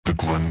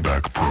The Glenn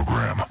Beck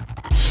Program.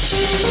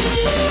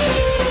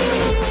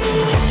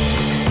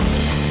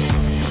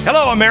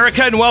 Hello,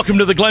 America, and welcome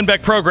to the Glenn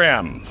Beck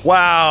Program.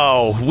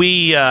 Wow,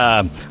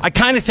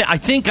 I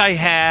think I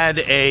had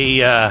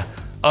a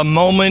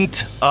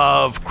moment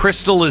of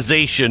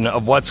crystallization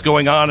of what's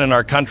going on in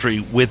our country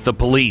with the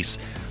police.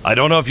 I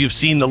don't know if you've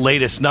seen the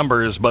latest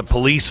numbers, but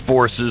police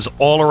forces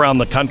all around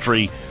the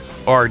country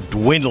are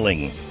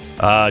dwindling.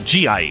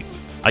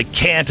 I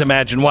can't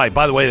imagine why.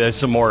 By the way, there's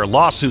some more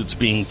lawsuits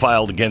being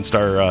filed against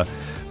our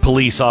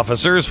police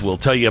officers. We'll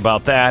tell you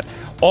about that.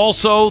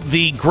 Also,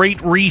 the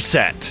Great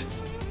Reset.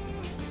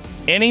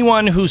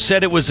 Anyone who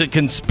said it was a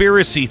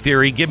conspiracy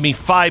theory, give me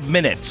 5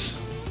 minutes.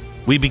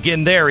 We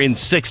begin there in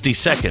 60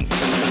 seconds.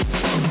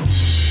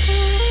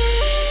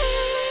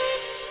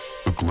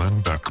 The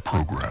Glenn Beck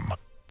Program.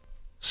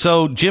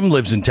 So Jim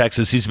lives in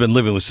Texas. He's been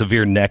living with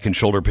severe neck and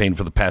shoulder pain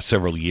for the past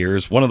several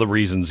years. One of the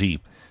reasons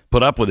he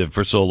put up with it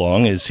for so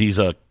long is he's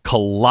a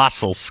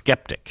colossal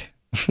skeptic.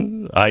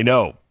 I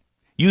know.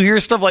 You hear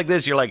stuff like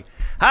this, you're like,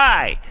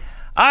 "Hi,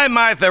 I'm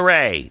Martha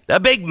Ray,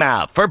 the big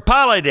mouth for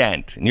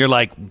Polydent." And you're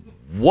like,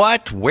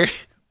 "What? Where?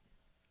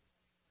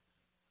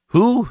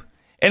 Who?"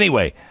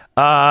 Anyway,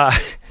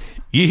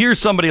 you hear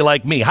somebody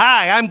like me,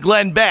 "Hi, I'm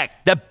Glenn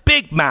Beck, the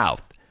big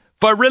mouth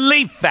for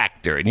Relief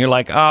Factor." And you're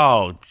like,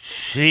 "Oh,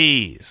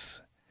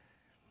 jeez."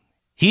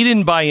 He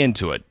didn't buy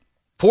into it.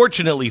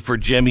 Fortunately for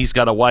Jim, he's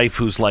got a wife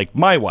who's like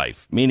my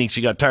wife, meaning she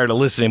got tired of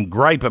listening to him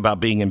gripe about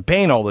being in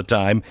pain all the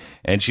time.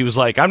 And she was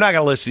like, "I'm not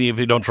going to listen to you if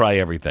you don't try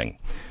everything."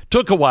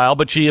 Took a while,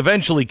 but she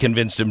eventually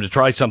convinced him to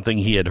try something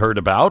he had heard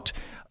about.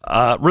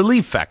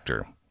 Relief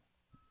Factor.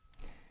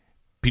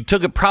 He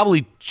took it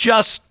probably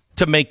just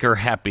to make her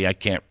happy.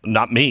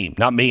 Not me.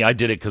 I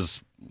did it because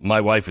my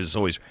wife is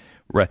always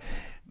right.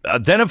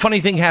 Then a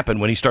funny thing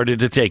happened when he started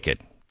to take it.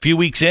 A few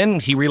weeks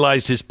in, he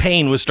realized his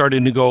pain was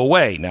starting to go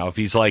away. Now, if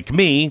he's like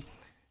me,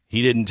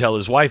 he didn't tell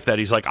his wife that.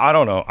 He's like, I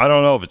don't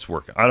know if it's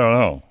working. I don't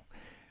know.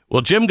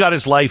 Well, Jim got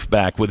his life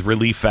back with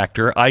Relief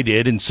Factor. I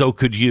did, and so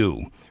could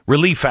you.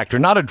 Relief Factor,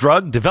 not a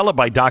drug, developed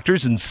by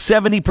doctors, and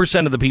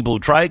 70% of the people who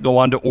try it go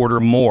on to order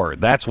more.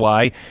 That's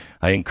why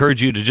I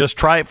encourage you to just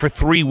try it for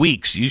 3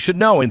 weeks. You should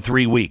know in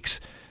 3 weeks.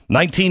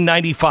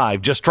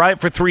 $19.95. Just try it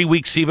for 3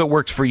 weeks, see if it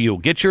works for you.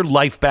 Get your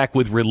life back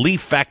with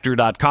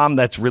ReliefFactor.com.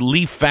 That's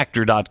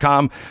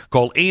ReliefFactor.com.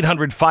 Call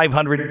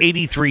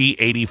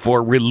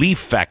 800-500-8384,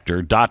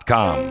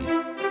 ReliefFactor.com.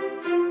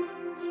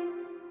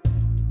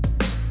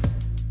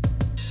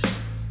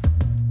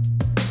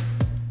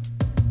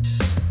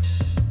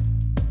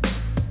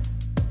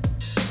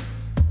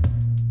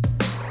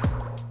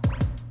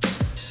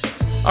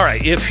 All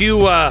right, if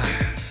you've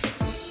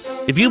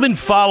been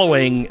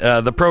following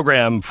the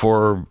program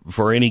for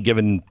any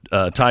given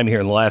time here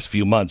in the last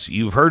few months,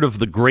 you've heard of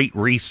the Great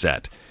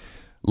Reset.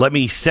 Let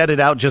me set it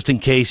out just in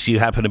case you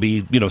happen to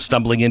be,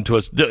 stumbling into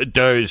us.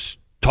 There's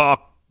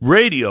talk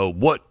radio.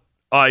 What?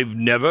 I've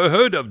never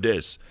heard of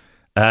this.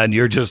 And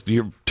you're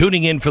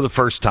tuning in for the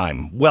first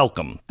time.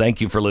 Welcome. Thank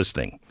you for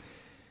listening.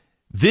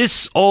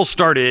 This all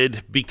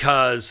started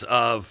because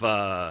of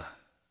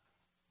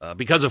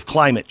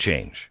climate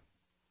change.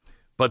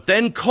 But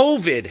then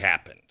COVID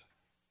happened,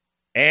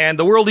 and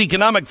the World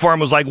Economic Forum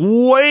was like,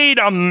 wait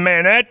a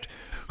minute,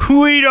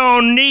 we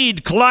don't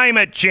need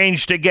climate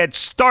change to get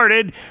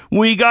started.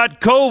 We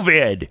got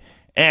COVID.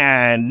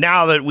 And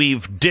now that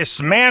we've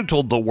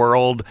dismantled the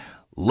world,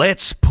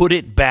 let's put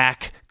it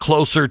back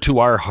closer to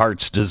our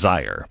heart's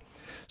desire.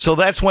 So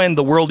that's when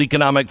the World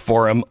Economic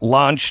Forum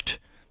launched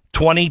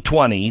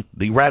 2020,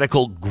 the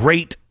radical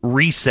Great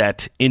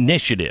Reset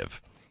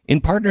Initiative,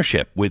 in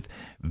partnership with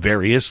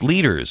various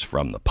leaders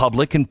from the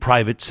public and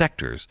private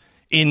sectors,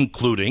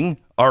 including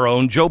our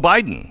own Joe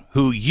Biden,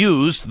 who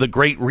used the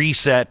Great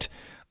Reset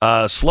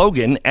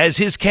slogan as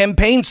his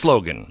campaign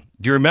slogan.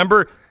 Do you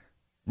remember?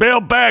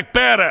 Build back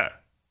better,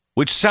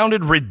 which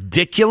sounded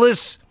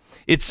ridiculous.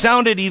 It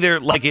sounded either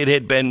like it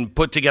had been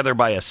put together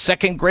by a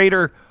second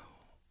grader,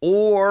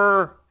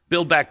 or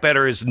Build Back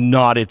Better is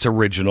not its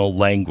original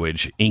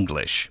language,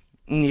 English.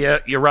 Yeah,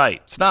 you're right.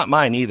 It's not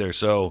mine either,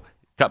 so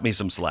cut me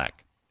some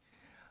slack.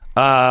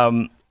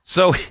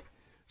 So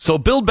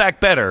Build Back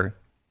Better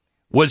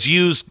was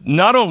used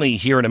not only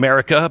here in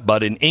America,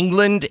 but in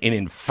England and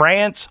in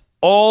France,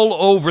 all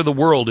over the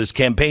world as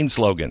campaign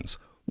slogans.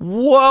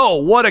 Whoa,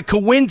 what a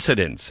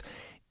coincidence.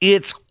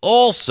 It's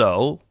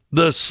also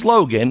the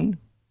slogan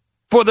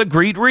for the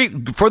Great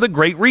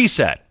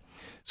Reset.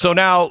 So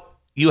now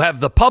you have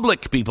the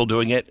public people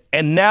doing it,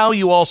 and now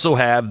you also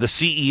have the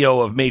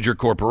CEO of major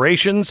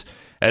corporations,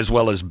 as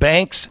well as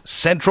banks,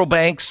 central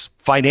banks,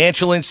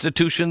 financial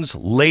institutions,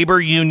 labor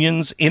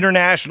unions,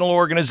 international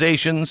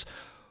organizations,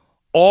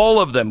 all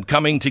of them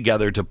coming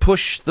together to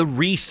push the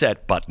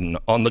reset button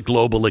on the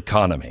global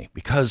economy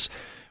because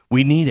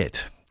we need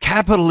it.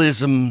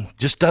 Capitalism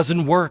just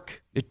doesn't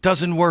work. It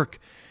doesn't work.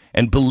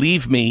 And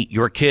believe me,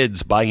 your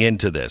kids buy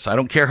into this. I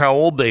don't care how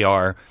old they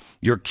are.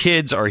 Your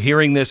kids are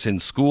hearing this in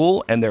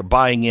school and they're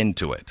buying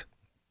into it.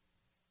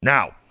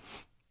 Now,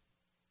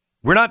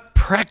 we're not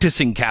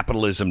practicing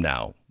capitalism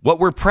now. What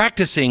we're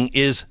practicing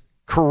is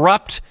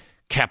corrupt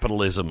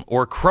capitalism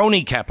or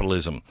crony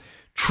capitalism.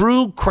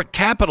 True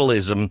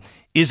capitalism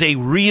is a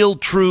real,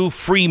 true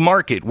free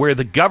market where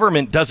the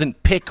government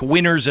doesn't pick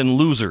winners and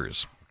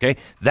losers. Okay,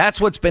 that's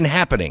what's been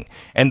happening.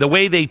 And the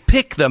way they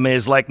pick them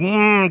is like,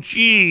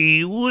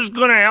 gee, who's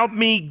going to help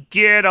me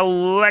get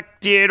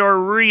elected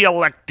or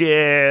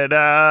reelected?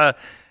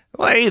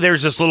 Hey,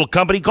 there's this little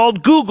company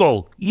called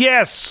Google.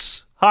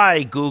 Yes.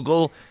 Hi,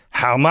 Google.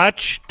 How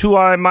much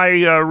to my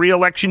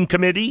reelection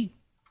committee?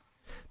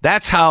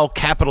 That's how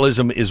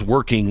capitalism is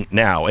working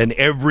now. And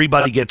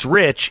everybody gets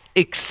rich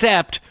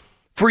except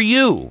for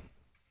you,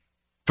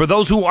 for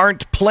those who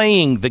aren't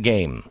playing the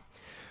game.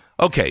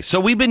 Okay, so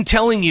we've been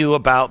telling you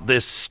about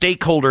this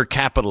stakeholder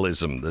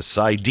capitalism, this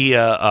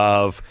idea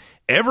of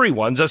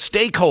everyone's a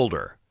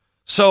stakeholder.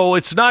 So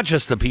it's not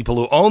just the people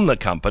who own the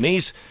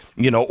companies,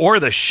 or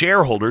the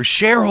shareholders.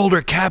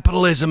 Shareholder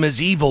capitalism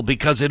is evil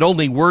because it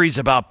only worries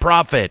about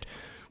profit.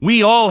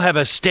 We all have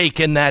a stake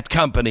in that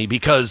company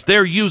because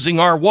they're using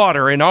our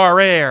water and our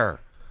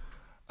air.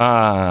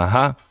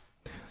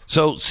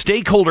 So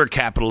stakeholder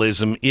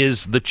capitalism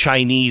is the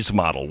Chinese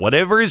model.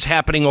 Whatever is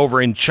happening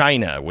over in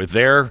China with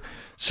their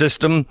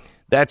system,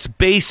 that's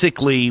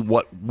basically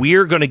what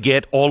we're going to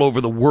get all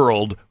over the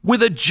world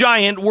with a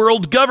giant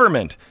world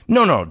government.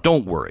 No,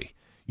 don't worry.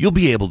 You'll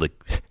be able to,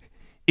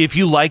 if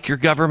you like your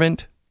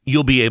government,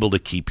 you'll be able to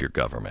keep your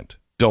government.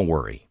 Don't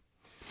worry.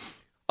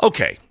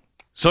 Okay,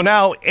 so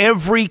now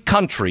every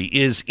country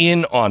is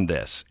in on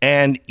this,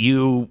 and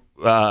you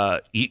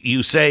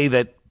say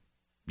that,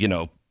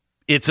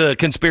 it's a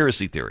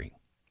conspiracy theory.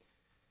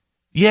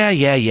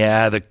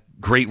 Yeah, the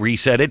Great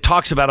Reset. It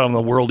talks about it on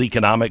the World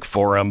Economic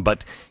Forum,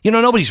 but,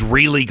 nobody's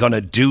really going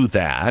to do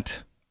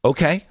that.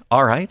 Okay,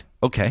 all right.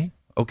 Okay,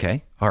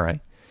 all right.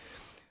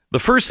 The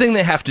first thing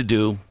they have to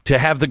do to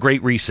have the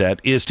Great Reset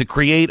is to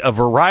create a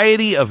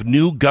variety of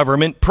new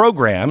government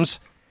programs,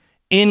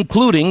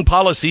 including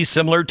policies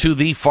similar to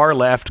the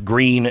far-left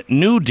Green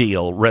New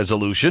Deal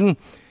resolution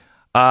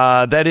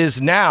that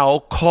is now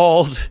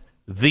called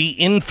the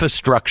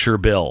Infrastructure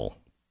Bill.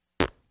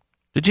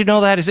 Did you know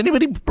that? Has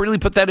anybody really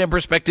put that in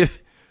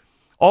perspective?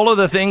 All of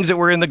the things that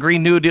were in the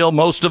Green New Deal,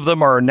 most of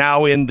them are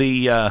now in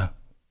the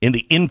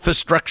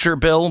Infrastructure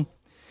Bill.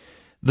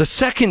 The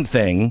second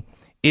thing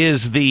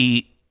is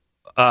the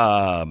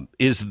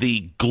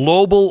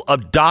global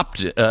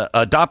adoption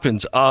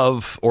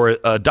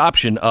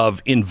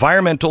of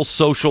environmental,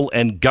 social,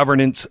 and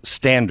governance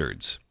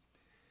standards.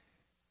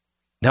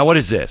 Now, what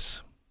is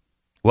this?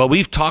 Well,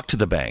 we've talked to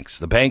the banks.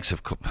 The banks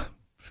have.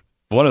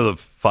 One of the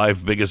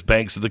 5 biggest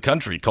banks in the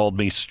country called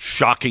me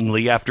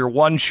shockingly after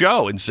one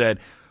show and said,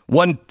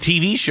 one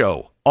TV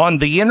show on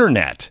the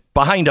internet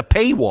behind a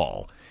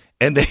paywall.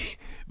 And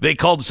they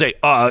called to say,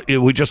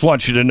 we just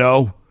want you to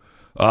know,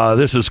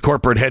 this is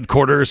corporate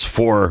headquarters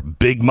for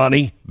big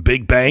money,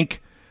 big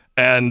bank.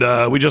 And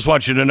we just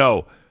want you to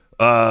know,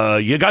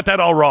 you got that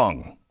all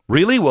wrong.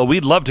 Really? Well,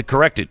 we'd love to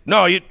correct it.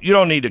 No, you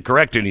don't need to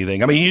correct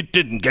anything. I mean, you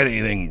didn't get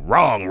anything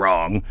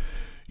wrong.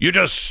 You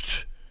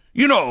just,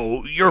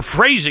 you're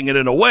phrasing it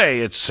in a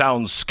way it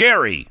sounds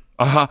scary.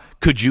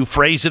 Could you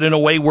phrase it in a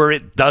way where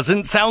it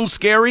doesn't sound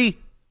scary?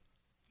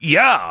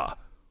 Yeah.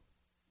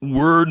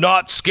 We're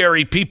not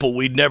scary people.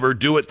 We'd never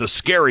do it the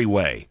scary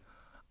way.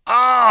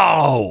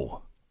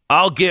 Oh,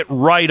 I'll get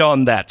right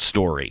on that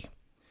story.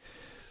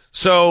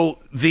 So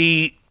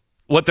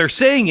what they're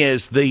saying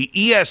is the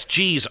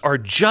ESGs are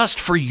just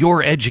for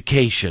your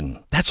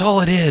education. That's all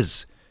it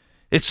is.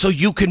 It's so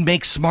you can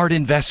make smart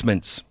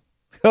investments.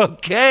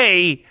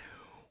 Okay.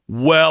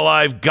 Well,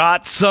 I've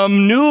got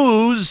some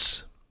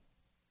news.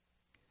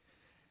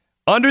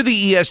 Under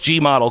the ESG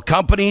model,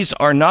 companies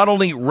are not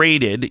only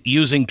rated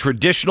using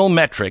traditional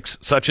metrics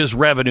such as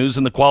revenues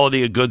and the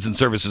quality of goods and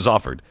services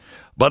offered,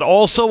 but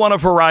also on a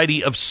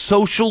variety of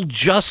social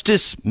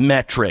justice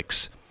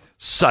metrics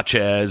such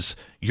as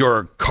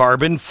your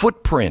carbon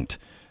footprint,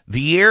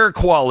 the air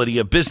quality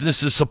of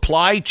businesses'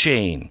 supply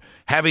chain,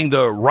 having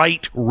the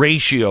right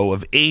ratio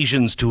of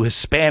Asians to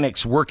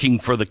Hispanics working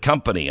for the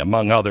company,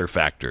 among other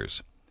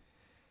factors.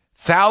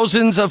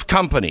 Thousands of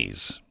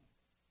companies.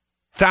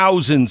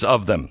 Thousands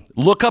of them.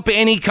 Look up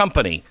any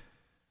company.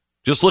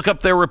 Just look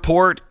up their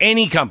report,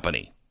 any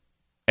company,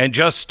 and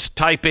just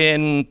type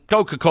in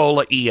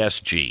Coca-Cola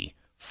ESG,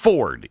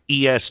 Ford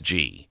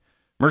ESG,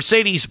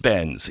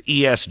 Mercedes-Benz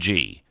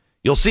ESG.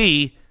 You'll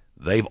see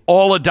they've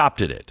all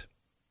adopted it.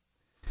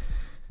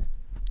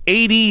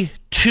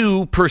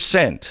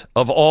 82%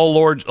 of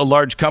all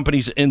large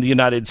companies in the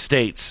United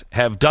States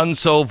have done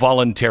so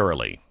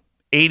voluntarily.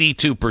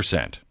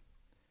 82%.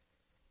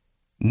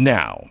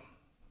 Now,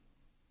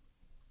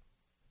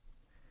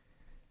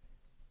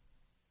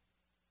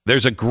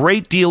 there's a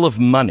great deal of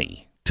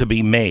money to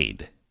be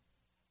made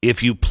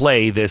if you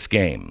play this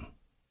game.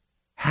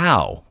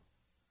 How?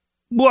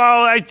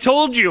 Well, I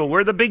told you,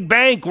 we're the big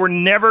bank. We're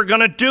never going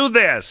to do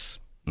this.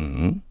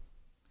 Mm-hmm.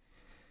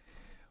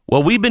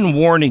 Well, we've been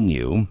warning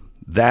you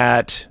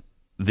that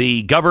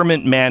the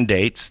government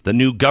mandates, the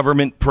new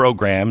government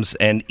programs,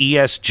 and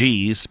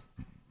ESGs,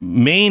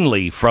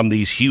 mainly from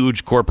these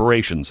huge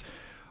corporations,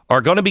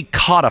 are going to be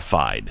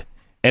codified,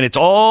 and it's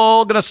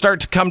all going to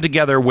start to come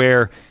together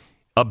where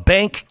a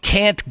bank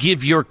can't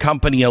give your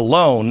company a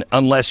loan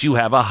unless you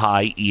have a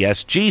high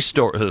ESG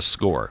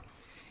score.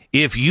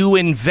 If you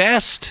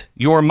invest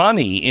your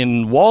money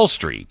in Wall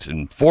Street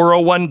and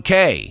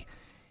 401k,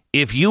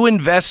 if you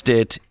invest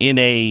it in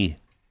a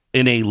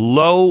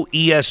low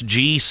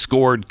ESG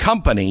scored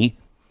company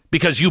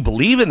because you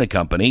believe in the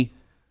company,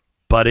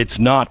 but it's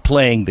not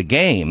playing the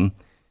game,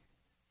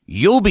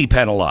 you'll be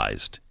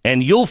penalized,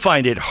 and you'll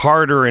find it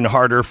harder and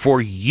harder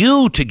for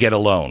you to get a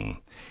loan.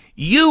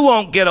 You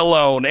won't get a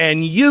loan,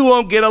 and you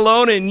won't get a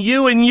loan, and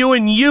you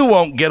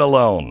won't get a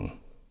loan.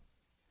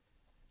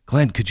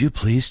 Glenn, could you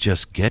please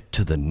just get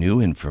to the new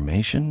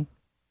information?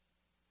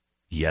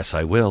 Yes,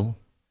 I will.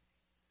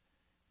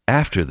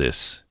 After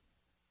this,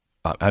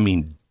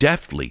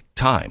 deftly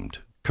timed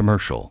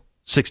commercial,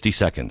 60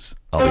 seconds.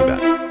 I'll be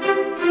back.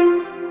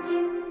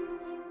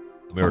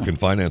 American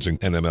Financing,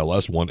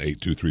 NMLS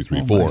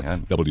 182334,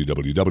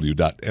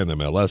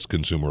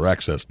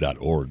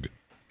 www.nmlsconsumeraccess.org.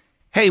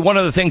 Hey, one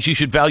of the things you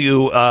should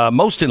value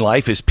most in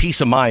life is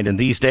peace of mind. And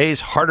these days,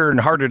 harder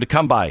and harder to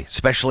come by,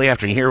 especially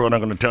after you hear what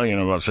I'm going to tell you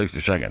in about 60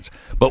 seconds.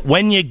 But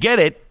when you get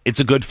it, it's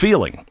a good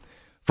feeling.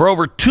 For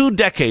over 2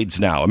 decades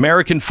now,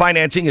 American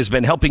Financing has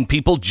been helping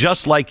people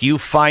just like you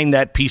find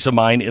that peace of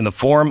mind in the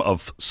form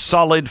of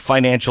solid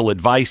financial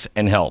advice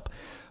and help.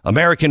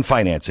 American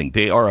Financing,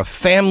 they are a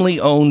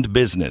family-owned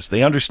business.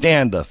 They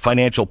understand the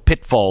financial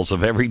pitfalls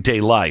of everyday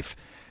life,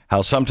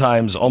 how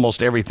sometimes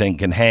almost everything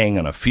can hang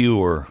on a few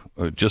or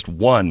just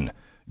one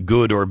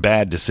good or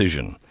bad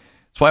decision.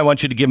 That's why I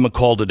want you to give them a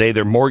call today.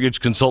 Their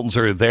mortgage consultants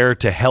are there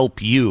to help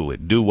you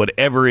do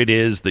whatever it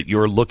is that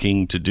you're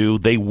looking to do.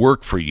 They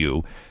work for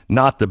you,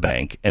 not the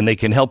bank, and they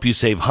can help you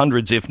save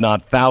hundreds, if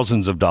not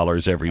thousands of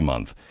dollars every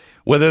month.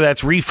 Whether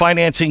that's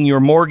refinancing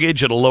your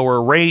mortgage at a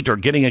lower rate or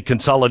getting a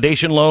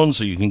consolidation loan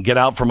so you can get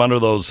out from under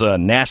those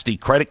nasty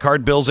credit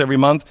card bills every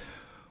month,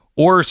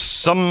 or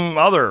some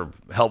other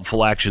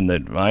helpful action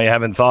that I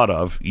haven't thought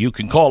of, you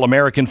can call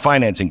American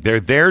Financing. They're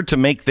there to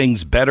make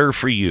things better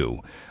for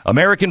you.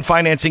 American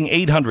Financing,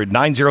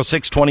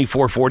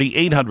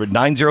 800-906-2440,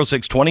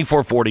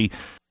 800-906-2440,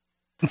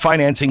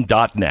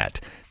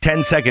 financing.net.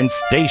 10 seconds,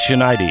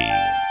 station ID.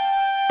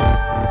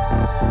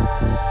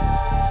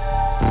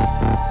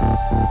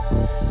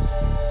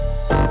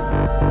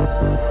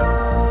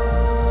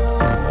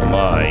 Oh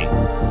my.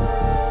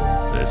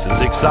 This is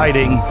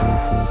exciting.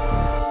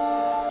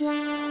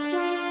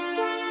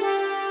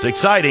 It's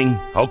exciting.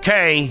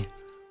 Okay.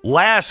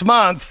 Last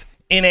month,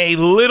 in a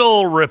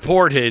little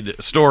reported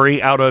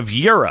story out of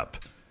Europe,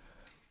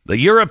 the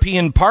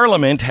European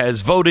Parliament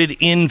has voted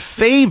in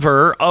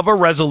favor of a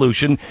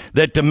resolution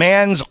that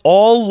demands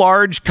all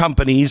large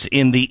companies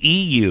in the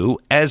EU,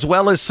 as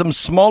well as some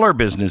smaller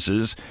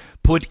businesses,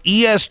 put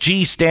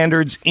ESG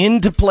standards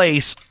into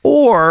place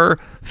or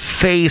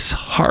face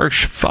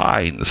harsh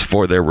fines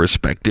for their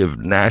respective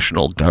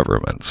national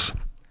governments.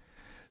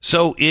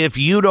 So if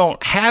you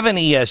don't have an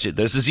ESG,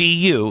 this is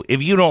EU,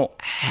 if you don't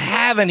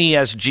have an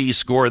ESG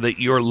score that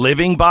you're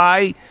living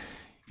by,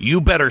 you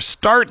better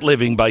start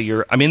living by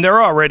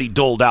they're already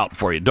doled out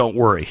for you. Don't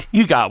worry.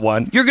 You got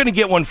one. You're going to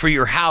get one for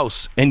your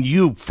house and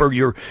for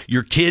your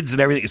kids and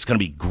everything. It's going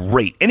to be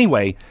great.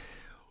 Anyway,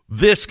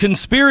 this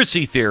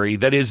conspiracy theory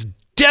that is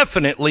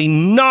definitely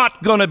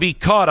not going to be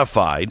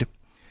codified,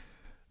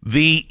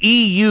 the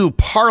EU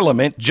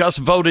Parliament just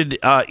voted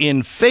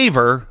in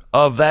favor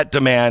of that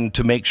demand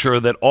to make sure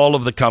that all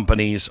of the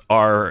companies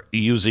are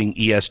using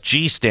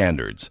ESG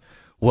standards.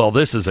 Well,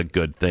 this is a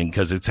good thing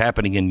because it's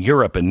happening in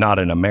Europe and not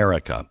in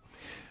America.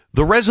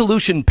 The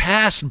resolution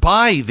passed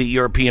by the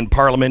European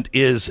Parliament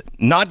is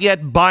not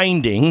yet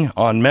binding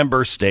on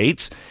member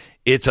states.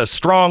 It's a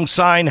strong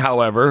sign,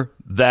 however,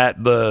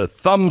 that the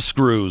thumb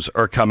screws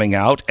are coming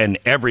out, and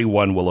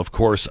everyone will, of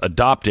course,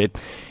 adopt it.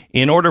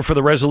 In order for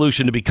the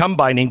resolution to become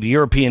binding, the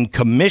European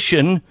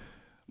Commission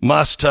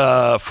must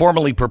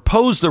formally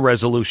propose the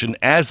resolution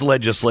as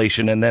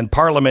legislation, and then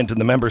Parliament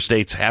and the member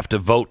states have to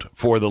vote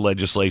for the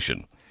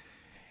legislation.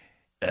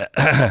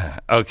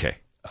 Okay.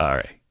 All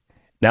right.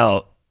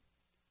 Now,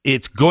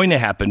 it's going to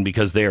happen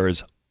because there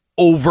is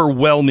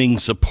overwhelming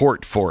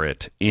support for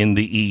it in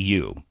the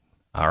EU.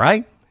 All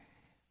right.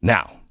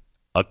 Now,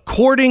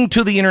 according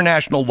to the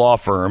international law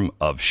firm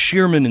of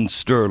Shearman and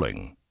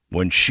Sterling,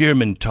 when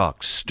Shearman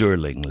talks,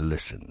 Sterling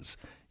listens.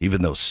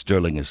 Even though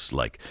Sterling is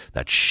like,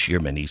 that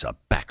Shearman, he's a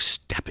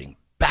backstabbing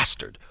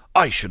bastard.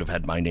 I should have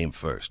had my name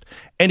first.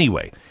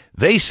 Anyway,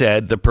 they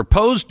said the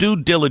proposed due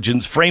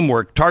diligence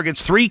framework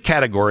targets 3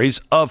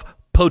 categories of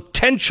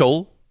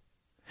potential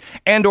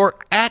and or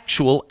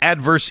actual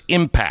adverse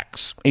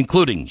impacts,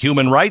 including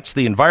human rights,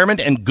 the environment,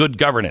 and good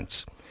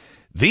governance.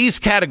 These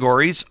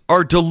categories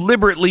are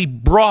deliberately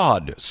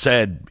broad,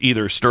 said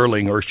either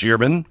Sterling or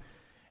Shearman,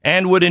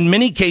 and would in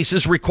many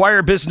cases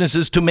require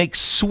businesses to make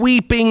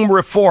sweeping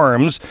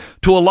reforms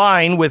to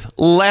align with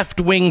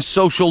left-wing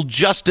social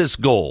justice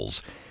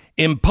goals.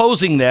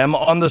 imposing them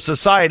on the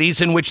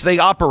societies in which they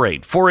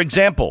operate. For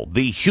example,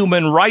 the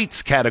human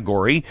rights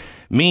category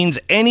means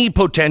any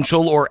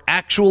potential or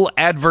actual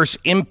adverse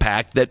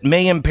impact that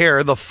may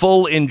impair the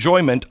full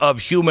enjoyment of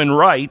human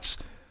rights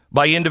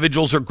by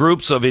individuals or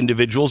groups of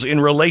individuals in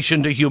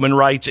relation to human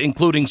rights,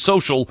 including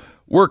social,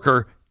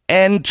 worker,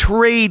 and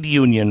trade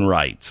union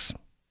rights.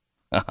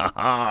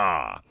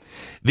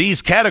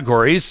 These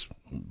categories,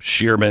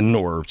 Shearman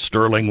or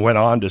Sterling went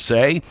on to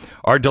say,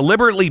 are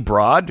deliberately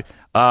broad,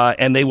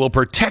 and they will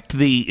protect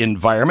the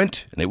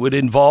environment. And it would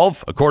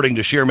involve, according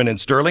to Shearman and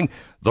Sterling,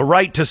 the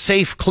right to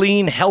safe,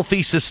 clean,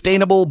 healthy,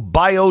 sustainable,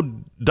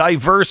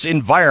 biodiverse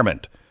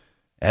environment,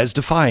 as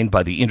defined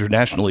by the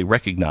internationally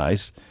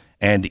recognized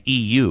and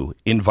EU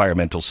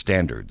environmental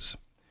standards.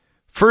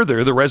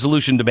 Further, the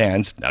resolution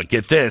demands, now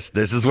get this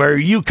is where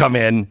you come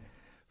in.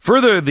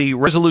 Further, the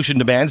resolution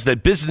demands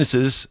that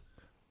business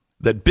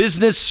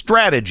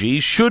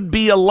strategies should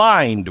be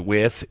aligned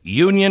with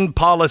union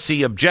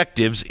policy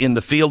objectives in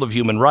the field of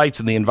human rights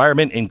and the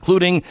environment,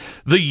 including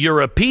the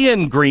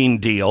European Green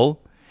Deal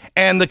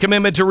and the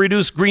commitment to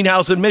reduce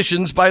greenhouse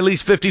emissions by at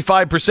least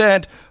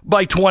 55%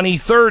 by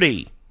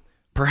 2030.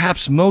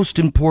 Perhaps most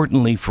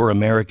importantly for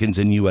Americans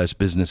and U.S.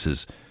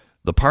 businesses,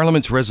 the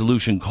Parliament's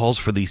resolution calls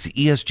for these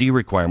ESG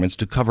requirements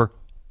to cover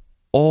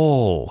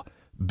all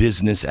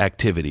business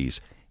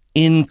activities,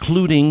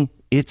 including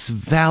its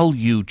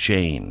value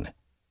chain.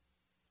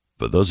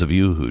 For those of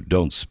you who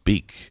don't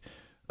speak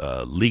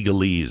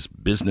legalese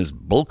business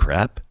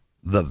bullcrap,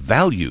 the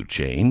value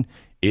chain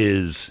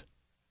is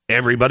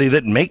everybody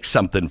that makes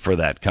something for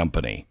that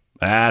company.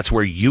 That's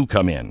where you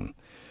come in.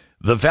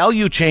 The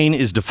value chain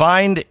is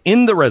defined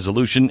in the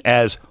resolution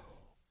as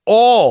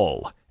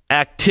all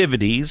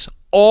activities,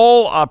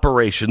 all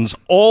operations,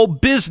 all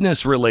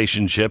business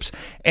relationships,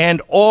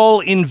 and all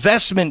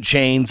investment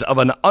chains of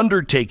an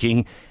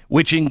undertaking,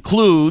 which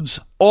includes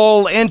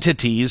all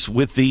entities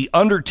with the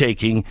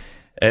undertaking.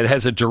 It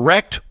has a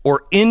direct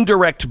or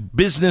indirect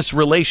business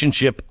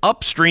relationship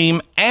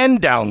upstream and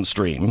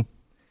downstream,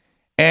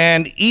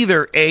 and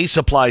either A,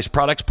 supplies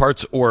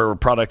parts or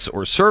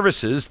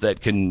services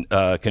that can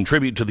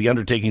contribute to the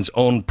undertaking's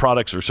own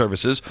products or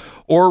services,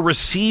 or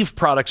receive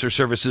products or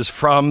services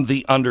from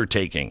the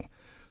undertaking.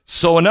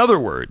 So in other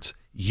words,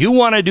 you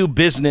want to do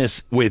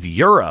business with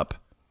Europe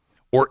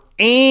or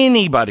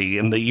anybody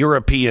in the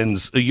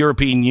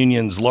European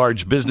Union's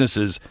large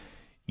businesses,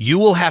 you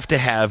will have to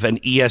have an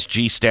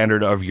ESG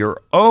standard of your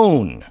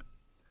own,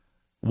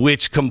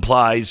 which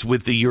complies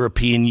with the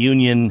European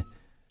Union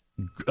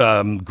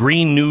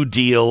Green New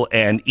Deal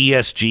and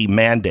ESG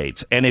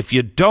mandates. And if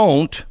you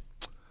don't,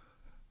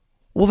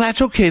 well,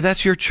 that's okay.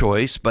 That's your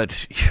choice,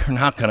 but you're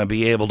not going to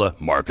be able to,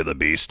 mark of the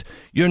beast,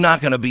 you're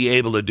not going to be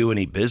able to do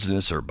any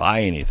business or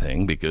buy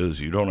anything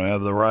because you don't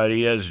have the right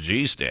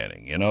ESG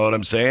standing. You know what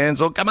I'm saying?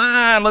 So come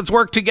on, let's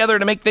work together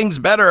to make things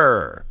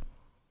better.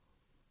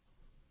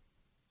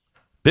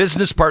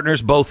 Business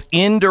partners, both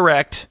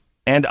indirect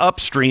and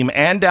upstream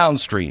and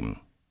downstream,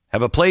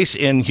 have a place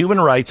in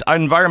human rights,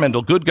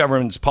 environmental, good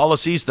governance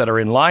policies that are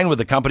in line with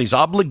the company's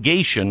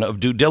obligation of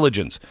due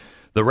diligence.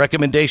 The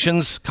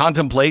recommendations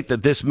contemplate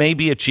that this may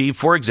be achieved,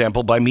 for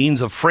example, by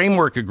means of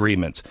framework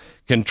agreements,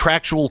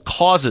 contractual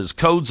clauses,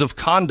 codes of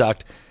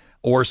conduct,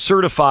 or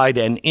certified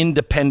and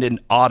independent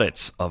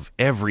audits of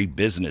every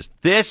business.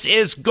 This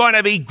is going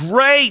to be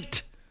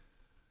great.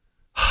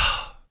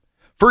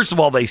 First of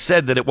all, they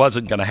said that it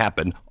wasn't going to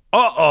happen.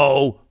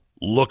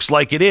 Looks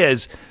like it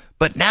is.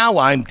 But now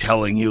I'm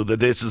telling you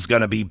that this is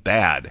going to be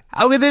bad.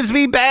 How could this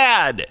be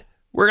bad?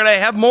 We're going to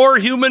have more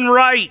human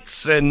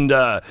rights and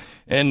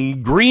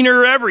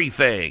greener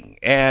everything.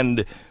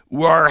 And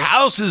our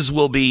houses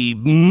will be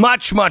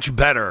much, much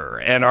better.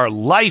 And our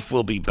life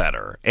will be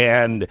better.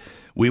 And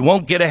we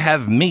won't get to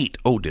have meat.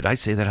 Oh, did I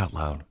say that out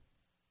loud?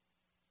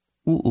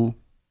 Ooh.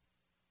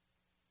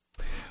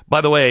 By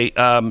the way,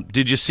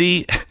 did you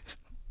see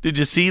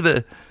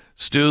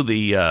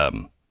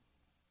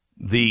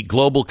the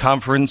global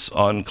conference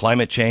on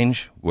climate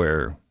change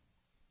where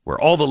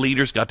all the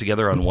leaders got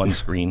together on one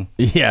screen?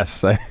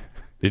 Yes.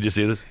 Did you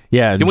see this?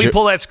 Yeah. Can we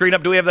pull that screen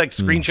up? Do we have that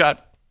screenshot?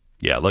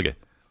 Yeah, look at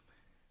it.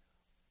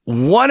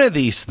 One of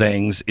these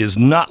things is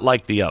not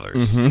like the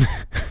others. Mm-hmm.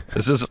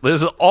 This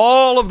is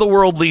all of the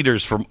world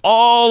leaders from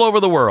all over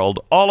the world,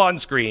 all on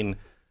screen.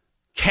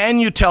 Can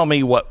you tell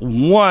me what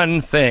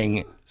one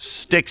thing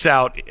sticks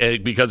out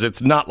because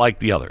it's not like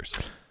the others?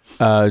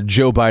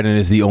 Joe Biden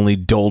is the only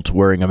dolt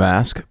wearing a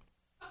mask.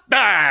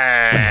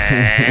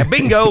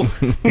 Bingo.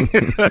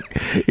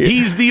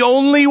 He's the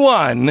only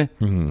one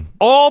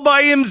all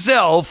by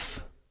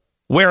himself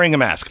wearing a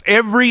mask.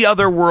 Every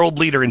other world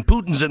leader, and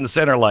Putin's in the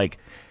center like,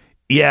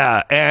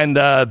 yeah, and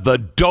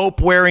the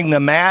dope wearing the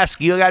mask,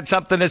 you got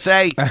something to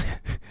say?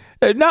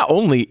 Not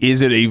only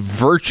is it a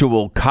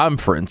virtual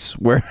conference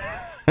where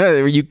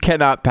you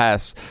cannot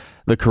pass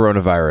the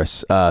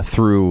coronavirus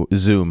through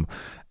Zoom,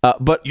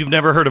 but you've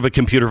never heard of a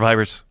computer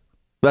virus?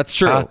 That's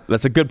true.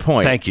 That's a good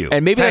point. Thank you.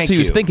 And maybe that's what he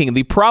was thinking.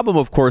 The problem,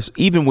 of course,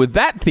 even with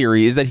that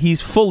theory, is that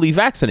he's fully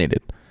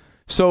vaccinated.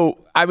 So,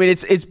 I mean,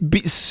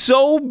 it's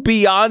so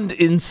beyond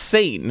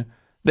insane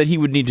that he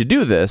would need to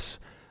do this,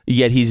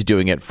 yet he's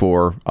doing it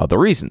for other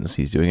reasons.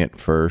 He's doing it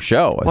for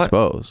show, I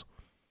suppose.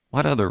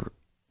 What other...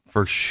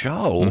 For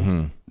show?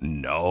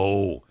 Mm-hmm.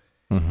 No.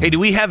 Mm-hmm. Hey, do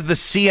we have the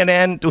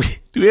CNN? Do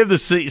we have the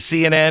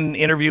CNN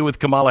interview with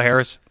Kamala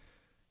Harris?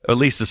 Or at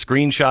least a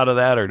screenshot of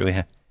that? Or do we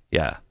have...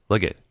 Yeah,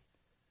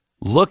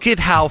 look at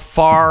how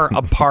far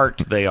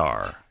apart they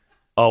are.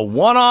 A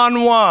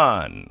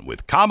one-on-one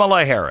with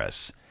Kamala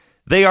Harris.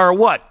 They are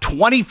what,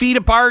 20 feet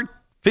apart?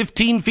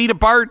 15 feet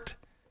apart?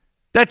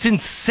 That's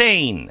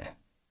insane.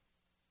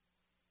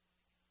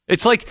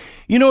 It's like,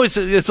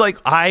 it's like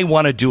I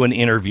want to do an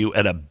interview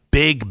at a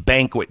big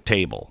banquet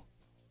table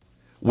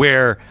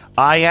where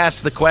I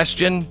ask the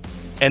question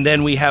and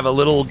then we have a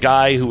little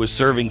guy who is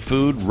serving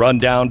food run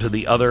down to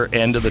the other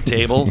end of the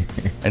table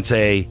and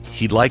say,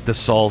 he'd like the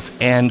salt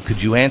and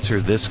could you answer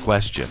this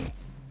question?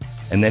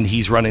 And then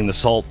he's running the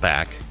salt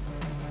back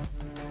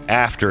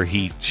after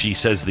she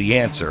says the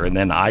answer. And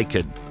then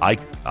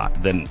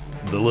then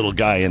the little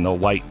guy in the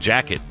white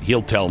jacket,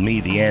 he'll tell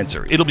me the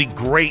answer. It'll be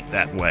great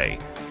that way.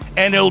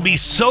 And it'll be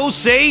so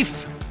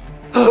safe.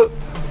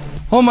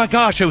 Oh my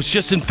gosh, I was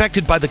just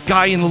infected by the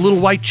guy in the little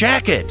white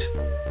jacket.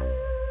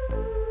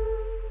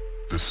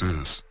 This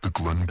is the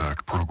Glenn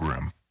Beck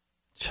Program.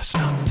 Just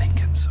not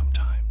thinking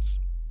sometimes.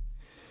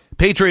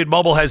 Patriot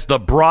Mobile has the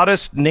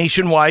broadest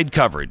nationwide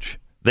coverage.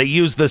 They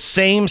use the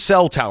same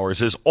cell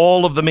towers as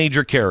all of the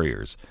major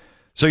carriers.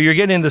 So you're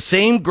getting the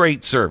same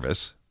great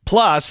service.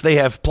 Plus, they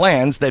have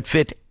plans that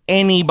fit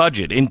any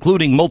budget,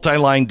 including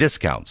multi-line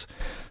discounts.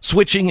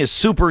 Switching is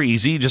super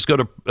easy. Just go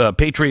to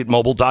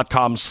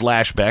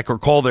patriotmobile.com/Beck or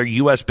call their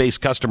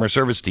U.S.-based customer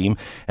service team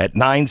at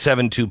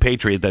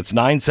 972-PATRIOT. That's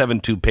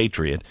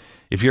 972-PATRIOT.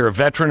 If you're a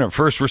veteran or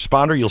first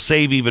responder, you'll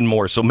save even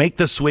more. So make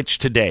the switch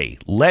today.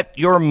 Let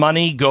your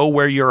money go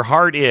where your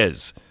heart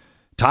is.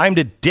 Time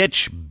to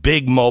ditch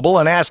Big Mobile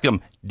and ask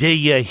them, do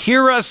you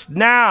hear us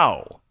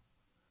now?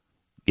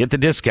 Get the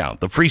discount,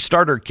 the free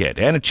starter kit,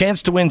 and a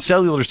chance to win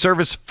cellular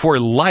service for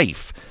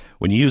life.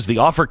 When you use the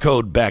offer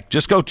code BECK,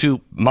 just go to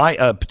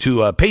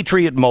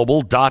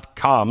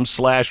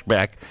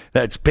patriotmobile.com/Beck.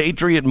 That's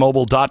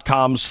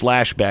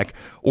patriotmobile.com/Beck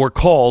or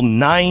call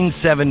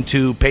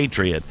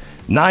 972-PATRIOT.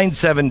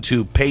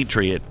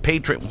 972-PATRIOT.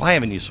 Patriot. Why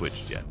haven't you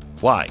switched yet?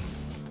 Why?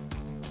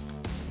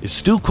 Is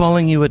Stu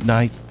calling you at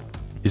night?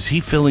 Is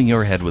he filling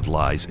your head with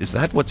lies? Is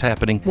that what's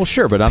happening? Well,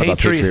 sure, but not about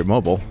Patriot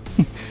Mobile.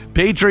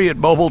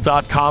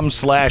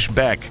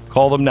 patriotmobile.com/Beck.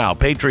 Call them now.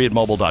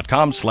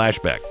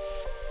 patriotmobile.com/Beck.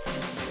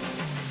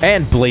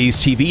 And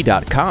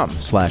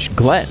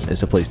blazetv.com/Glenn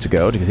is a place to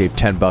go to save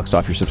 $10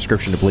 off your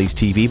subscription to Blaze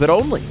TV, but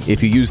only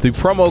if you use the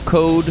promo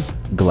code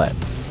Glenn.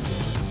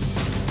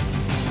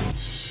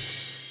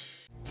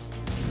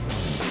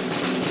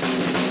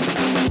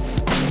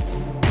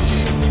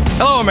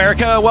 Hello,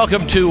 America.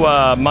 Welcome to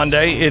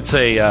Monday. It's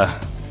a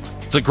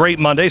great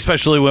Monday,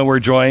 especially when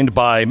we're joined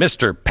by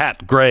Mr.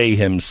 Pat Gray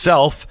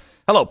himself.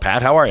 Hello,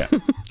 Pat. How are you?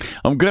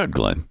 I'm good,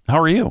 Glenn. How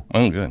are you?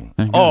 I'm good.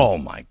 Oh,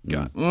 my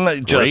God.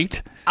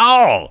 Great.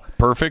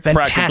 Perfect. Fantastic.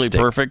 Practically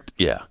perfect.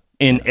 Yeah.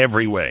 In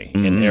every way.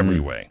 In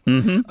every way.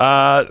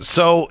 Mm-hmm.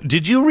 So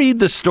did you read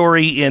the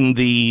story in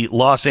the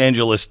Los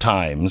Angeles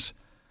Times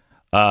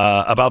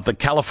about the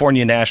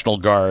California National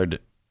Guard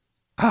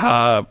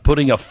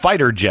putting a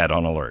fighter jet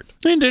on alert?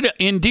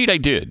 Indeed, I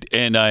did.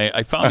 And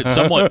I found it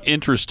somewhat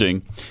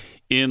interesting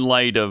in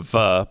light of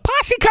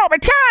posse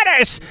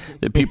comitatus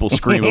that people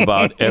scream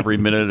about every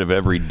minute of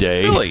every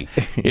day. Really?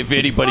 If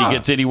anybody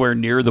gets anywhere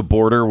near the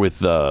border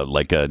with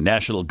like a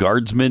National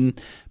Guardsman,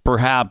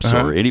 perhaps,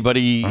 or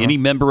anybody, any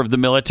member of the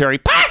military,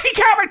 posse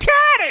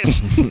comitatus!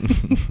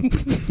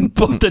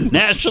 But the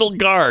National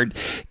Guard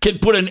can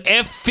put an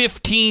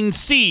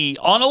F-15C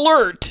on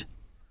alert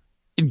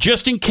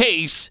just in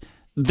case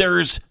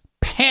there's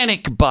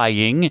panic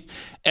buying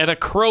at a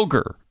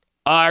Kroger.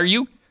 Are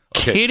you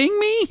kidding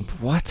me?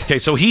 What? Okay,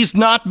 so he's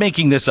not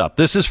making this up.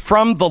 This is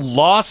from the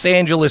Los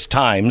Angeles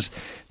Times.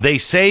 They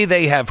say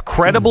they have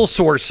credible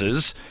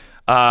sources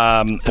Four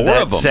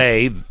of them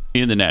say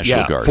in the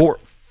National Guard.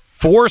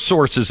 Four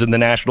sources in the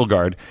National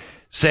Guard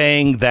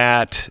saying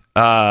that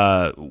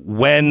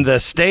when the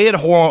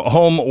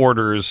stay-at-home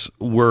orders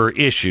were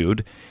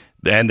issued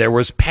and there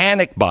was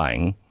panic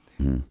buying,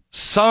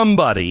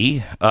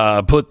 somebody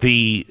put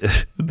the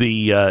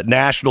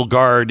National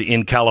Guard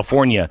in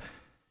California.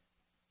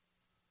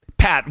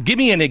 Pat, give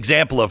me an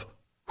example of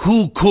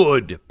who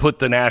could put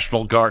the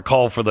National Guard,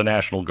 call for the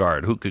National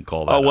Guard. Who could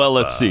call that? Oh, well,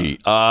 let's see.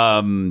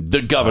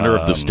 The governor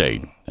of the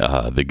state.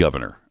 The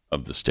governor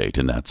of the state,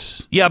 and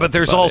that's... Yeah, but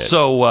there's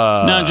also...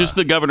 no, just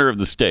the governor of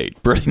the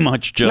state. Pretty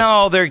much just...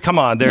 No, come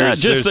on.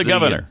 Just the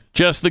governor.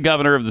 Just the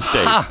governor of the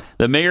state.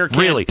 The mayor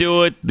can't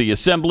do it. The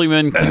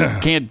assemblyman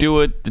can't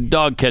do it. The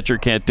dog catcher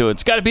can't do it.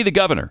 It's got to be the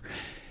governor.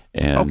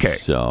 And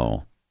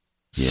so...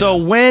 Yeah. So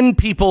when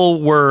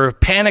people were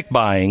panic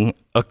buying,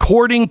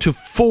 according to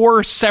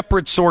four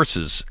separate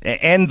sources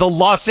and the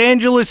Los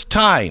Angeles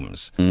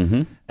Times,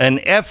 an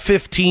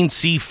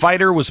F-15C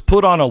fighter was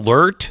put on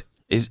alert.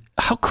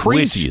 How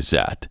crazy is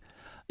that?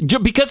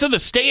 Because of the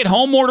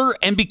stay-at-home order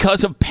and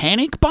because of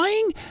panic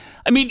buying?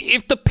 I mean,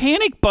 if the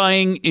panic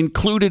buying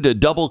included a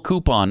double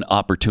coupon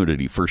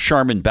opportunity for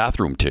Charmin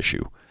bathroom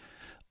tissue,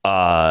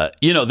 then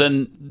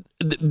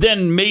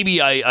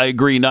maybe I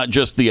agree, not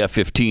just the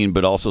F-15,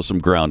 but also some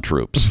ground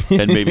troops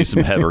and maybe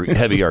some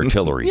heavy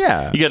artillery.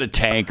 Yeah. You got a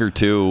tank or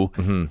two,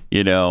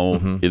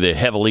 the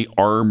heavily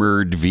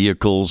armored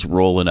vehicles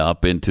rolling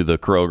up into the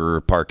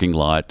Kroger parking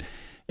lot.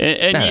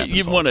 And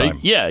you want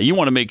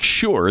to make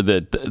sure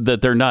that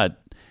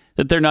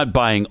they're not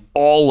buying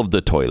all of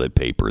the toilet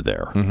paper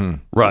there.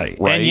 Right.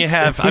 And you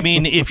have, I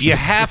mean, if you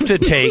have to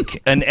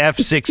take an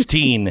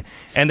F-16,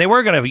 and they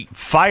weren't going to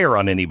fire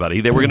on anybody,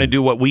 they were going to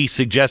do what we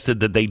suggested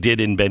that they did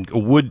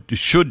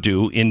should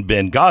do in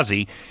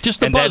Benghazi.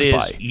 Just the buzz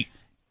buy.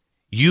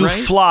 You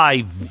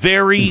fly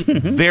very,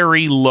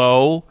 very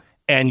low,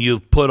 and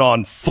you've put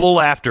on full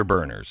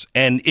afterburners,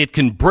 and it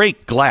can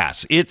break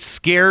glass. It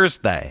scares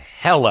the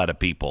hell out of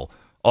people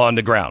on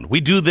the ground. We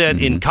do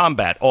that in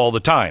combat all the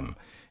time.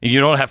 You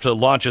don't have to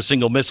launch a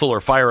single missile or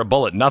fire a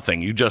bullet.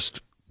 Nothing. You just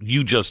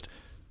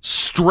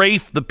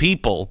strafe the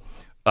people,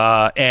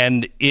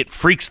 and it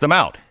freaks them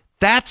out.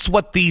 That's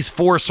what these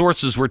four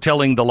sources were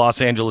telling the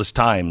Los Angeles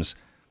Times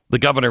the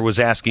governor was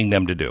asking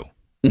them to do.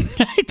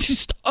 It's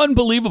just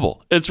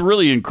unbelievable. It's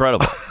really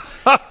incredible.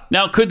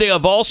 Now, could they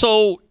have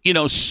also,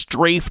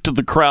 strafed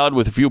the crowd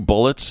with a few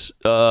bullets?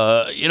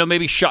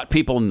 Maybe shot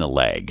people in the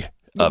leg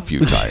a few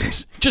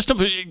times, just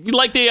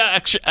like they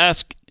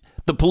ask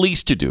the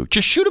police to do.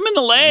 Just shoot them in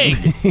the leg.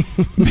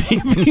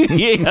 Maybe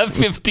the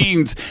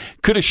F-15s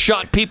could have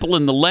shot people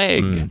in the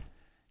leg.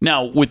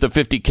 Now, with the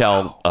 50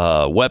 cal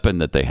weapon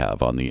that they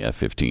have on the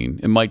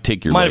F-15, it might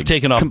take your leg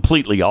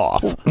completely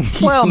off.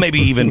 Well, maybe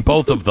even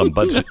both of them,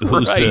 but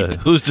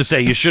who's to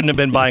say? You shouldn't have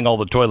been buying all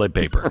the toilet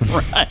paper.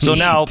 Right. So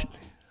now,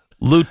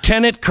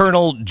 Lieutenant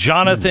Colonel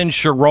Jonathan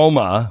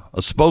Sharoma,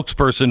 a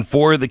spokesperson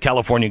for the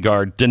California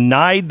Guard,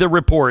 denied the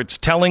reports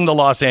telling the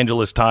Los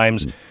Angeles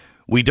Times,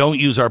 "We don't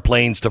use our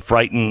planes to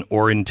frighten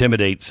or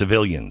intimidate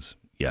civilians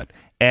yet."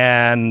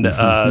 And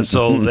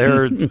so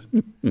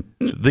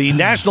the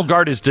National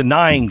Guard is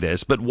denying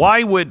this. But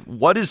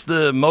what is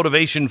the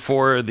motivation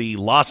for the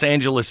Los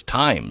Angeles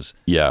Times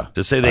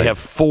to say they have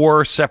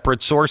four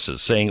separate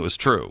sources saying it was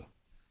true?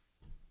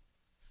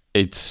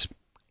 It's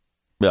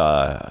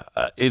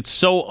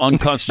so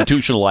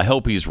unconstitutional. I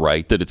hope he's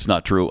right that it's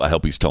not true. I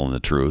hope he's telling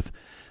the truth.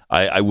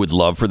 I would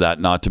love for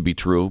that not to be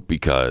true,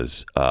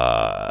 because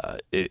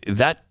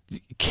that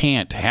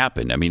can't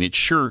happen. I mean, it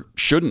sure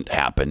shouldn't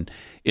happen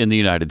in the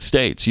United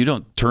States. You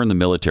don't turn the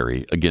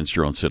military against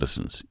your own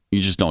citizens.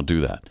 You just don't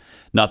do that.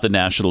 Not the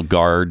National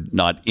Guard,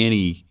 not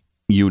any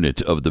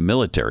unit of the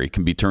military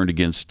can be turned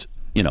against,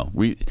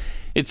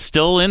 it's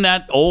still in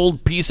that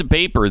old piece of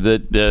paper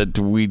that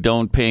we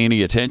don't pay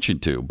any attention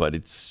to, but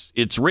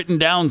it's written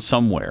down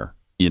somewhere,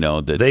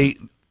 that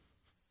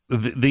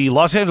The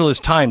Los Angeles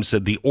Times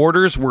said the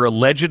orders were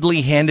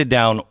allegedly handed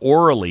down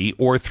orally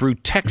or through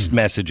text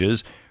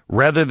messages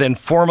rather than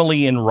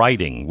formally in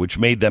writing, which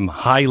made them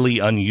highly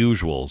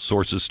unusual,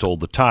 sources told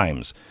the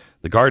Times.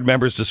 The Guard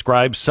members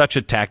described such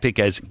a tactic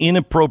as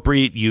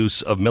inappropriate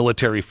use of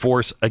military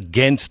force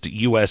against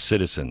U.S.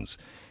 citizens.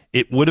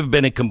 It would have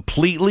been a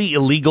completely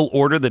illegal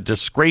order that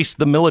disgraced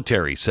the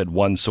military, said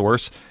one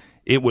source.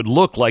 It would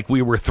look like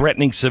we were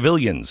threatening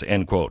civilians,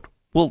 end quote.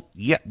 Well,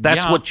 yeah,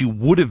 that's what you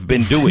would have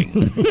been doing.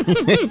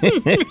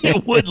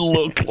 It would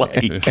look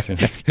like.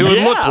 It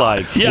would look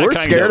like. Yeah, we're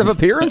scared of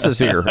appearances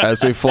here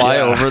as we fly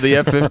over the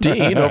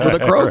F-15 over the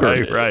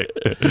Kroger.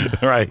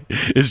 Right.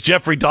 It's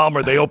Jeffrey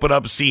Dahmer. They open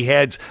up, see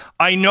heads.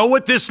 I know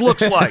what this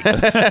looks like.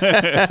 Yeah,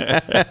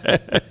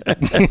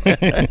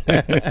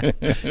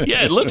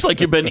 it looks like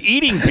you've been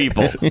eating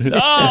people.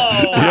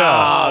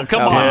 Oh,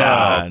 come on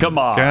now. Come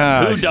on.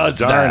 Gosh, who does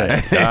darn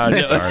that?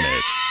 Gosh, darn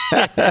it.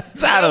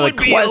 It's out of the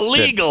question. That would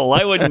be illegal.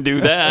 I wouldn't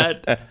do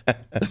that.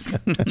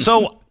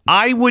 So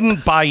I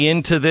wouldn't buy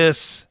into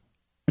this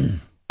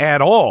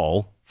at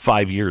all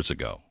 5 years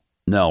ago.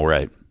 No,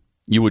 right.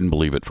 You wouldn't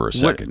believe it for a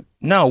second.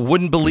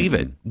 Wouldn't believe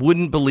it.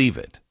 Wouldn't believe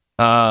it.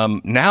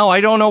 Now I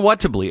don't know what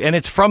to believe. And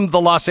it's from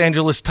the Los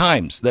Angeles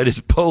Times. That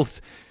is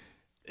both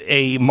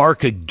a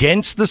mark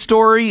against the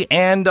story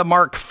and a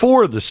mark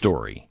for the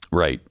story.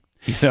 Right.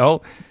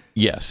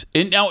 Yes.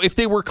 And now, if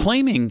they were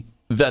claiming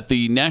that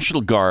the National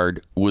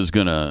Guard was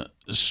going to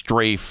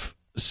strafe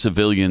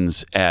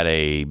civilians at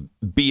a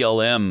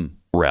BLM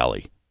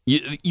rally,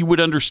 you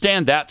would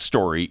understand that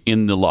story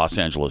in the Los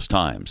Angeles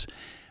Times.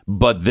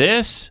 But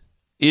this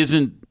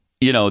isn't,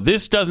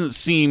 this doesn't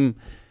seem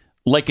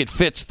like it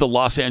fits the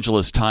Los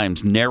Angeles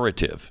Times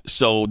narrative.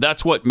 So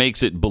that's what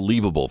makes it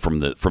believable from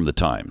the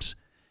Times,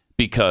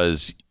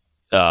 because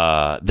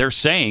they're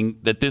saying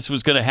that this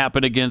was going to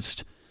happen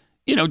against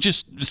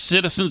just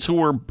citizens who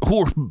are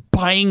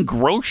buying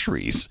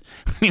groceries.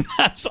 I mean,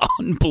 that's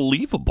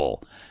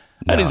unbelievable.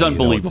 That is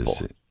unbelievable.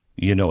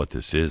 You know what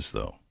this is,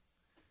 though?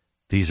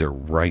 These are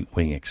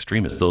right-wing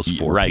extremists. Those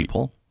four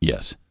people.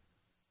 Yes.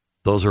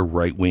 those are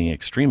right-wing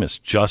extremists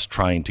just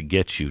trying to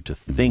get you to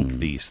think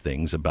these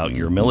things about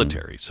your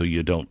military so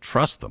you don't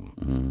trust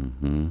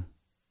them.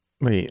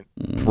 Wait,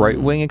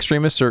 right-wing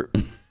extremists are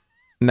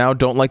now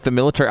don't like the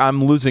military?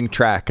 I'm losing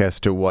track as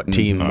to what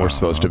team we're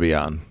supposed to be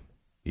on.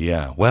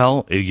 Yeah,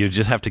 well, you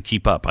just have to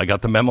keep up. I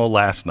got the memo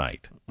last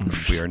night.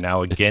 We are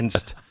now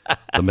against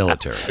the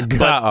military.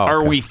 But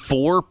are we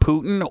for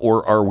Putin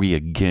or are we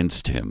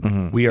against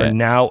him? We are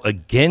now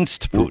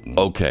against Putin.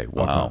 Okay,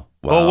 wow.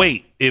 Oh,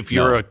 wait, if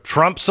you're a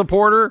Trump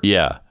supporter?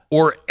 Yeah.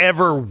 Or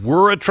ever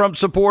were a Trump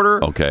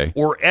supporter, Okay.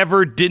 or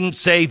ever didn't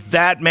say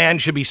that man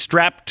should be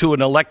strapped to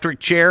an electric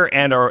chair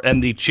and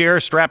the chair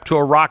strapped to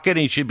a rocket and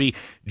he should be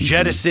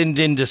jettisoned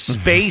into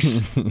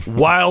space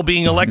while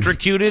being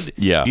electrocuted.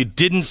 Yeah. You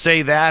didn't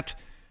say that,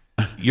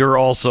 you're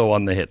also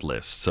on the hit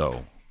list.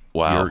 So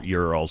Wow.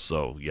 you're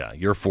also,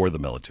 you're for the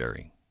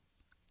military.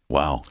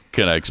 Wow.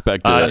 Can I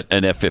expect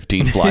an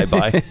F-15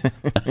 flyby?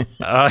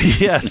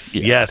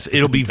 Yes.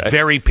 It'll be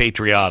very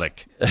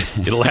patriotic.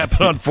 It'll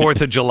happen on 4th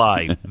of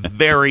July.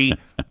 Very,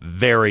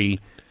 very.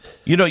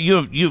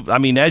 I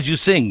mean, as you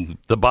sing,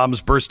 the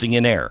bombs bursting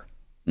in air.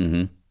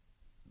 Mm-hmm.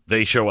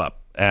 They show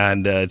up,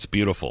 and it's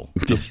beautiful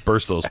to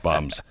burst those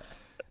bombs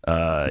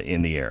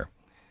in the air.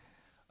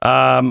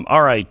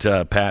 All right,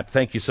 Pat.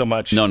 Thank you so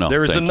much. No.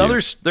 There's thank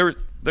another. you.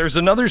 There's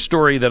another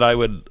story that I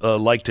would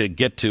like to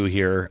get to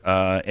here,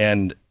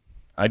 and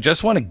I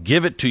just want to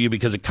give it to you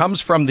because it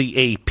comes from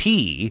the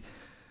AP,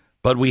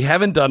 but we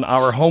haven't done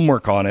our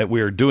homework on it.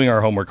 We are doing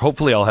our homework.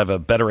 Hopefully, I'll have a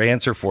better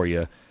answer for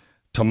you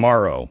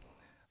tomorrow.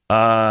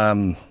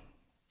 The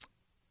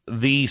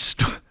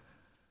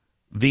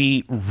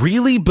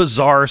really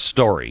bizarre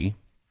story,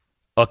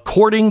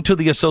 according to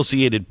the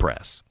Associated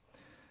Press,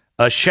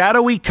 a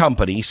shadowy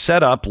company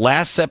set up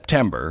last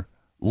September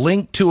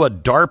linked to a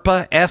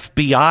DARPA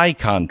FBI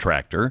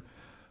contractor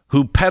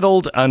who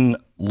peddled an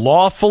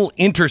lawful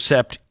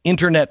intercept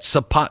internet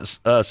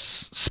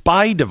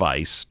spy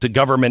device to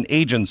government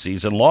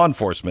agencies and law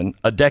enforcement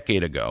a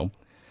decade ago,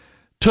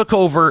 took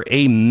over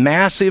a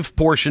massive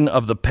portion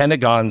of the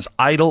Pentagon's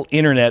idle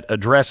internet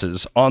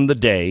addresses on the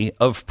day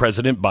of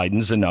President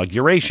Biden's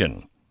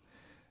inauguration.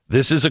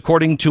 This is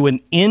according to an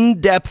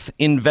in-depth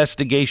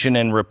investigation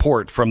and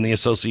report from the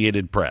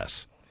Associated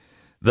Press.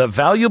 The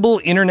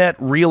valuable internet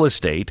real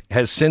estate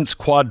has since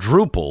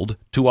quadrupled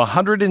to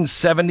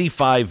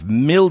 175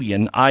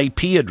 million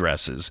IP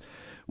addresses,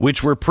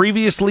 which were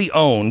previously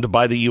owned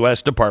by the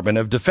U.S. Department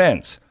of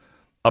Defense,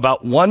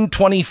 about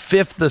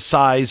 1/25th the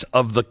size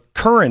of the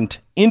current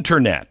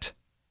internet.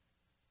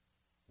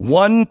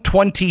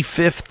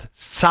 1/25th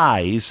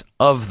size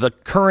of the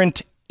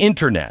current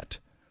internet,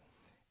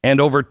 and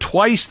over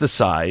twice the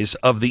size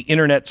of the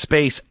internet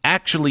space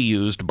actually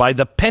used by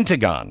the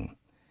Pentagon.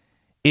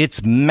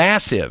 It's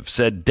massive,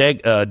 said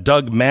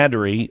Doug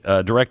Madry,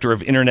 director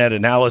of internet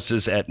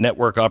analysis at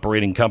network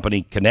operating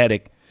company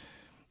Kinetic.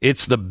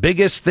 It's the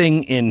biggest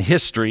thing in the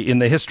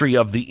history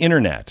of the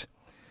internet.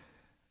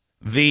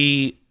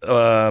 The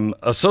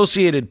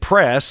Associated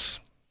Press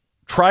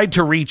tried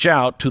to reach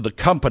out to the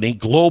company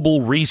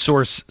Global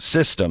Resource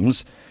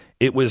Systems.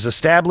 It was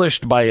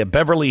established by a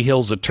Beverly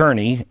Hills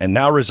attorney and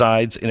now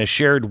resides in a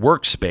shared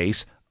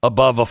workspace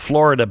above a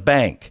Florida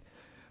bank.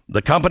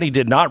 The company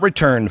did not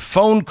return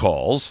phone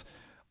calls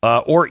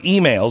or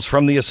emails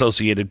from the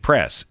Associated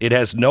Press. It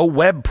has no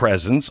web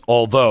presence,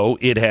 although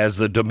it has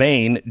the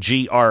domain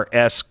grscorp.com.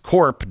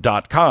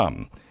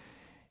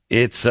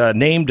 Its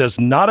name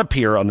does not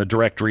appear on the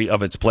directory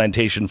of its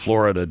Plantation,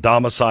 Florida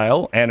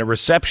domicile, and a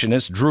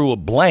receptionist drew a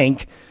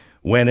blank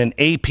when an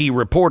AP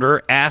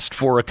reporter asked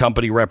for a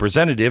company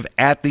representative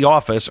at the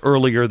office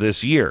earlier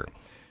this year.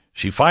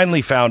 She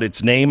finally found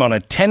its name on a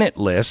tenant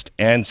list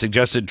and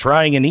suggested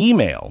trying an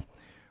email.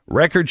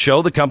 Records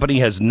show the company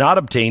has not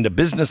obtained a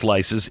business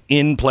license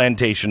in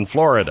Plantation,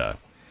 Florida.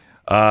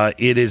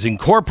 It is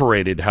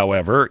incorporated,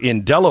 however,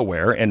 in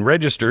Delaware and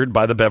registered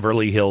by the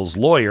Beverly Hills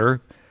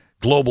lawyer.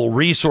 Global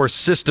Resource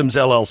Systems,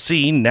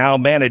 LLC, now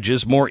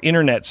manages more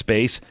internet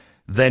space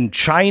than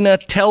China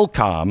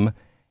Telecom,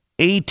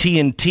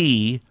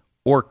 AT&T,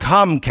 or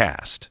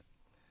Comcast.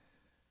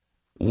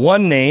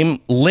 One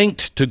name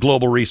linked to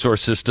Global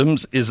Resource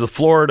Systems is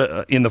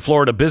in the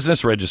Florida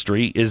Business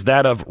Registry is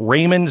that of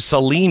Raymond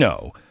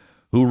Salino,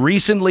 who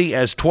recently,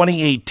 as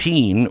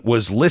 2018,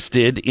 was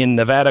listed in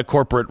Nevada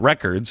corporate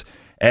records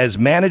as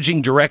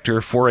managing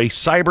director for a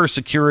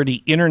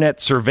cybersecurity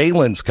internet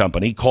surveillance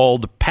company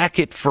called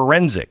Packet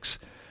Forensics.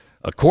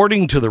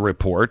 According to the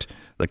report,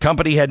 the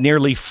company had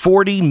nearly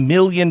 $40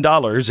 million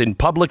in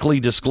publicly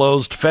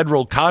disclosed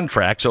federal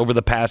contracts over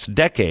the past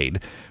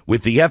decade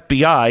with the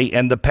FBI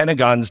and the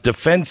Pentagon's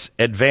Defense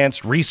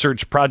Advanced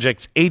Research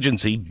Projects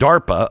Agency,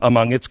 DARPA,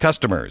 among its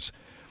customers.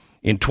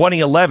 In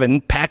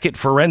 2011, Packet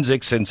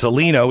Forensics and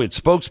Salino, its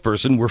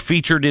spokesperson, were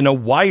featured in a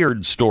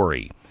Wired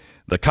story.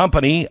 The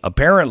company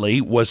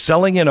apparently was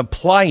selling an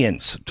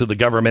appliance to the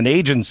government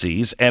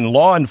agencies and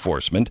law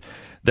enforcement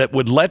that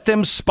would let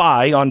them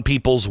spy on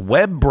people's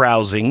web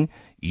browsing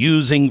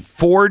using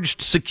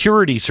forged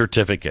security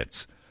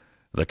certificates.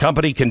 The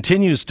company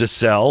continues to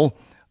sell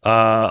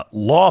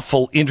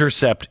lawful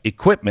intercept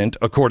equipment,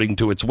 according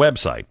to its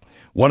website.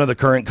 One of the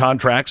current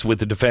contracts with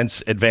the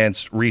Defense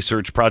Advanced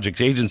Research Project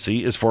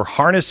Agency is for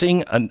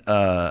harnessing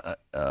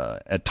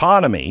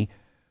autonomy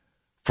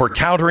for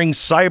countering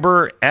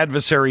cyber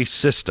adversary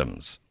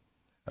systems.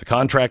 A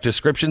contract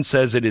description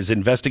says it is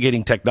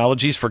investigating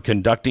technologies for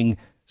conducting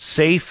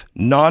safe,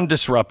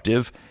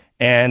 non-disruptive,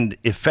 and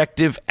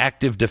effective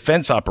active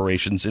defense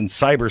operations in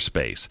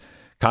cyberspace.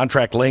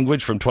 Contract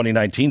language from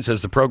 2019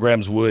 says the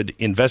programs would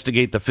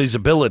investigate the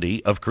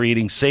feasibility of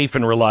creating safe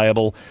and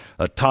reliable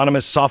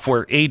autonomous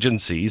software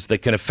agencies that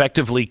can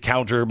effectively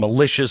counter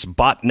malicious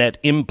botnet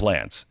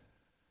implants.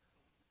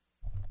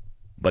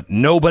 But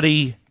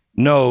nobody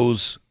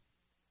knows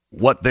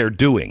what they're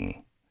doing.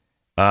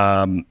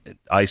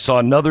 I saw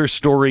another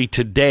story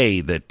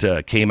today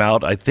that came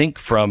out, I think,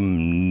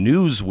 from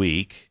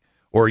Newsweek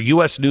or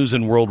U.S. News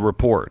and World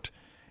Report.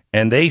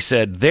 And they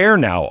said they're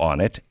now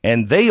on it,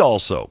 and they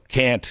also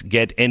can't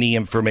get any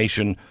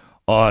information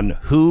on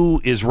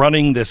who is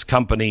running this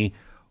company,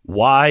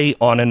 why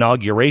on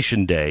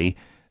Inauguration Day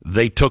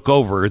they took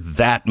over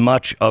that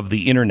much of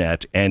the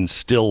internet and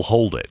still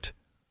hold it.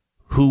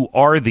 Who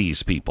are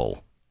these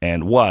people,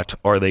 and what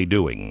are they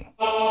doing?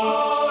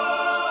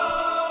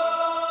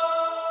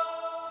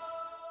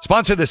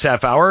 Sponsor this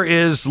half hour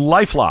is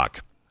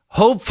LifeLock.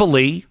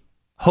 Hopefully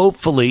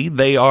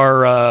they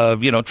are,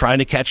 trying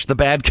to catch the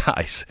bad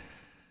guys,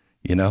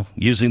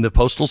 using the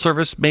Postal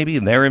Service maybe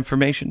and their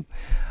information.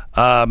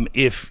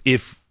 If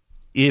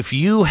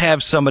you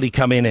have somebody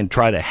come in and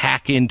try to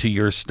hack into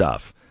your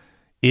stuff,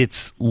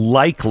 it's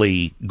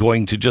likely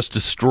going to just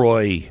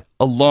destroy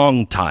a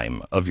long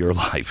time of your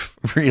life.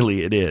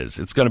 Really, it is.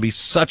 It's going to be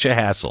such a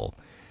hassle.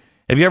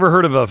 Have you ever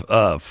heard of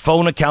a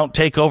phone account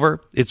takeover?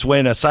 It's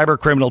when a cyber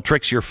criminal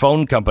tricks your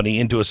phone company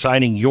into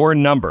assigning your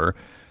number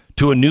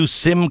to a new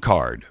SIM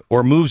card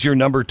or moves your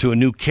number to a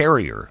new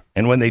carrier.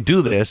 And when they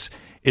do this,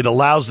 it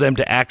allows them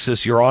to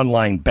access your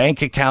online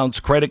bank accounts,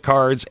 credit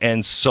cards,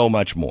 and so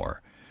much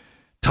more.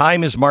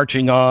 Time is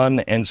marching on,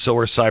 and so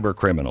are cyber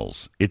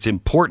criminals. It's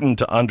important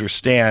to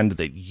understand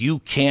that you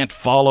can't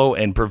follow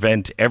and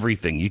prevent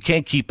everything. You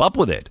can't keep up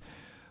with it,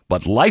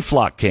 but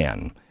LifeLock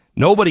can.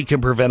 Nobody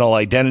can prevent all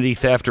identity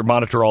theft or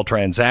monitor all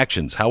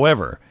transactions.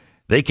 However,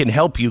 they can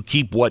help you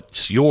keep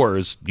what's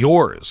yours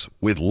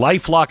with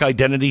LifeLock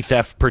Identity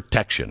Theft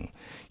Protection.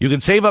 You can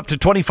save up to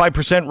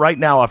 25% right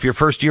now off your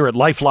first year at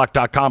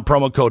LifeLock.com,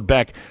 promo code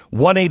Beck,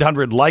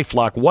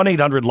 1-800-LifeLock,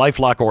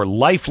 1-800-LifeLock, or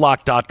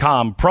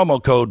LifeLock.com,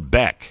 promo code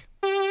Beck.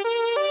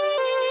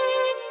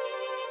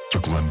 The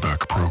Glenn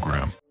Beck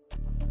Program.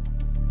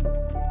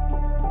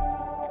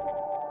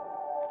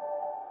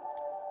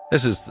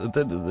 This is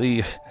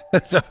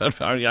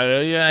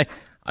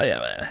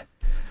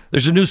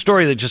there's a new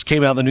story that just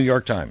came out in the New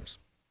York Times.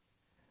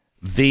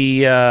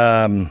 The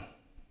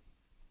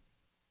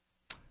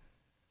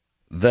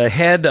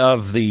head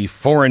of the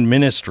foreign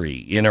ministry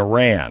in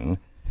Iran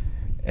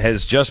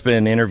has just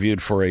been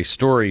interviewed for a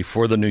story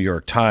for the New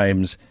York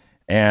Times,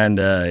 and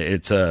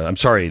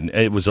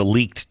it was a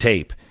leaked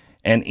tape.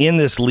 And in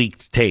this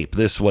leaked tape,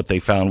 what they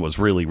found was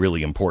really,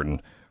 really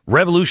important.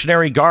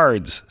 Revolutionary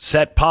Guards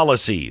set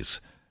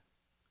policies.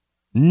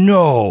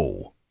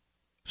 No.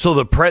 So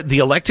the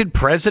elected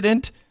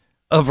president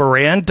of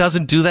Iran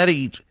doesn't do that?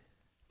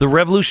 The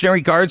Revolutionary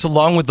Guards,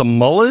 along with the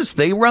mullahs,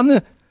 they run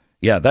the...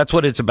 Yeah, that's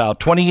what it's about.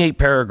 28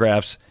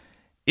 paragraphs.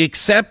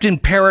 Except in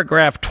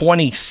paragraph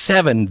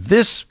 27,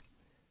 this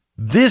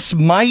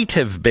might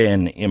have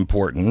been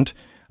important.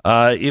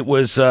 It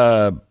was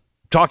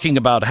talking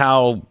about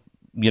how,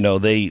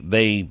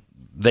 they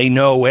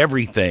know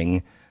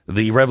everything.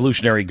 The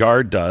Revolutionary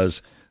Guard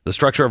does. The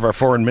structure of our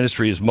foreign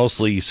ministry is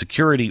mostly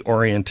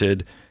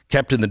security-oriented,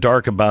 kept in the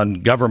dark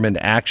about government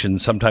action,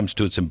 sometimes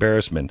to its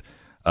embarrassment.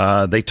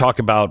 They talk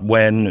about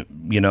when,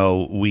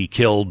 we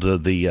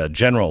killed the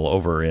general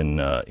over in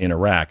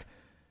Iraq.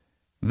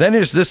 Then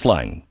there's this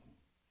line.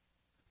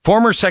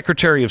 Former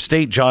Secretary of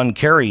State John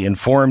Kerry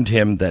informed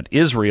him that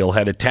Israel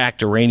had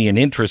attacked Iranian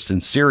interests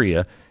in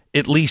Syria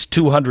at least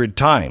 200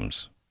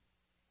 times.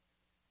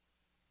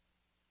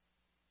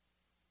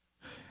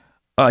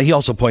 He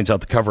also points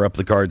out the cover-up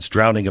the guards'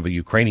 drowning of a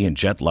Ukrainian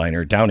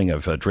downing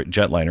of a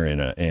jetliner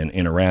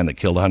in Iran that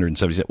killed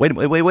 177.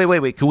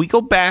 Wait. Can we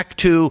go back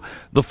to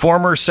the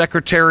former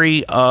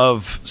Secretary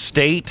of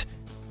State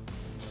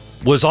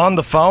was on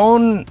the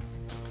phone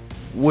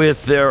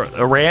with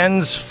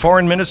Iran's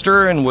foreign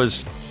minister and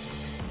was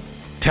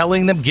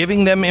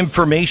giving them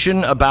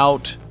information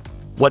about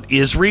what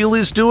Israel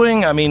is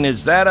doing? I mean,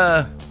 does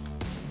that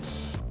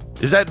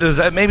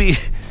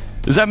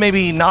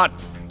maybe not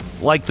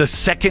like the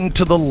second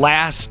to the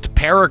last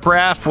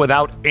paragraph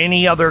without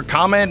any other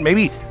comment?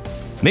 Maybe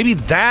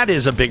that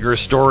is a bigger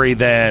story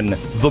than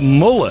the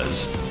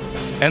mullahs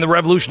and the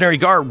Revolutionary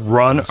Guard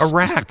run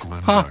Iraq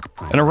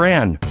and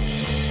Iran.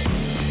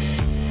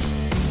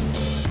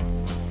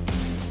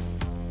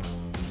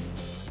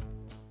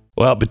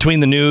 Well, between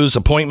the news,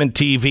 appointment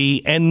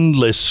TV,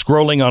 endless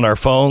scrolling on our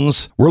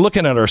phones, we're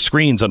looking at our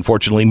screens,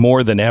 unfortunately,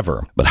 more than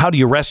ever. But how do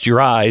you rest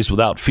your eyes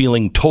without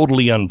feeling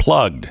totally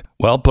unplugged?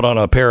 Well, put on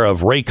a pair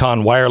of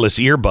Raycon wireless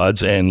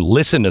earbuds and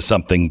listen to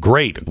something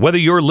great. Whether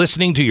you're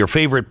listening to your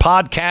favorite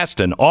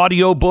podcast, an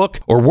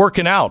audiobook, or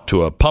working out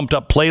to a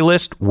pumped-up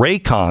playlist,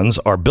 Raycons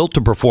are built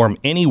to perform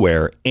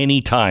anywhere,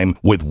 anytime,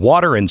 with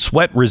water and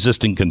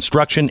sweat-resistant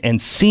construction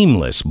and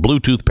seamless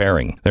Bluetooth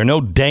pairing. There are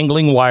no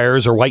dangling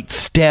wires or white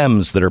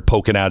stems that are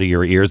poking out of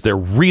your ears. They're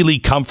really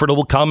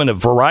comfortable, come in a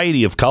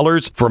variety of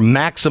colors for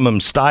maximum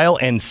style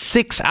and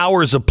 6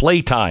 hours of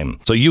playtime,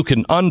 so you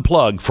can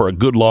unplug for a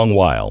good long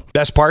while.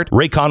 Best part?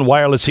 Raycon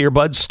wireless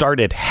earbuds start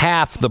at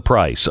half the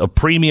price of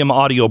premium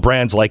audio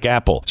brands like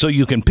Apple, so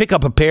you can pick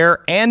up a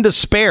pair and a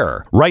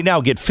spare. Right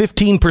now, get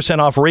 15%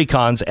 off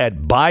Raycons at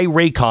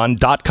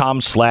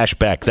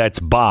buyraycon.com/Beck. That's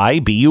buy,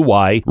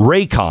 B-U-Y,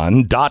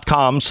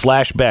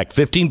 Raycon.com/Beck.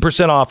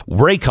 15% off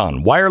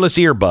Raycon wireless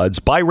earbuds,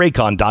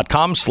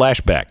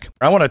 buyraycon.com/Beck.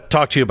 I want to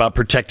talk to you about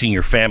protecting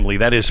your family.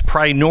 That is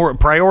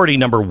priority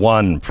number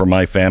one for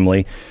my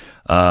family.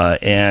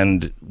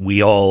 And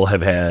we all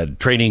have had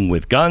training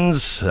with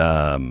guns,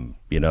 but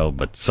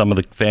some of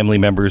the family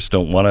members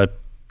don't want to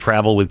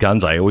travel with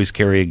guns. I always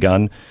carry a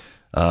gun.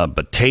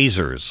 But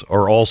tasers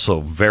are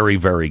also very,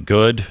 very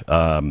good.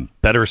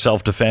 Better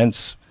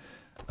self-defense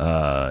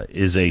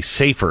is a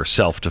safer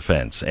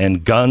self-defense.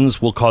 And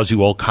guns will cause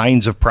you all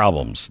kinds of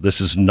problems.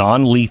 This is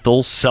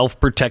non-lethal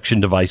self-protection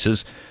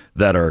devices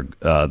that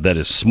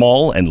is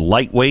small and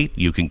lightweight.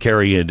 You can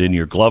carry it in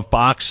your glove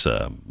box.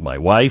 My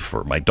wife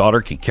or my daughter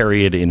can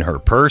carry it in her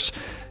purse.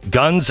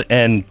 Guns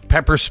and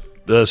pepper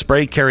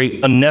spray carry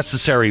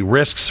unnecessary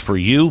risks for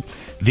you.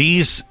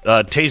 These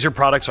taser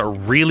products are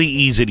really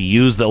easy to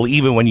use.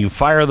 Even when you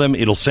fire them,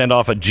 it'll send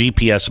off a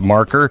GPS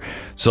marker.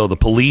 So the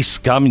police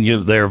come,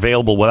 they're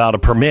available without a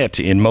permit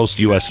in most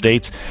U.S.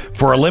 states.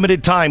 For a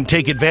limited time,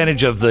 take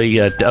advantage of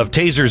of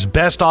Taser's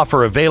best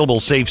offer available.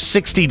 Save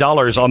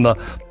 $60 on the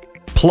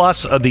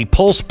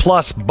Pulse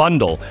Plus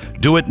bundle.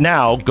 Do it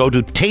now. Go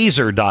to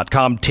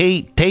taser.com,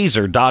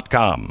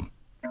 taser.com.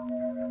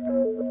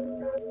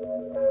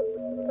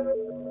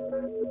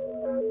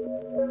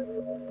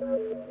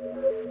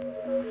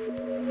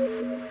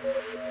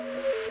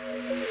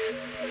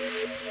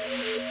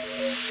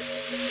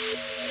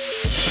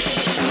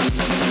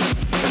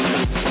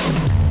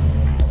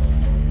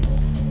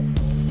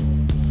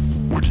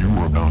 What you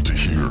are about to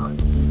hear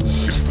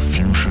is the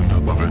fusion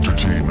of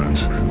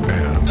entertainment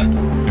and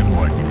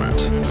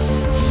enlightenment.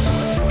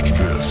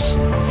 This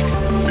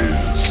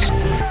is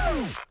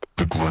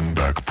the Glenn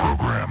Beck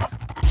Program.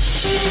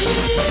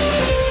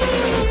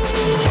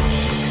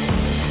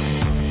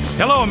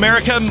 Hello,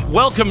 America.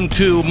 Welcome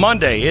to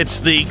Monday. It's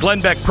the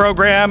Glenn Beck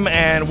Program,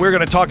 and we're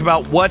going to talk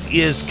about what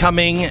is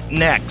coming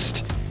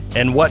next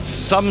and what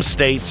some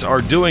states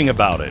are doing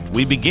about it.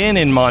 We begin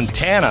in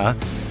Montana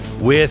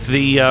with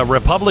the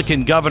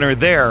Republican governor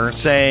there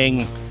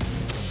saying,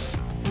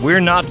 we're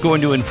not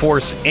going to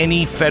enforce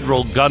any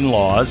federal gun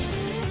laws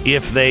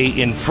if they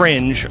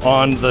infringe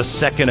on the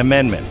Second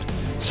Amendment.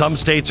 Some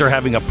states are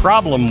having a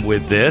problem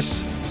with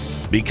this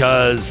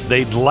because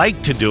they'd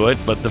like to do it,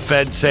 but the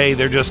feds say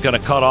they're just going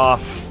to cut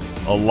off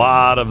a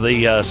lot of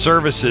the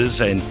services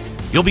and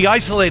you'll be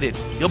isolated.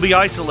 You'll be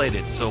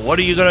isolated. So what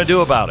are you going to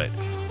do about it?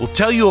 We'll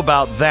tell you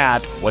about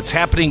that, what's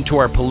happening to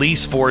our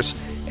police force,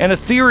 and a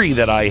theory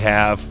that I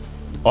have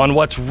on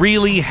what's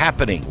really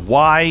happening,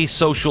 why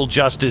social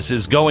justice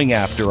is going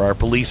after our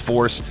police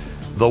force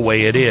the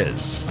way it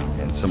is,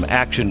 and some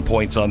action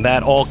points on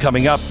that, all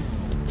coming up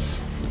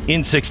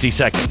in 60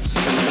 seconds.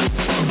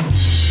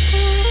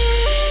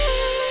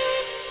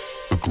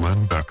 The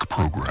Glenn Beck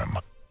Program.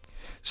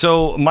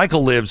 So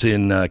Michael lives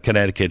in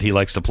Connecticut. He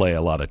likes to play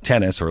a lot of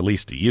tennis, or at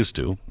least he used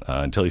to,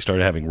 until he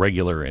started having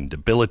regular and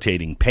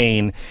debilitating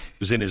pain. It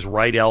was in his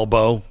right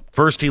elbow.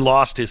 First he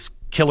lost his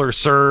killer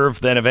serve,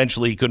 then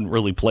eventually he couldn't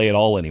really play at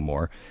all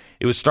anymore.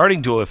 It was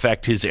starting to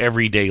affect his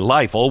everyday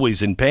life,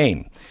 always in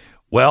pain.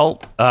 Well,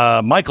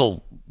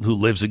 Michael, who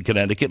lives in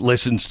Connecticut,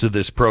 listens to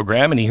this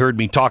program, and he heard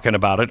me talking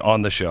about it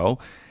on the show,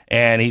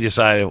 and he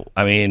decided,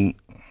 I mean,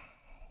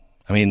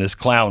 this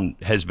clown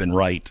has been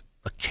right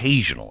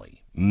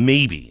occasionally.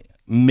 Maybe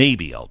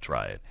I'll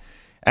try it.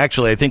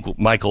 Actually, I think,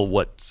 Michael,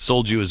 what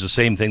sold you is the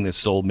same thing that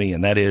sold me,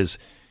 and that is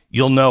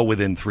you'll know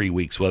within 3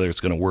 weeks whether it's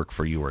going to work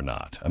for you or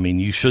not. I mean,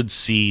 you should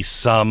see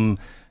some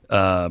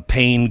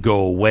pain go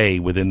away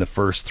within the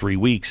first 3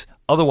 weeks.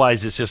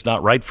 Otherwise, it's just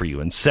not right for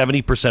you. And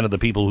 70% of the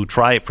people who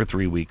try it for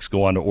 3 weeks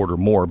go on to order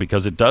more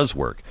because it does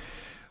work.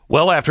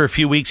 Well, after a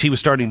few weeks, he was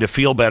starting to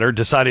feel better,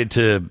 decided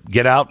to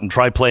get out and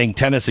try playing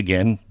tennis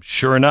again.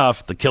 Sure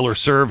enough, the killer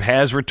serve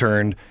has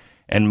returned,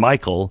 and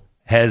Michael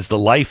has the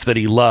life that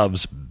he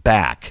loves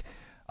back.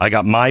 I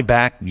got my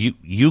back.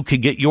 You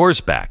could get yours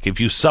back. If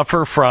you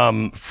suffer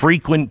from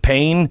frequent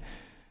pain,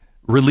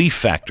 Relief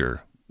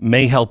Factor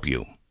may help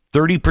you.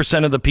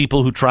 30% of the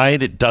people who try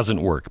it, it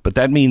doesn't work. But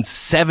that means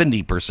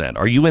 70%.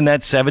 Are you in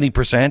that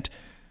 70%?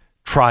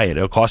 Try it.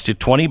 It'll cost you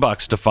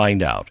 $20 to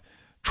find out.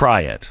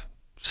 Try it.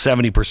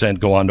 70%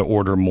 go on to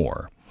order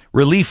more.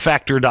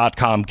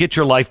 ReliefFactor.com. Get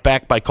your life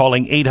back by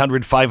calling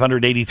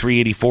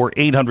 800-500-8384,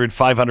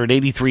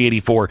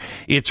 800-500-8384.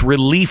 It's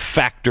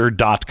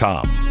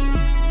ReliefFactor.com.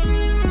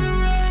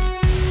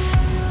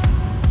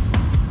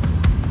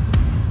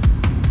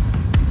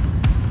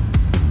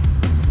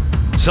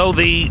 So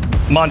the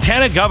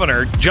Montana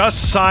governor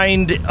just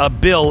signed a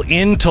bill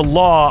into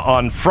law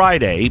on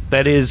Friday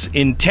that is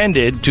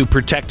intended to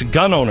protect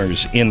gun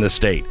owners in the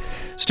state.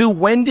 Stu,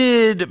 when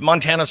did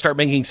Montana start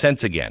making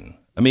sense again?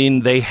 I mean,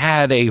 they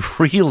had a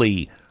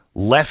really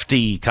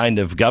lefty kind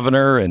of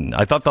governor, and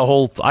I thought the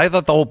whole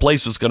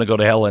place was going to go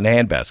to hell in a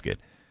handbasket.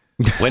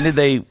 When did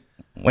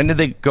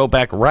they go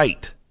back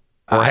right?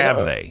 Or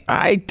have they?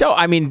 I don't.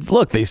 I mean,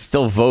 look, they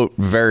still vote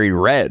very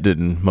red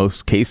in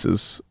most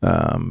cases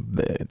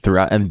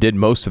throughout, and did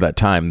most of that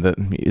time.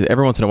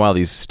 Every once in a while,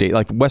 these states,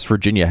 like West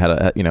Virginia, had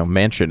a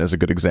Manchin is a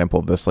good example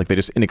of this. Like they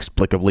just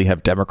inexplicably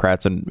have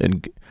Democrats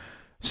in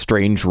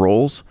strange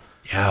roles.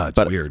 Yeah, it's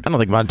weird. I don't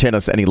think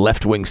Montana's any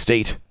left-wing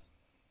state.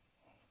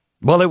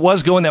 Well, it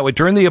was going that way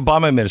during the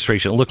Obama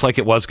administration. It looked like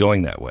it was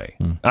going that way.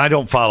 I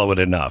don't follow it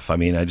enough. I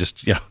mean, I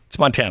just, it's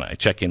Montana. I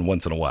check in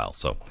once in a while.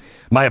 So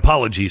my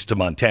apologies to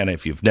Montana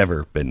if you've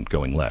never been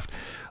going left.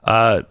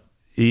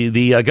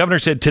 The governor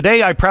said,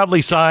 today I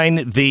proudly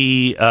sign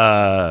the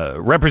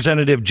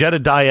Representative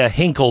Jedediah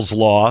Hinkle's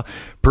law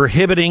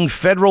prohibiting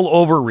federal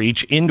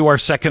overreach into our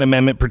Second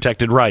Amendment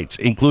protected rights,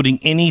 including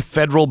any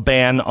federal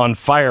ban on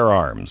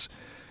firearms.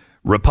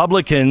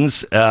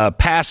 Republicans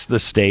passed the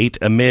state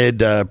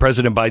amid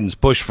President Biden's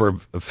push for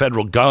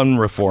federal gun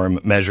reform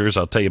measures.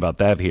 I'll tell you about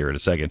that here in a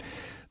second.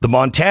 The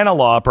Montana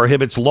law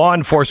prohibits law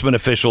enforcement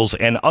officials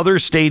and other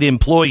state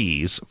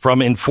employees from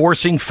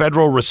enforcing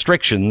federal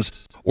restrictions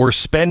or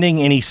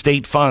spending any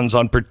state funds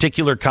on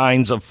particular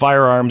kinds of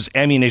firearms,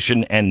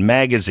 ammunition, and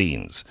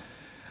magazines.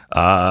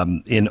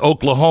 In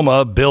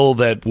Oklahoma, a bill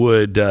that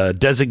would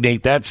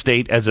designate that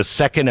state as a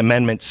Second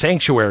Amendment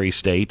sanctuary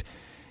state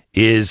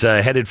is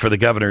headed for the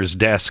governor's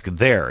desk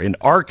there. In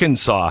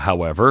Arkansas,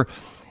 however,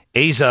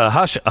 Asa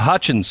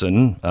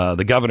Hutchinson,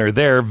 the governor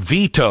there,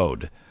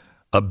 vetoed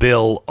a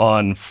bill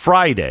on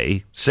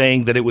Friday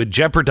saying that it would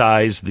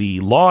jeopardize the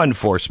law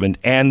enforcement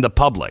and the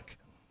public.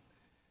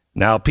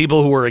 Now,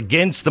 people who were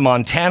against the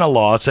Montana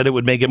law said it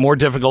would make it more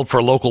difficult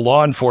for local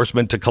law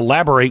enforcement to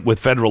collaborate with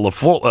federal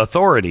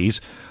authorities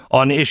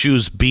on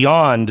issues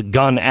beyond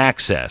gun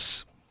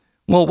access.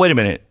 Well, wait a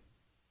minute.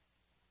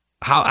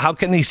 How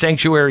can these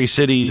sanctuary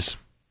cities,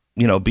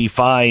 be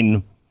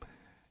fine,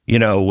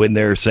 when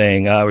they're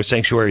saying, we're a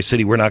sanctuary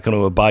city, we're not going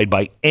to abide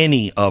by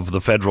any of the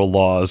federal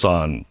laws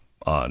on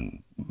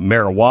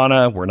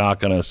marijuana. We're not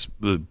going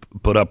to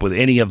put up with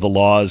any of the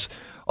laws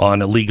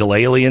on illegal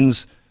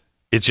aliens.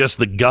 It's just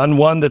the gun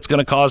one that's going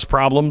to cause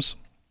problems.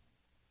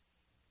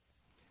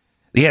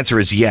 The answer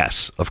is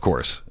yes, of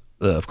course.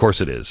 Of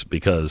course it is,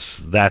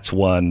 because that's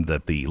one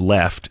that the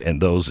left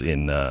and those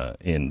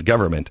in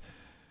government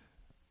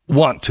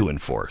want to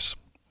enforce.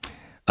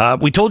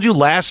 We told you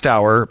last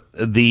hour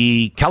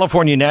the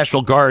California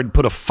National Guard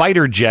put a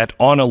fighter jet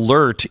on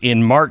alert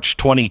in March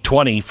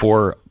 2020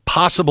 for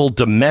possible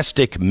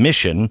domestic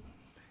mission,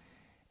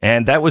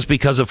 and that was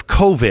because of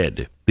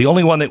COVID. The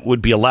only one that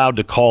would be allowed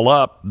to call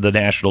up the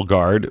National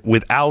Guard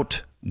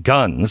without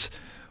guns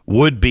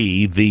would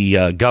be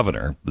the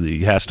governor.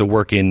 He has to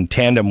work in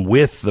tandem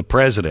with the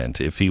president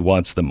if he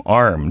wants them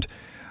armed.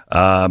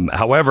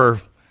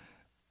 However,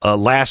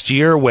 last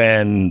year,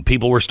 when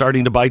people were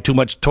starting to buy too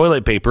much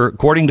toilet paper,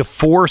 according to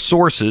 4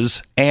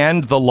 sources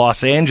and the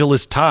Los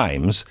Angeles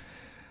Times,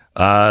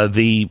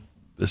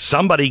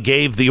 somebody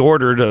gave the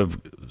order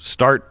to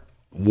start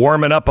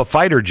warming up a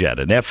fighter jet,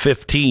 an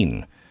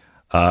F-15.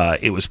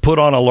 It was put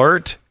on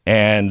alert,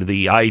 and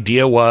the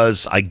idea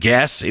was, I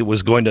guess, it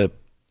was going to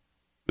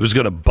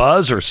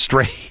buzz or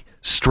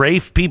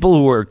strafe people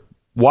who were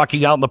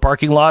walking out in the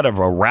parking lot of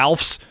a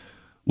Ralph's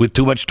with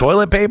too much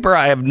toilet paper.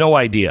 I have no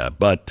idea,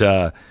 but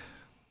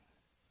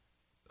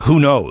who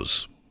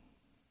knows?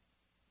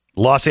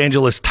 Los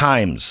Angeles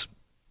Times,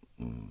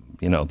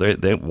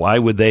 why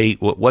would they?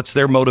 What's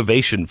their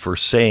motivation for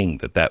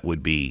saying that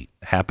would be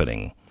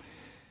happening?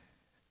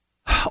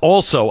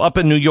 Also, up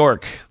in New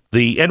York,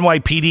 the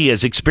NYPD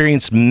has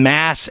experienced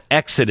mass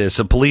exodus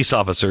of police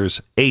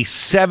officers, a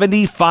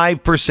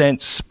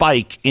 75%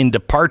 spike in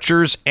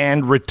departures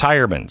and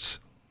retirements.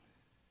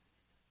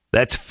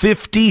 That's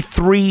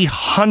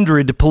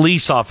 5,300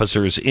 police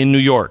officers in New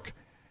York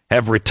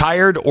have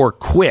retired or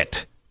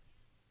quit.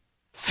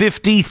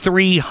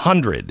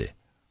 5,300.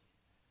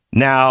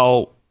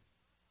 Now,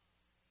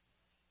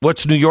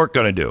 what's New York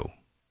going to do?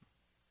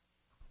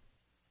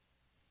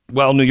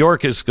 Well, New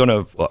York is going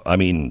to,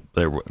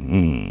 they're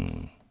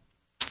going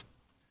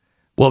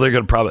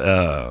to probably,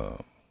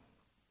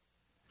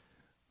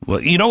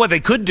 you know what they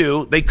could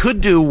do? They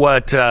could do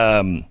what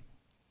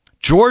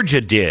Georgia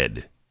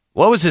did.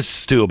 What was this,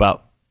 Stu,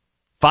 about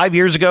 8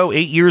 years ago?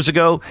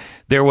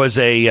 There was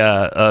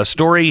a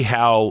story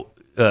how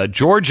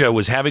Georgia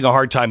was having a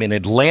hard time in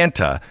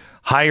Atlanta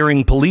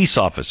hiring police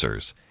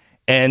officers.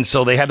 And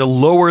so they had to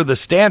lower the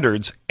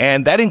standards,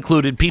 and that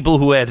included people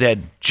who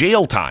had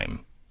jail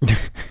time,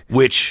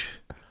 which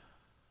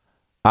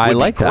I would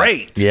like be that.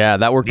 Great. Yeah,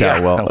 that worked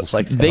out well. I was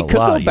like that they a could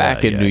lot. go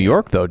back in New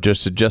York though,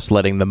 just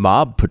letting the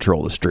mob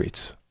patrol the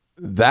streets.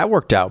 That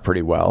worked out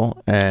pretty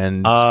well.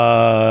 And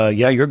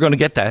you're going to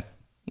get that.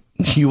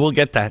 You will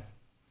get that.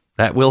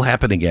 That will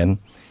happen again.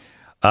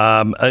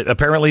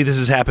 Apparently, this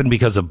has happened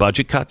because of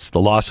budget cuts, the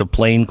loss of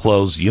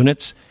plainclothes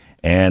units,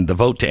 and the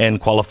vote to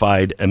end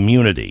qualified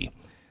immunity.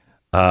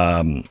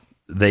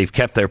 They've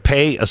kept their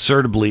pay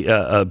absurdly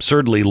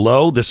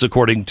low. This,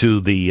 according to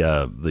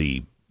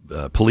the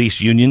police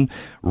union,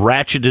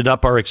 ratcheted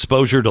up our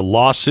exposure to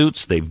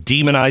lawsuits. They've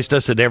demonized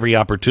us at every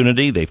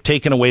opportunity. They've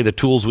taken away the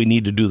tools we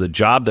need to do the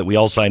job that we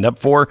all signed up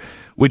for,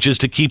 which is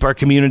to keep our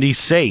communities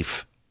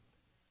safe.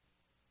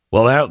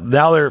 Well,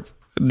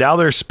 now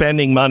they're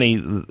spending money.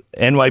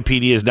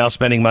 NYPD is now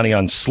spending money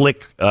on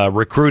slick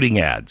recruiting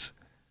ads.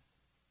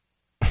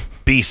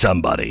 Be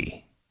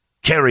somebody.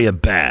 Carry a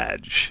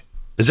badge.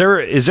 Is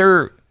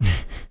there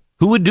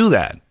who would do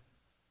that?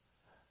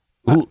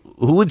 Who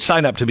would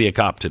sign up to be a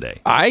cop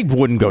today? I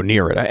wouldn't go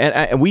near it.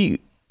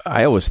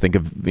 I always think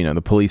of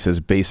the police as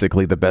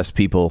basically the best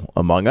people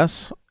among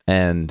us,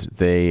 and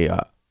they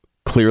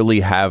clearly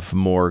have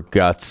more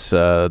guts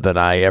than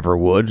I ever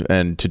would,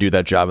 and to do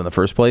that job in the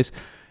first place.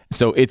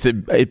 So it's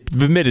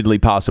admittedly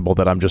possible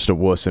that I'm just a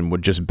wuss and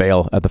would just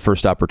bail at the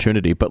first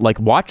opportunity. But like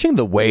watching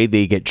the way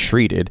they get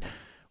treated,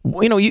 how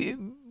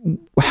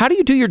do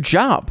you do your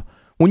job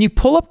when you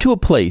pull up to a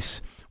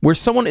place where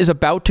someone is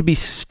about to be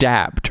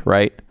stabbed,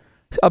 right?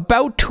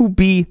 About to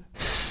be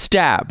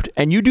stabbed,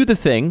 and you do the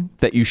thing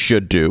that you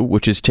should do,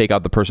 which is take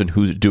out the person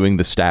who's doing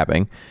the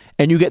stabbing,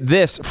 and you get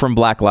this from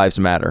Black Lives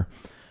Matter.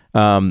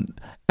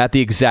 At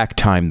the exact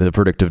time the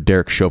verdict of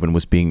Derek Chauvin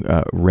was being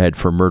read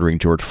for murdering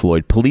George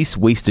Floyd, police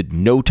wasted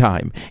no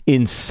time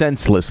in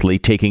senselessly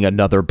taking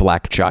another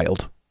black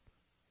child.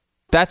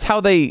 That's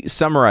how they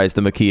summarize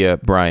the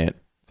Ma'Khia Bryant.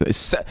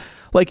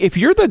 Like, if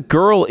you're the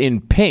girl in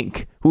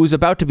pink who is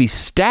about to be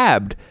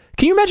stabbed,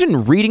 can you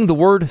imagine reading the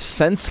word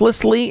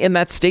senselessly in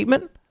that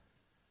statement?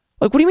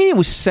 Like, what do you mean it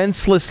was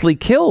senselessly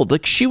killed?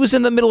 Like, she was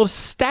in the middle of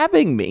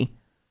stabbing me.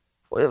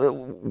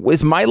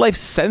 Was my life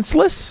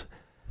senseless?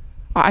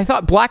 I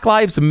thought Black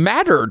Lives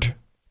mattered.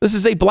 This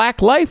is a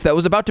black life that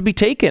was about to be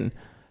taken.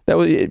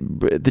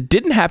 That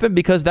didn't happen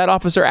because that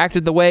officer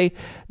acted the way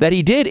that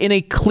he did in a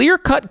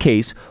clear-cut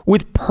case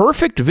with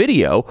perfect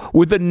video,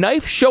 with the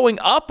knife showing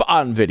up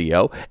on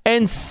video,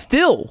 and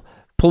still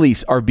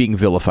police are being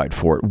vilified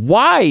for it.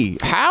 Why?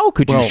 How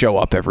could you show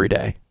up every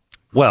day?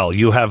 Well,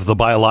 you have the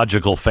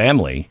biological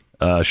family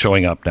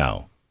showing up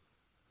now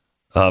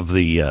of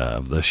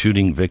the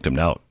shooting victim.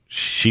 Now,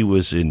 she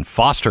was in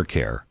foster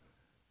care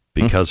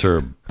because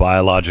her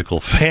biological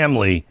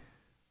family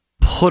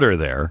put her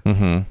there.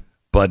 Mm-hmm.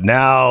 But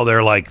now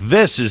they're like,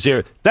 this is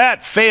here.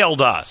 That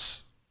failed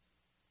us.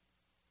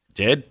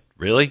 Did?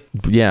 Really?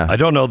 Yeah. I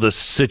don't know the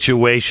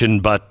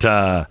situation, but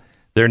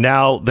they're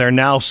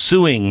now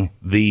suing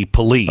the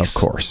police.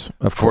 Of course.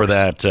 For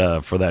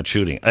that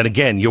shooting. And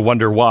again, you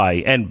wonder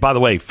why. And by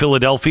the way,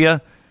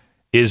 Philadelphia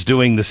is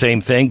doing the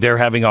same thing. They're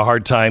having a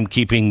hard time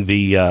keeping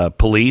the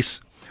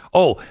police.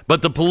 Oh,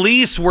 but the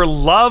police were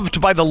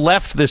loved by the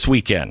left this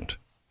weekend,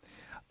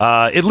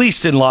 at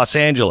least in Los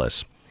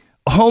Angeles.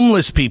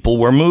 Homeless people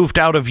were moved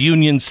out of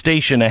Union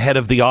Station ahead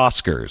of the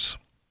Oscars.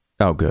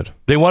 Oh, good.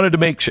 They wanted to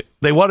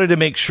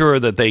make sure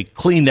that they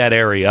cleaned that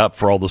area up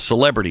for all the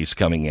celebrities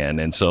coming in,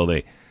 and so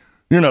the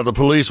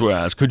police were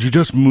asked, "Could you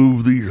just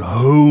move these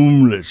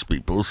homeless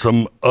people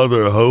some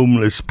other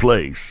homeless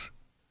place?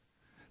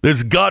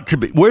 There's got to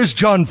be. Where's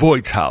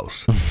Gianforte's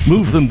house?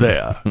 Move them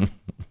there."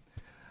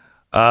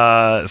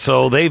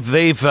 So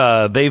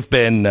they've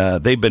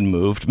been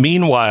moved.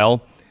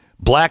 Meanwhile,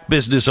 black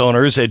business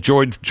owners at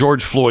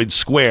George Floyd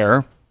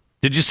Square.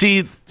 Did you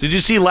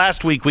see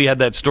last week we had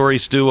that story,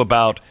 Stu,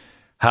 about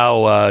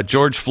how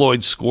George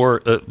Floyd Square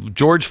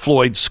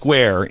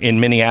in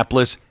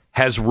Minneapolis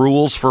has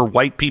rules for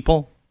white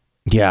people?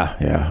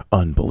 Yeah,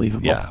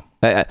 unbelievable. Yeah.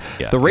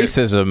 The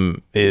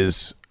racism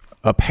is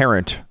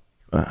apparent.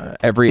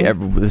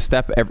 Every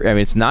step. I mean,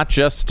 it's not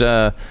just.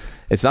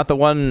 It's not the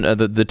one,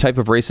 the type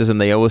of racism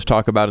they always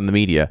talk about in the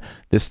media.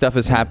 This stuff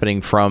is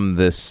happening from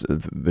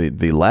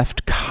the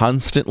left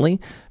constantly,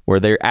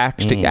 where they're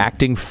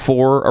acting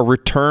for a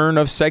return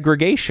of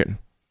segregation,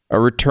 a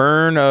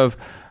return of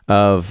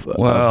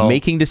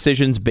making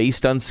decisions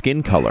based on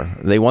skin color.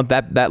 They want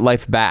that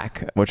life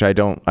back, which I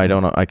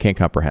can't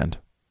comprehend.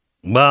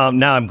 Well,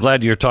 now I'm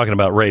glad you're talking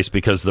about race,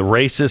 because the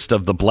racist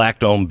of the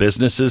black-owned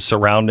businesses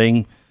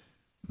surrounding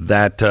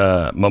that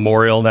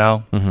memorial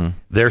now,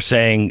 they're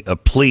saying,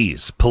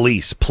 please,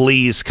 police,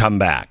 please come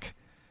back.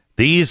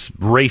 These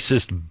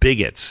racist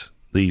bigots,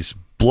 these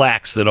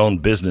blacks that own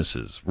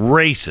businesses,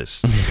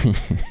 racists,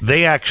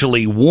 they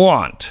actually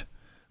want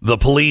the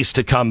police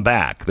to come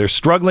back. They're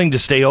struggling to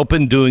stay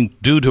open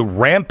due to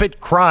rampant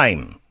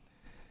crime.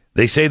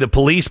 They say the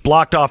police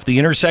blocked off the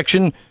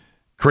intersection,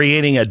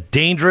 creating a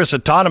dangerous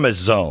autonomous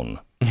zone.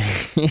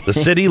 The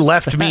city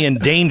left me in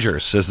danger,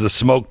 says the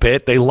smoke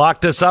pit. They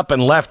locked us up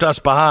and left us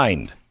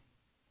behind.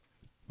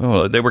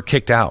 Oh, they were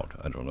kicked out.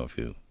 I don't know if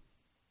you...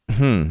 That's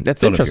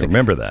don't interesting. Know if you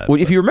remember that.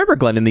 Well, if you remember,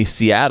 Glenn, in the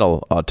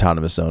Seattle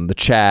Autonomous Zone, the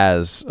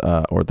Chaz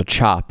or the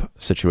CHOP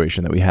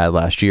situation that we had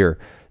last year,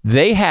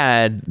 they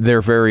had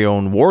their very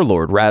own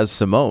warlord, Raz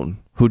Simone,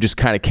 who just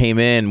kind of came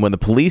in when the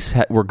police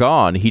were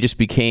gone. He just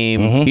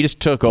became, he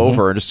just took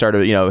over and just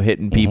started,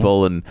 hitting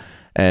people and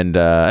kind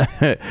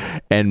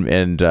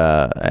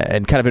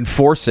of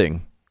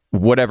enforcing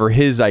whatever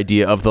his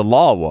idea of the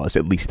law was.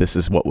 At least this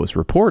is what was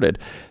reported.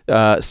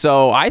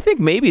 So I think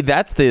maybe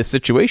that's the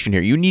situation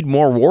here. You need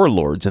more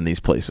warlords in these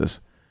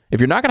places. If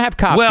you're not going to have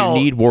cops, you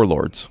need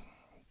warlords.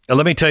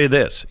 Let me tell you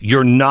this.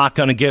 You're not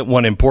going to get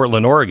one in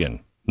Portland,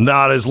 Oregon.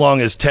 Not as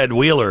long as Ted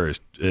Wheeler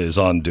is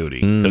on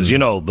duty. Because,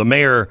 the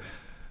mayor,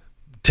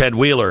 Ted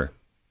Wheeler,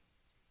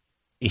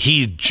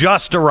 he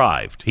just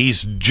arrived.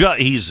 He's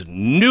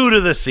new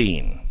to the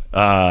scene.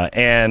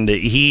 And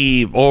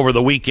he, over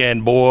the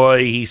weekend,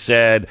 he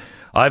said,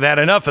 I've had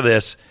enough of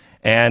this.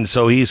 And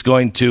so he's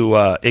going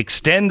to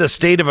extend the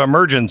state of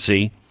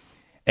emergency.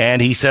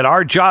 And he said,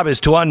 our job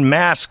is to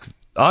unmask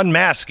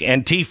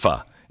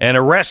Antifa and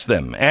arrest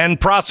them and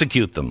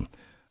prosecute them.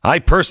 I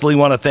personally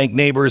want to thank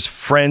neighbors,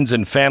 friends,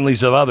 and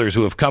families of others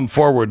who have come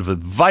forward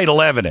with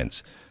vital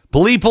evidence.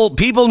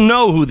 People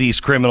know who these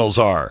criminals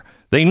are.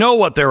 They know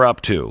what they're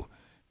up to.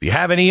 If you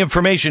have any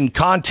information,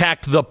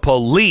 contact the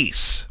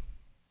police.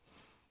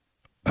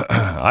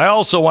 I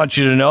also want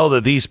you to know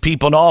that these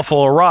people often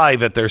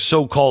arrive at their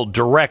so-called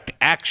direct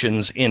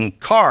actions in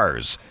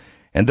cars,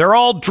 and they're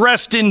all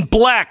dressed in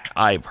black,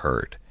 I've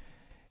heard.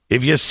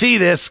 If you see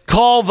this,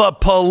 call the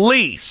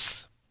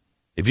police.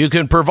 If you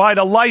can provide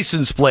a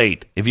license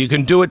plate, if you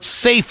can do it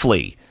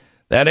safely,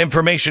 that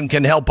information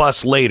can help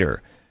us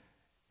later.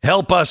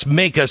 Help us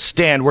make a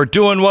stand. We're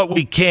doing what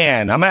we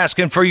can. I'm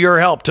asking for your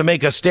help to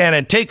make a stand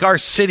and take our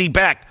city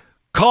back.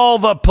 Call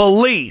the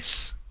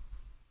police.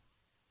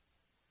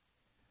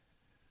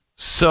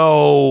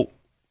 So,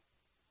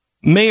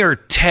 Mayor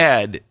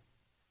Ted,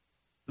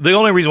 the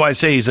only reason why I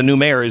say he's a new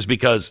mayor is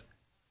because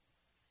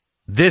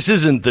this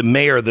isn't the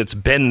mayor that's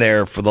been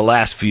there for the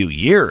last few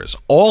years,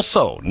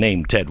 also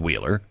named Ted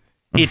Wheeler.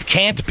 It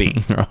can't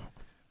be.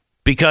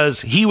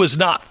 Because he was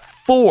not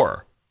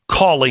for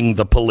calling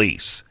the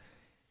police.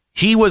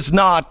 He was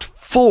not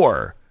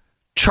for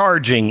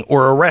charging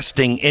or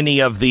arresting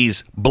any of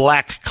these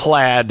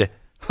black-clad,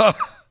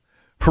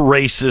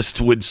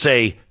 racist would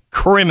say,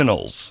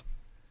 criminals.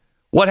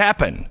 What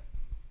happened?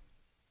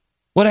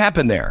 What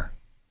happened there?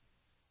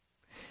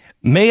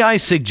 May I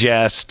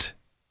suggest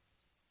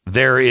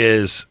there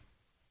is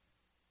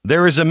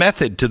a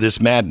method to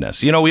this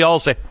madness. We all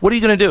say, what are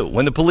you going to do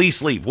when the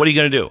police leave? What are you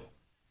going to do?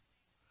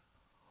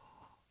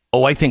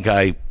 Oh, I think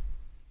I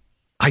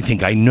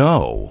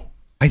know.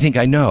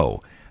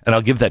 And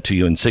I'll give that to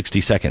you in 60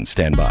 seconds.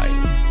 Stand by.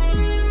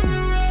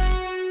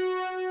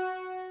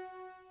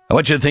 I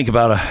want you to think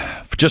about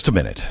for just a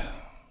minute.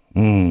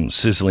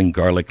 Sizzling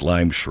garlic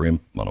lime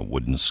shrimp on a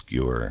wooden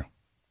skewer,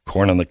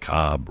 corn on the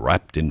cob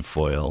wrapped in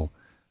foil,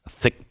 a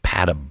thick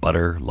pat of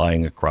butter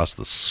lying across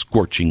the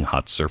scorching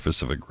hot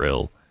surface of a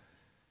grill,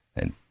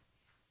 and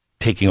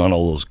taking on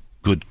all those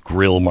good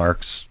grill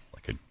marks,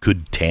 like a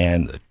good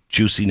tan, the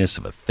juiciness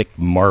of a thick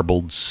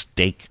marbled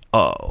steak.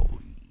 Oh,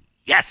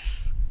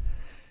 yes!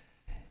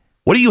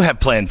 What do you have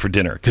planned for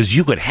dinner? Because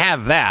you could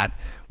have that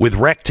with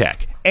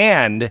RecTech,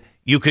 and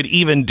you could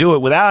even do it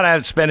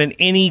without spending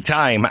any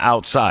time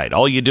outside.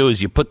 All you do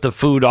is you put the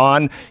food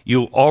on.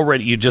 You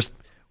just,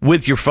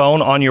 with your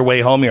phone on your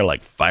way home, you're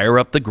like, fire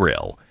up the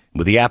grill.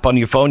 With the app on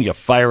your phone, you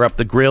fire up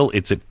the grill.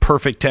 It's at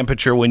perfect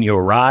temperature when you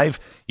arrive.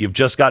 You've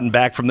just gotten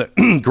back from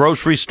the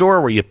grocery store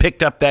where you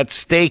picked up that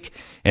steak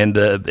and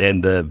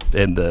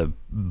the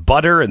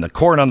butter and the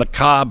corn on the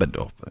cob, and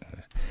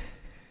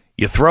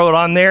you throw it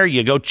on there.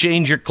 You go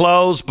change your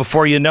clothes.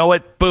 Before you know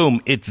it,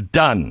 boom, it's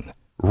done.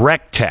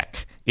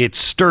 RecTech. It's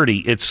sturdy.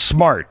 It's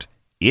smart.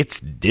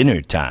 It's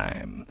dinner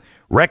time.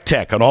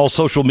 RecTech on all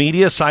social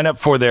media. Sign up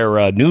for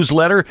their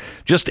newsletter.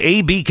 Just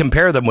A/B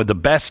compare them with the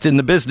best in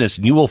the business,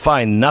 and you will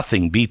find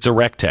nothing beats a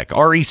RecTech.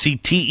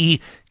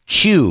 RecTeq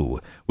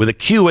with a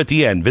Q at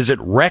the end. Visit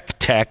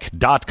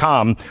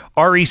rectech.com.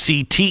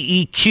 RecTeq.com.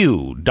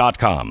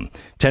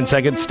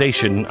 10-second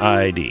station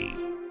ID.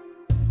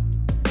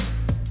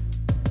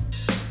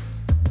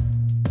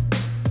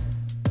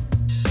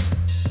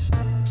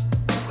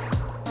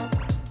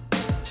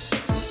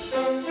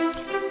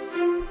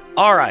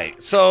 All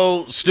right,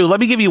 so, Stu, let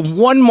me give you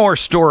one more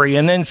story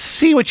and then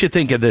see what you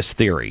think of this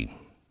theory.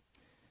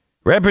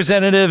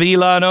 Representative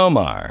Ilhan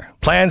Omar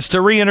plans to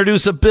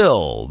reintroduce a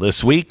bill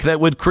this week that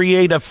would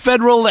create a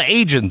federal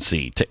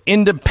agency to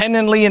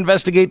independently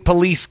investigate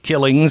police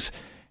killings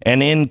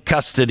and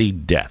in-custody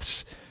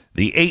deaths.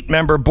 The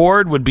 8-member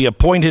board would be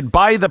appointed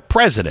by the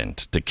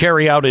president to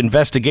carry out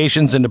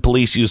investigations into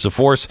police use of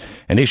force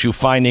and issue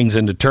findings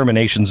and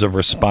determinations of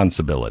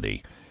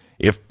responsibility.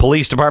 If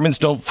police departments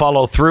don't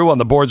follow through on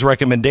the board's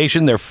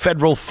recommendation, their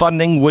federal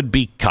funding would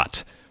be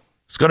cut.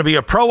 It's going to be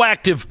a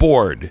proactive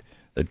board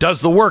that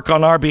does the work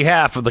on our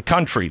behalf of the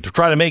country to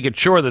try to make it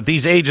sure that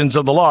these agents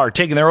of the law are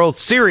taking their oath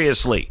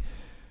seriously.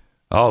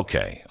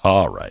 Okay,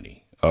 all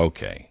righty,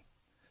 okay.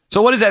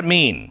 So what does that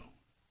mean?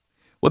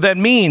 What that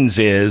means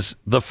is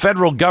the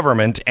federal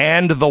government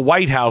and the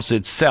White House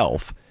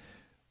itself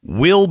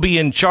will be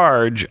in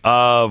charge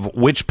of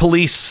which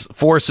police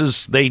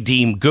forces they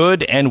deem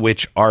good and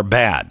which are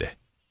bad.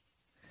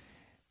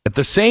 At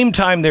the same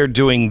time they're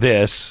doing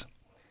this,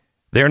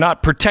 they're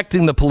not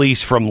protecting the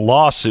police from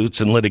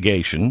lawsuits and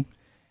litigation,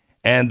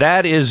 and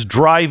that is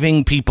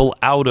driving people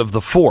out of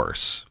the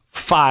force.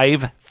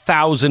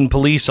 5,000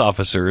 police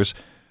officers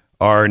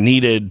are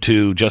needed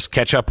to just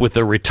catch up with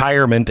the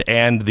retirement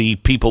and the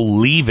people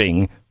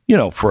leaving,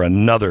 for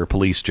another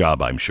police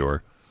job, I'm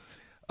sure.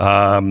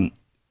 5,000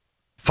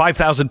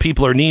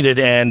 people are needed,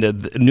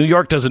 and New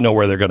York doesn't know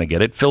where they're going to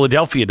get it.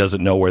 Philadelphia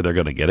doesn't know where they're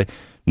going to get it.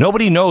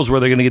 Nobody knows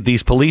where they're going to get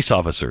these police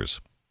officers.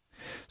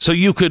 So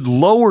you could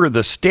lower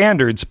the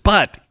standards,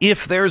 but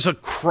if there's a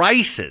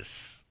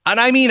crisis, and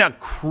I mean a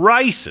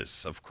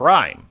crisis of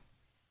crime,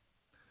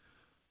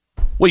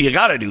 well, you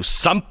got to do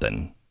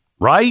something,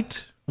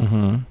 right?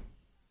 Mm-hmm.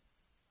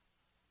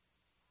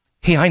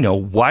 Hey, I know.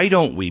 Why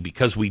don't we,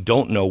 because we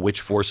don't know which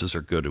forces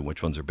are good and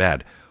which ones are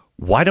bad,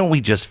 why don't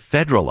we just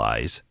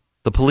federalize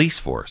the police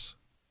force?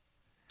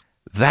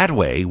 That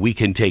way we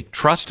can take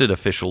trusted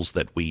officials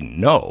that we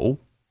know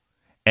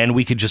and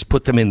we could just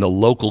put them in the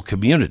local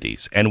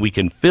communities and we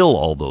can fill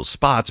all those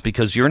spots,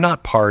 because you're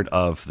not part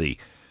of the,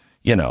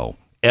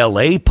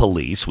 LA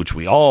police, which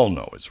we all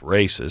know is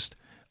racist.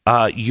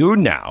 You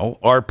now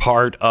are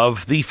part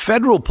of the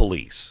federal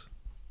police.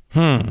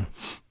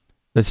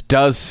 This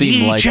does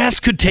seem like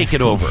DHS could take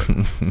it over.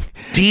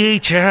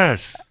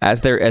 DHS.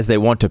 As they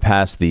want to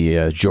pass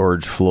the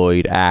George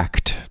Floyd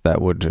Act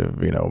that would,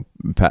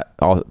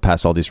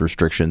 pass all these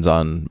restrictions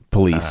on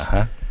police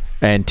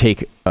and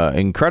take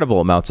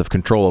incredible amounts of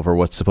control over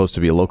what's supposed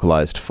to be a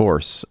localized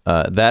force.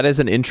 That is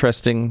an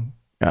interesting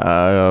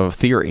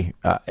theory.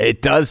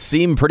 It does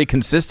seem pretty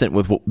consistent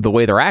with the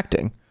way they're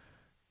acting.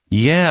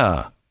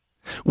 Yeah.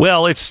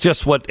 Well, it's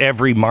just what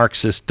every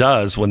Marxist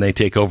does when they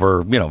take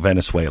over,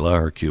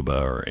 Venezuela or Cuba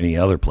or any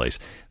other place.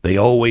 They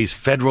always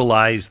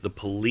federalize the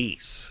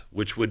police,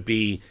 which would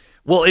be,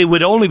 it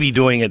would only be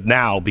doing it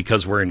now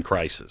because we're in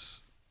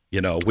crisis,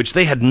 which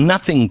they had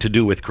nothing to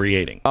do with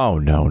creating. Oh,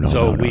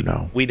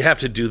 no. We'd have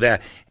to do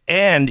that.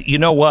 And you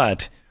know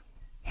what?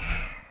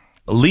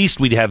 At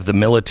least we'd have the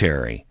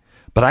military.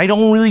 But I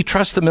don't really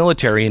trust the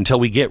military until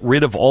we get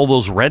rid of all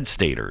those red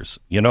staters.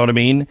 You know what I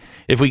mean?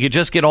 If we could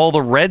just get all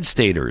the red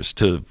staters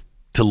to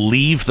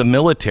leave the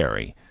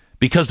military,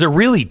 because they're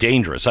really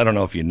dangerous. I don't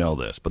know if you know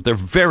this, but they're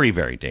very,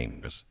 very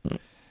dangerous.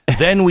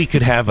 Then we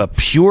could have a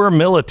pure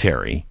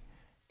military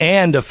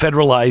and a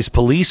federalized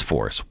police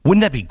force.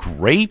 Wouldn't that be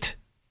great?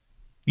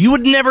 You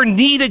would never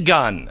need a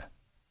gun.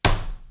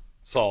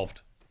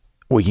 Solved.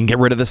 We can get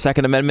rid of the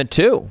Second Amendment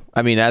too.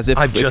 I mean, as if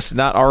it's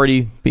not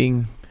already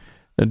being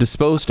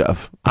disposed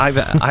of.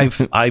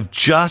 I've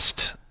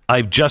just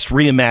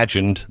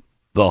reimagined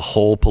the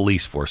whole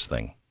police force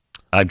thing.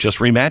 I've just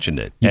reimagined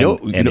it,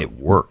 and it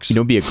works.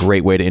 It'd be a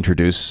great way to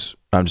introduce.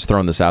 I'm just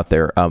throwing this out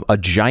there. A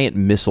giant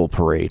missile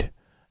parade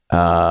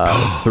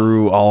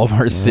through all of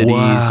our cities.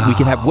 Wow. We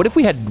could have. What if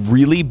we had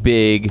really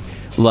big,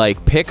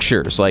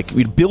 pictures,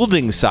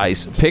 building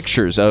size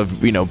pictures of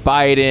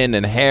Biden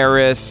and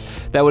Harris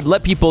that would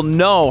let people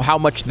know how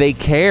much they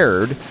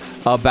cared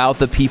about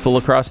the people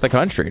across the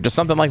country. Just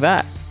something like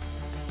that.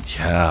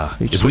 Yeah.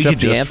 If we could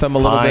just anthem a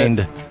little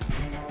bit.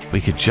 We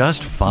could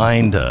just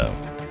find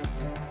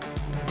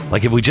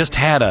if we just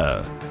had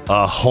a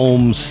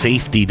home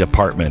safety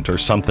department or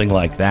something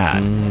like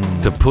that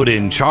to put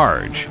in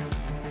charge,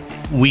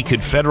 we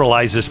could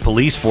federalize this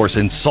police force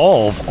and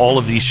solve all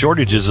of these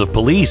shortages of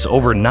police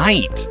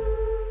overnight.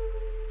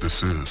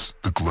 This is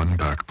the Glenn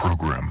Beck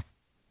Program.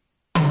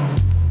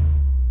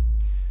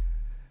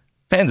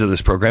 Fans of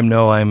this program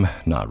know I'm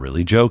not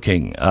really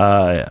joking.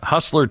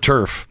 Hustler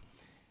Turf.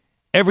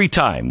 Every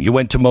time you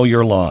went to mow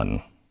your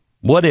lawn,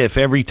 what if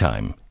every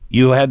time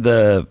you had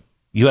the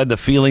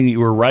feeling that you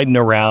were riding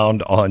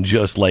around on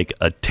just like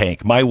a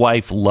tank? My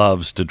wife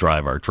loves to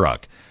drive our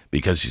truck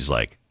because she's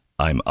like,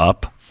 I'm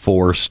up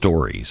 4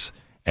 stories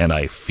and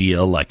I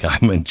feel like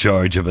I'm in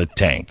charge of a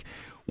tank.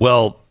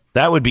 Well,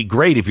 that would be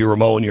great if you were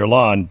mowing your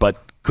lawn, but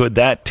could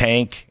that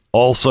tank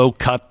also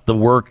cut the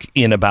work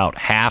in about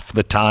half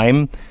the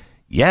time?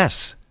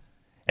 Yes.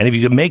 And if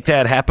you could make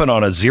that happen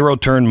on a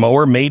zero-turn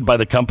mower made by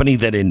the company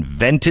that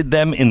invented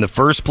them in the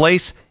first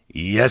place,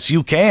 yes,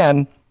 you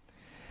can.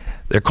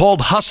 They're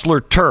called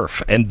Hustler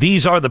Turf, and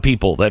these are the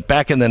people that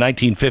back in the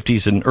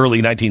 1950s and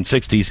early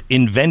 1960s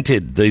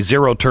invented the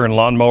zero-turn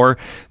lawnmower.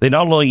 They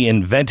not only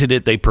invented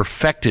it, they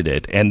perfected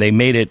it, and they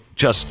made it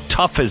just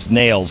tough as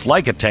nails,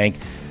 like a tank,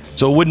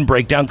 so it wouldn't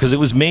break down, because it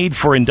was made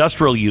for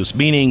industrial use,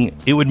 meaning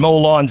it would mow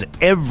lawns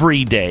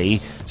every day,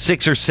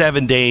 6 or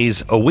 7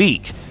 days a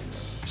week.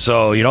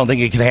 So you don't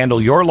think it can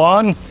handle your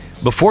lawn?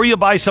 Before you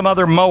buy some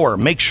other mower,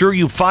 make sure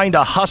you find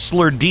a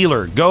Hustler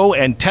dealer. Go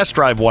and test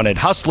drive one at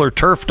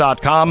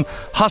hustlerturf.com,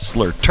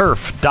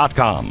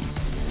 hustlerturf.com.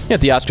 At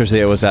the Oscars,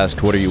 they always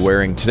ask, what are you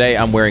wearing? Today,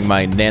 I'm wearing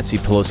my Nancy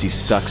Pelosi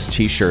Sucks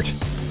t-shirt.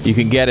 You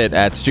can get it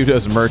at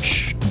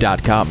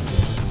studosmerch.com.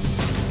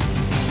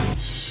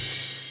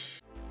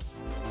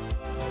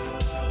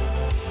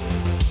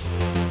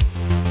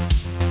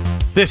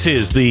 This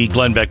is the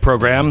Glenn Beck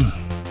program.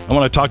 I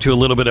want to talk to you a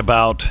little bit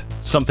about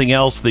something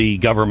else the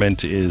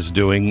government is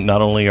doing.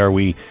 Not only are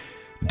we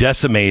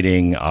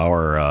decimating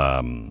our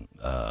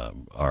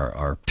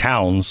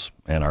towns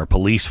and our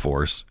police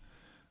force,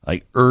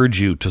 I urge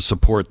you to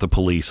support the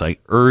police. I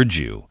urge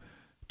you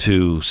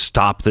to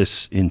stop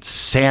this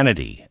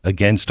insanity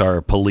against our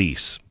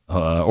police,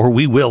 or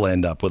we will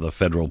end up with a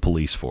federal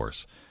police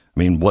force. I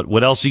mean,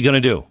 what else are you going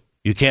to do?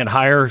 You can't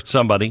hire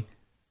somebody.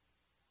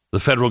 The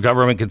federal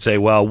government can say,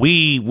 well,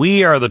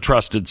 we are the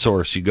trusted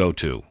source you go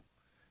to.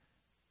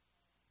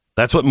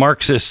 That's what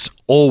Marxists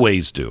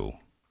always do.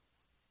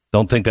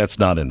 Don't think that's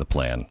not in the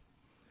plan.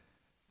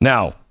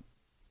 Now,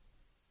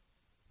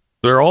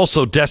 they're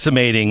also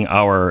decimating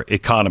our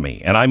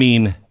economy, and I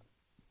mean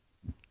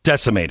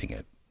decimating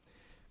it.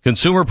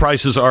 Consumer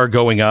prices are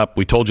going up.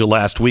 We told you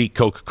last week,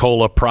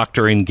 Coca-Cola,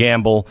 Procter &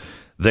 Gamble,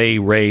 they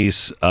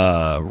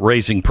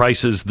raising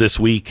prices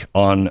this week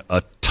on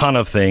a ton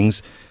of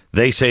things.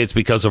 They say it's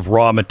because of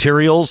raw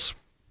materials,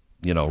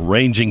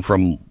 ranging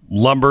from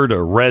lumber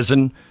to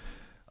resin,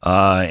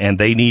 and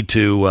they need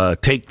to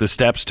take the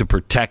steps to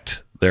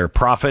protect their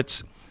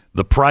profits.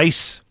 The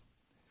price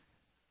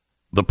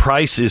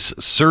is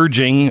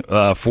surging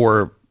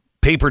for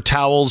paper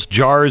towels,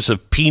 jars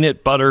of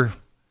peanut butter.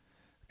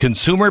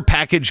 Consumer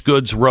packaged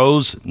goods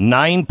rose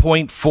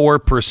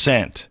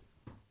 9.4%.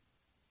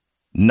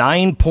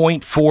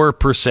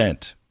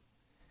 9.4%.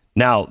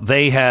 Now,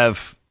 they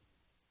have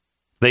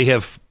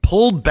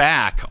pulled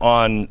back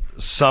on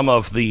some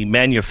of the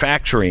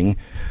manufacturing,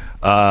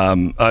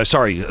 some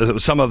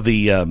of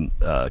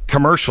the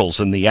commercials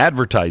and the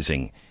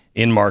advertising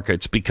in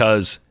markets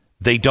because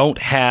they don't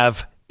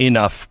have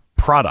enough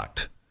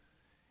product.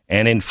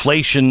 And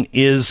inflation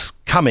is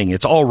coming.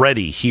 It's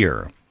already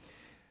here.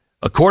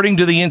 According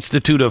to the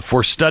Institute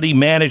for Study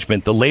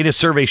Management, the latest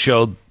survey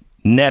showed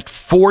net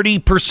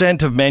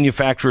 40% of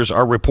manufacturers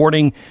are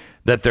reporting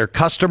that their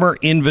customer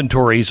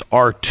inventories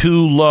are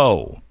too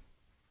low.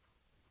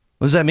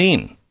 What does that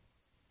mean?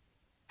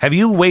 Have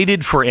you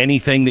waited for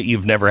anything that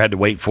you've never had to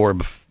wait for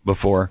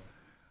before?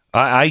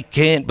 I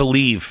can't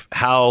believe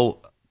how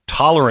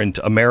tolerant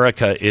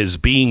America is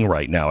being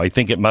right now. I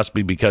think it must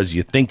be because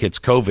you think it's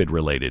COVID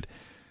related,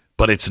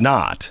 but it's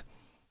not.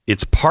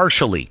 It's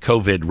partially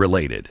COVID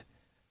related.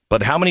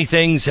 But how many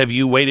things have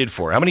you waited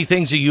for? How many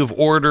things that you've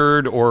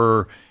ordered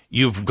or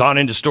you've gone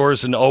into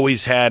stores and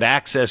always had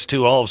access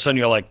to, all of a sudden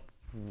you're like,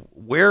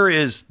 where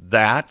is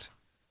that?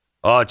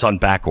 Oh, it's on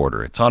back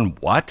order. It's on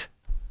what?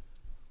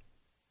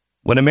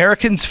 When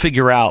Americans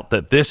figure out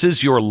that this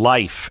is your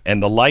life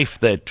and the life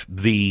that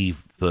the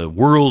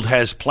world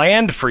has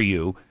planned for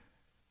you,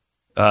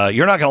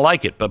 you're not going to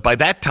like it. But by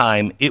that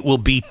time, it will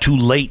be too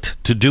late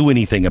to do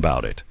anything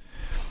about it.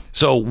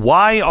 So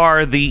why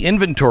are the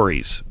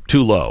inventories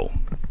too low?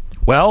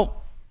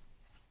 Well,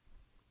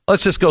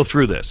 let's just go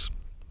through this.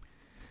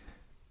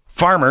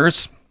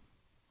 Farmers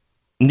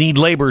need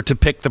labor to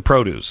pick the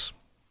produce.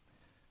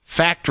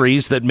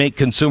 Factories that make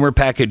consumer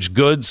packaged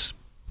goods,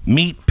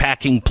 meat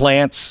packing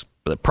plants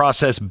that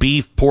process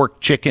beef,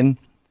 pork, chicken,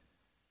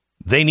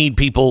 they need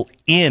people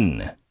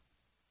in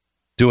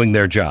doing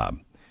their job.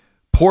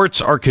 Ports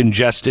are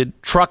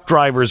congested. Truck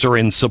drivers are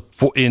in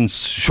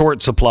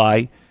short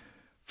supply.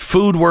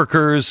 Food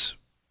workers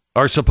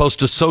are supposed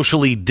to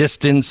socially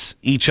distance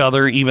each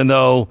other, even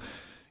though,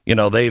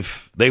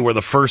 they were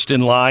the first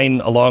in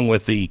line, along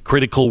with the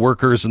critical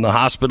workers in the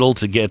hospital,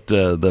 to get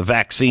the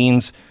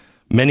vaccines.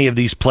 Many of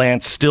these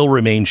plants still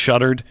remain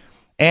shuttered.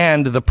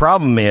 And the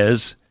problem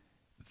is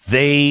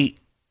they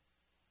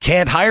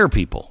can't hire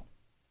people.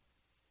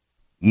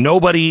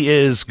 Nobody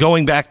is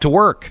going back to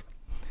work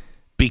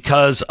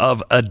because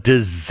of a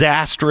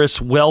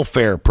disastrous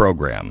welfare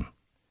program.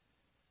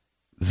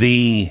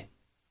 The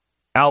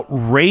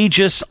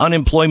outrageous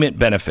unemployment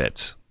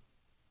benefits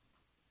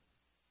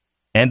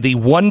and the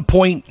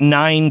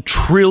 $1.9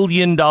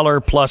 trillion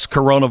plus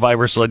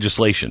coronavirus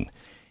legislation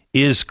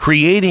is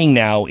creating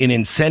now an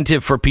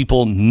incentive for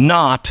people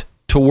not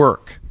to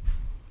work.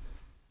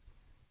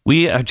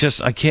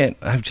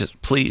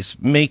 Please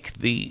make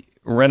the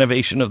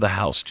renovation of the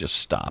house just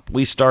stop.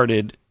 We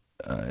started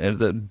at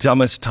the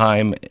dumbest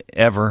time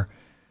ever.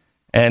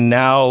 And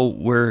now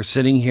we're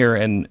sitting here,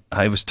 and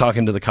I was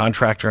talking to the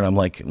contractor, and I'm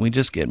like, can we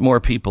just get more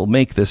people?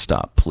 Make this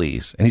stop,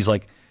 please. And he's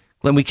like,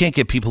 Glenn, we can't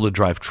get people to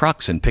drive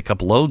trucks and pick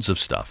up loads of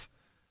stuff.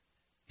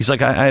 He's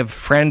like, I have a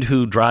friend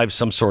who drives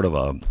some sort of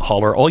a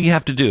hauler. All you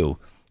have to do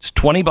is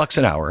 $20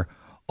 an hour.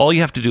 All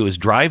you have to do is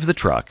drive the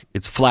truck.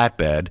 It's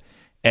flatbed.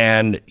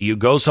 And you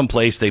go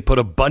someplace, they put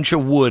a bunch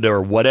of wood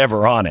or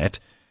whatever on it.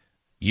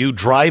 You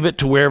drive it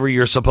to wherever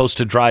you're supposed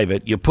to drive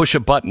it. You push a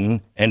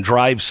button and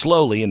drive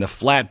slowly, and the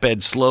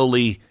flatbed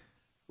slowly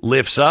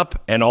lifts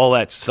up, and all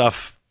that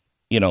stuff,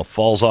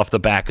 falls off the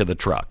back of the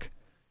truck.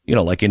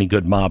 Like any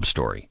good mob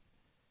story.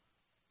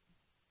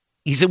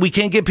 He said, we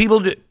can't get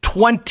people to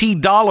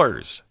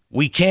 $20.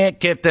 We can't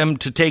get them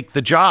to take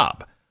the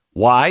job.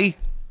 Why?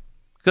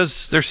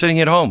 Because they're sitting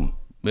at home.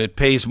 It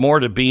pays more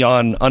to be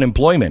on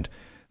unemployment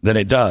than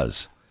it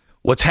does.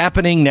 What's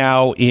happening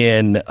now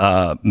in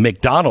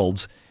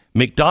McDonald's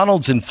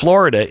in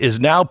Florida is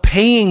now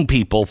paying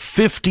people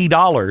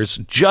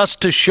 $50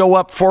 just to show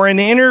up for an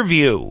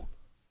interview.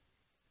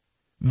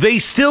 They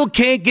still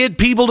can't get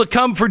people to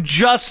come for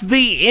just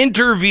the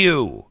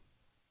interview.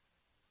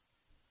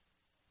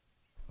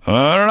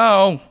 I don't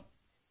know.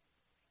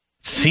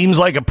 Seems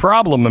like a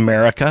problem,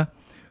 America.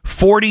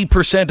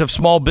 40% of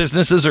small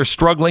businesses are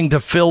struggling to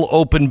fill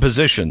open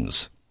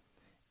positions.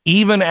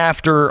 Even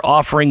after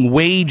offering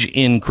wage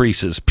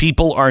increases,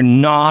 people are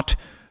not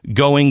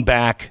going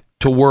back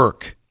to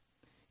work.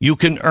 You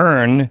can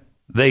earn,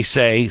 they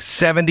say,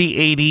 70,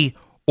 80,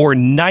 or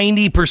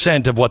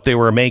 90% of what they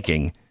were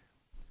making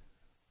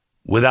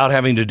without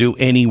having to do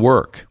any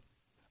work.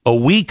 A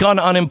week on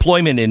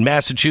unemployment in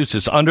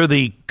Massachusetts under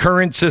the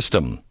current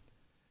system,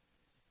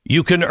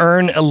 you can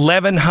earn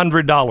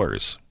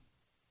 $1,100.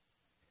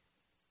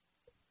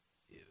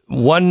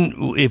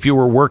 If you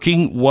were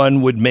working,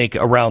 one would make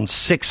around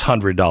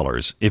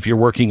 $600 if you're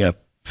working a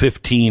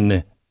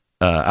 $15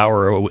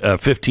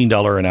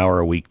 an hour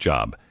a week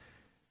job.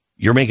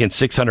 You're making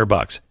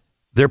 $600.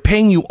 They're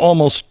paying you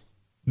almost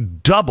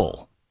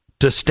double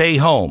to stay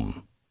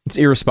home. It's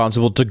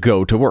irresponsible to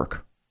go to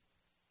work.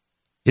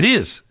 It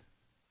is.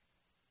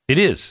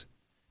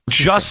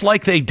 Just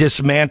like they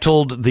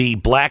dismantled the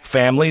black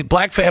family.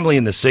 Black family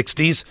in the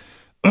 60s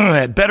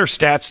had better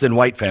stats than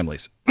white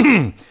families.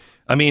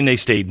 I mean, they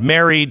stayed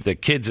married, the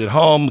kids at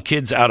home,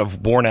 kids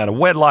born out of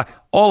wedlock,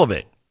 all of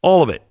it.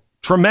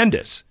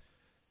 Tremendous.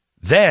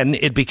 Then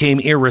it became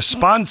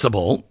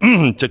irresponsible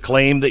to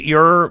claim that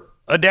you're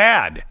a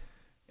dad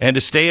and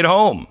to stay at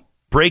home.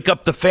 Break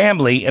up the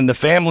family, and the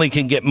family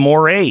can get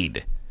more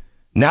aid.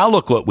 Now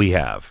look what we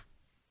have.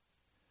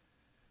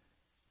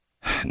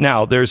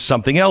 Now, there's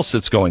something else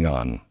that's going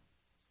on.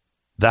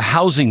 The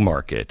housing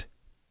market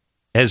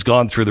has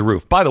gone through the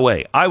roof. By the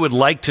way, I would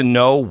like to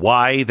know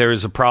why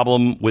there's a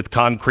problem with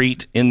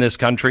concrete in this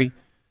country.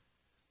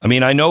 I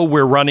mean, I know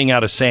we're running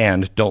out of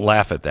sand. Don't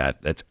laugh at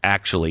that. That's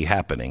actually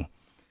happening.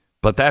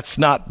 But that's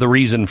not the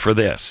reason for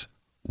this.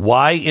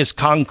 Why is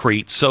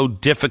concrete so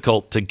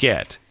difficult to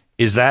get?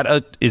 Is that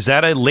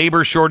a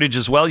labor shortage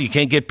as well? You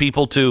can't get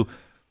people to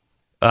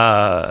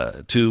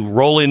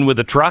roll in with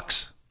the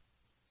trucks?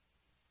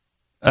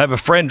 I have a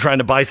friend trying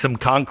to buy some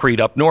concrete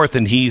up north,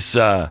 and he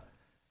said,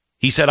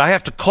 I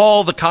have to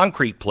call the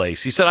concrete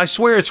place. He said, I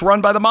swear it's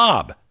run by the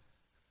mob.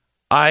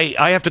 I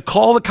have to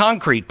call the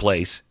concrete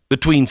place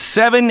between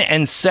 7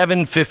 and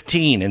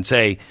 7:15 and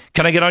say,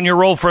 can I get on your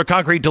roll for a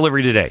concrete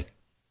delivery today?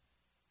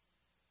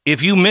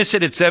 If you miss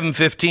it at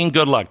 7:15,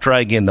 good luck. Try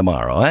again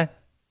tomorrow, eh?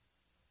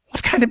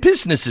 What kind of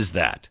business is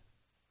that?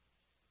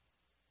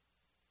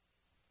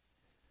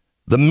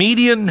 The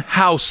median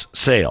house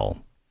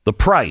sale, the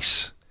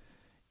price,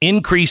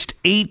 increased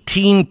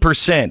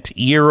 18%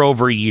 year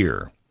over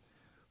year.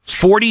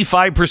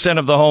 45%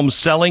 of the homes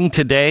selling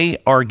today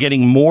are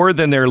getting more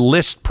than their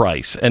list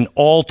price, an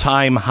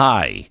all-time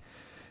high.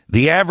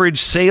 The average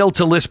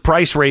sale-to-list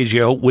price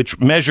ratio, which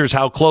measures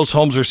how close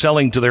homes are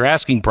selling to their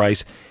asking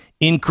price,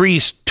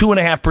 increased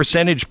 2.5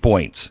 percentage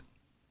points.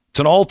 It's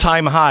an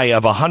all-time high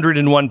of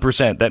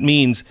 101%. That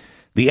means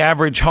the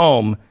average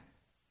home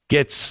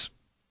gets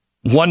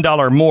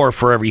 $1 more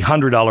for every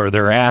 $100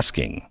 they're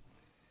asking.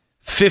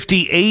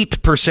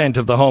 58%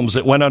 of the homes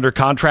that went under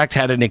contract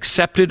had an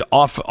accepted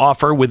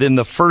offer within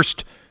the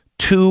first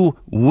 2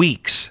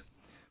 weeks.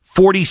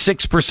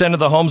 46% of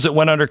the homes that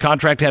went under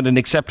contract had an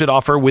accepted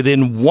offer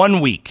within 1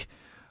 week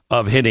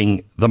of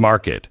hitting the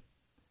market.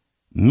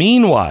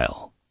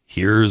 Meanwhile,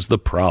 here's the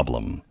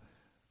problem.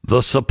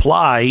 The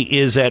supply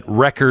is at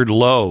record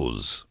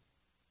lows.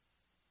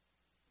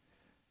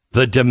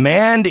 The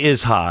demand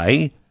is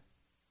high,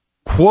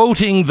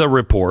 quoting the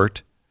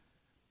report,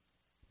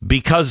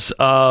 because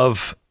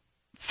of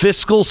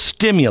fiscal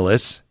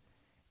stimulus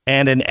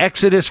and an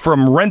exodus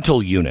from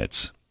rental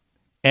units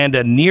and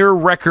a near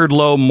record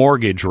low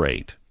mortgage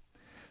rate.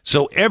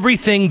 So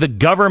everything the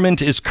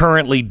government is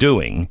currently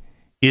doing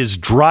is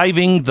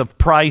driving the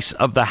price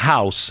of the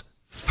house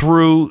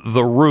through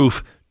the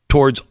roof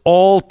towards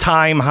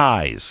all-time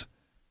highs.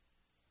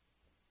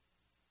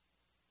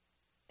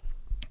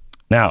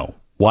 Now,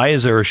 why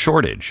is there a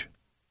shortage?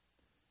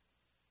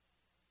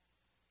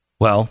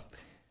 Well,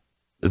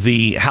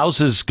 the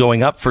houses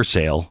going up for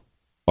sale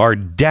are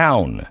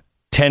down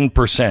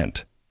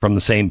 10% from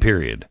the same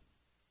period.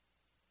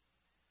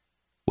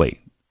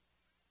 Wait.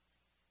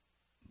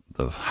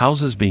 The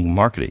houses being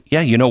marketed.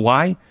 Yeah, you know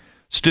why?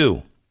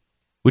 Stu,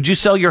 would you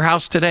sell your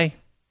house today?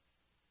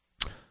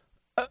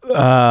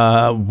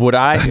 Would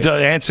I?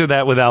 Answer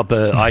that without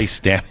the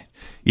ice, damn it.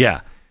 Yeah.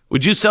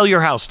 Would you sell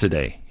your house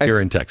today here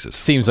in Texas?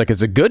 Seems like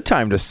it's a good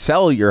time to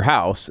sell your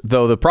house,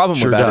 though the problem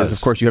Sure with that does. is,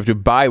 of course, you have to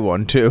buy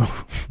one, too.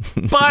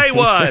 Buy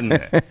one.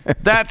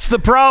 That's the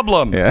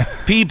problem. Yeah.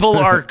 People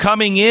are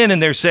coming in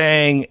and they're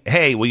saying,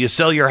 hey, will you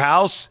sell your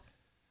house?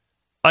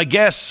 I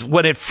guess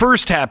when it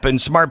first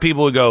happened, smart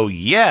people would go,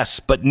 yes.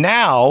 But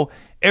now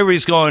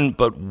everybody's going,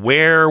 but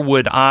where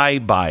would I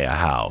buy a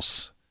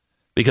house?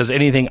 Because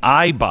anything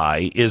I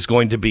buy is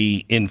going to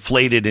be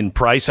inflated in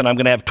price, and I'm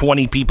going to have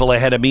 20 people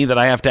ahead of me that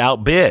I have to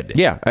outbid.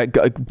 Yeah.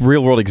 A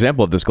real world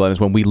example of this, Glenn, is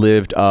when we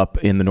lived up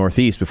in the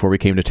Northeast before we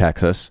came to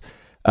Texas.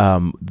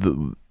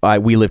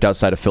 We lived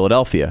outside of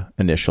Philadelphia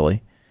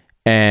initially,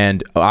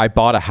 and I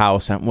bought a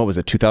house. What was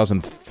it,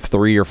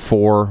 2003 or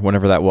 4,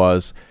 whenever that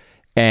was,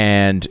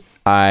 and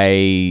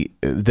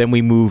then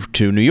we moved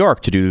to New York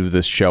to do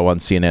this show on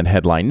CNN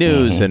Headline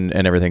News and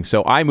everything.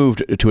 So I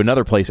moved to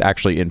another place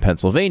actually in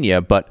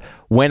Pennsylvania. But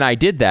when I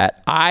did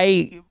that,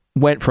 I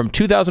went from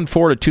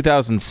 2004 to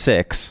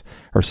 2006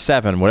 or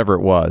 7, whatever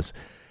it was.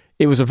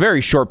 It was a very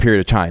short period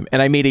of time,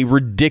 and I made a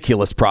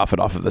ridiculous profit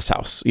off of this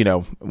house. You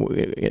know,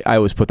 I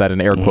always put that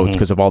in air quotes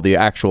because of all the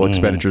actual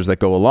expenditures that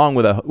go along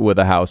with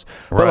a house.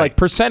 But like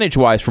percentage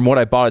wise, from what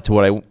I bought it to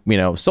what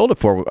I sold it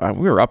for,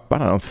 we were up, I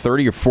don't know,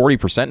 30 or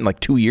 40% in like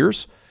 2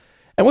 years,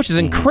 and which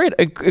is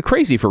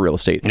crazy for real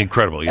estate.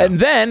 Incredible, yeah. And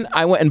then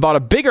I went and bought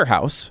a bigger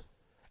house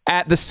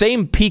at the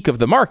same peak of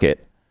the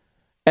market,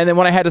 and then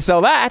when I had to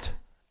sell that,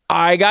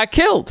 I got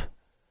killed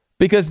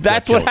because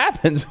that's what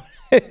happens.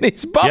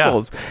 These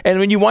bubbles. Yeah. And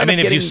when you wind up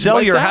getting if you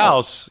sell your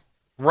house,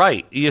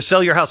 you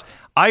sell your house.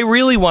 I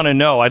really want to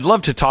know. I'd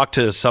love to talk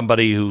to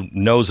somebody who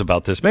knows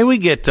about this. Maybe we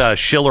get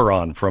Schiller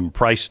on from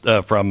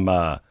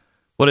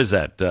what is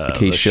that? The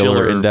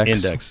Case-Shiller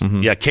Index.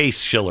 Mm-hmm. Yeah,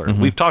 Case-Shiller.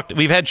 Mm-hmm.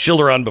 We've had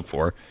Schiller on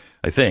before,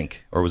 I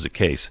think, or was it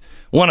Case?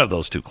 One of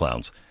those two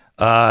clowns.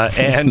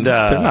 And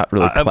they're not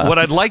really clowns. What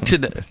I'd like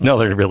to no,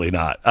 they're really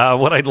not.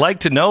 What I'd like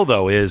to know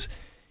though is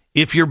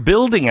if you're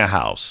building a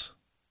house.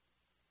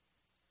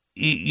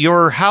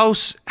 Your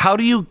house, how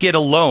do you get a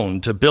loan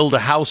to build a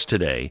house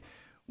today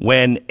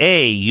when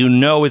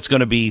it's going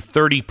to be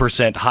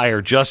 30%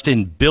 higher just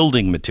in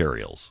building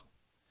materials?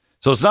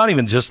 So it's not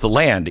even just the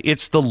land,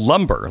 it's the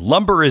lumber.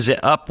 Lumber is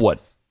up,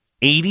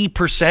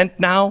 80%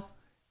 now?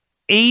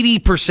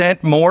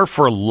 80% more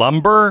for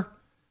lumber?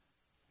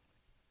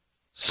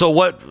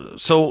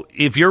 So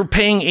if you're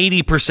paying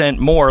 80%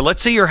 more,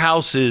 let's say your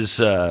house is,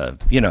 a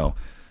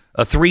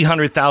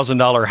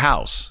 $300,000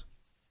 house.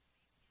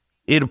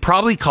 It'd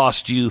probably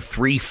cost you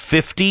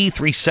 $350,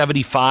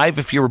 $375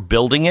 if you were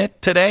building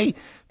it today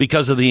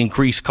because of the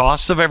increased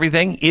costs of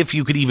everything, if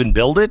you could even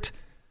build it.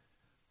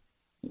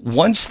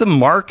 Once the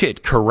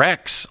market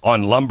corrects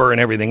on lumber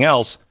and everything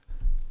else,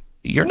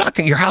 your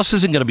house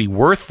isn't going to be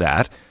worth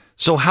that.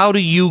 So how do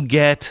you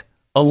get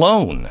a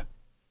loan?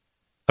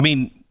 I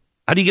mean,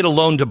 how do you get a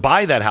loan to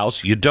buy that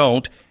house? You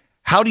don't.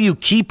 How do you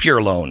keep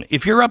your loan?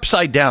 If you're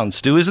upside down,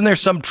 Stu, isn't there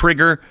some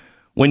trigger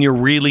when you're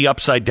really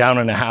upside down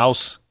in a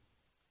house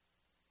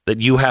that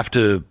you have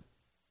to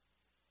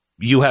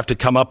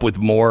come up with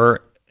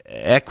more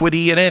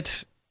equity in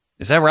it?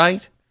 Is that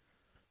right?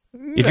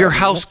 If your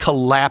house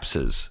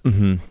collapses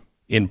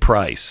in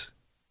price,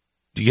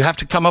 do you have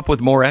to come up with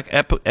more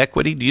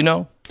equity? Do you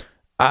know?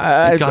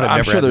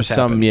 I'm sure there's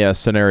some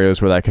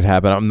scenarios where that could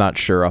happen. I'm not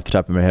sure off the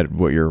top of my head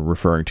what you're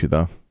referring to,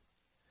 though.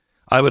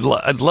 I'd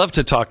love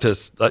to talk to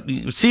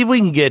see if we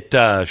can get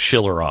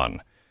Schiller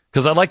on,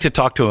 because I'd like to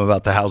talk to him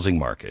about the housing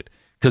market,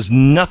 because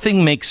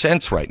nothing makes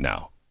sense right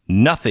now.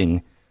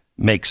 Nothing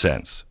makes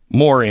sense.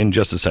 More in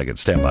just a second.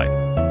 Stand by.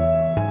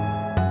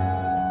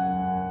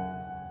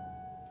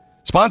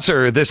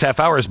 Sponsor this half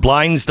hour is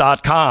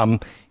Blinds.com.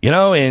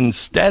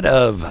 Instead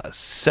of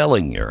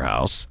selling your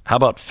house, how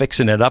about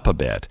fixing it up a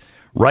bit?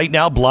 Right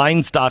now,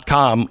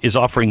 Blinds.com is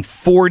offering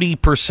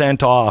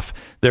 40% off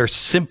their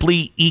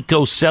Simply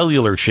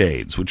Eco-Cellular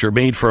shades, which are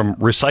made from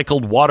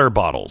recycled water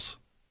bottles.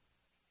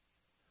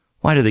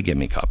 Why do they give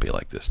me a copy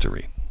like this to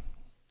read?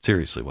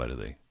 Seriously, why do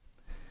they?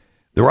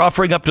 They're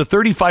offering up to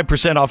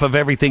 35% off of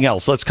everything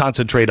else. Let's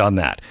concentrate on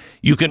that.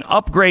 You can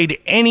upgrade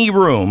any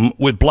room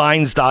with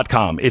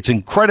Blinds.com. It's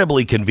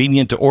incredibly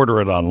convenient to order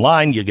it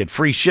online. You get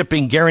free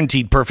shipping,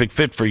 guaranteed perfect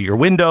fit for your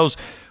windows,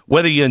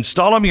 whether you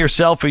install them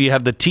yourself or you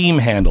have the team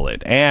handle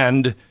it.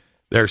 And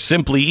they're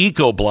Simply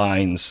Eco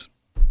Blinds.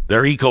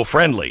 They're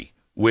eco-friendly,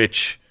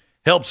 which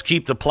helps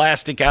keep the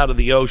plastic out of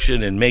the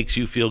ocean and makes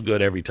you feel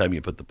good every time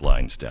you put the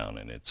blinds down.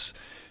 And it's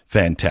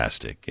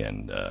fantastic.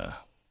 And,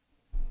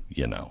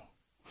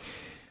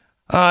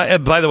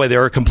 by the way,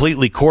 they're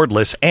completely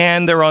cordless,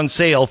 and they're on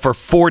sale for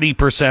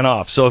 40%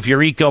 off. So if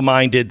you're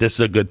eco-minded, this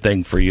is a good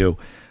thing for you.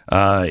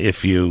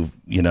 If you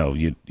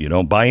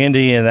don't buy into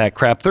any of that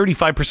crap,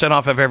 35%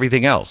 off of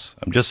everything else.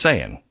 I'm just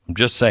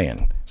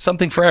saying.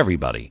 Something for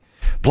everybody.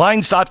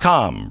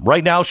 Blinds.com.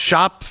 Right now,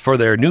 shop for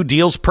their new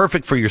deals,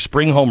 perfect for your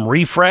spring home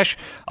refresh.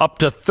 Up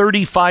to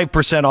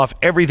 35% off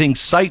everything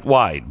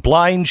site-wide.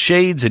 Blinds,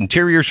 shades,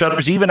 interior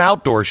shutters, even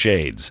outdoor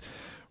shades.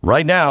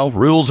 Right now,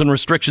 rules and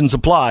restrictions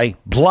apply.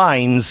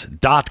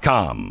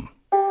 Blinds.com.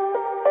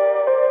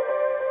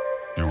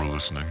 You're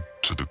listening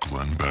to the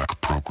Glenn Beck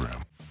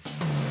Program.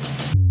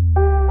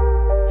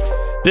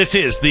 This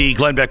is the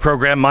Glenn Beck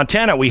Program.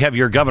 Montana, we have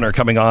your governor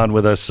coming on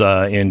with us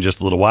in just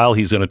a little while.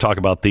 He's going to talk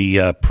about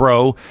the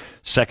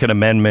pro-Second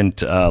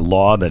Amendment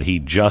law that he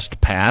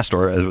just passed,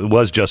 or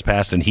was just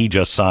passed, and he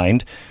just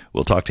signed.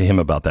 We'll talk to him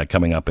about that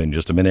coming up in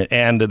just a minute.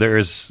 And there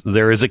is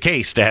a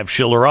case to have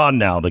Schiller on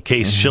now. The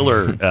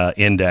Case-Shiller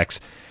Index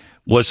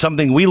was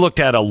something we looked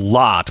at a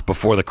lot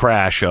before the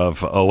crash of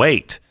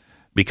 2008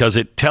 because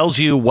it tells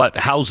you what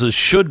houses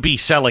should be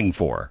selling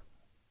for.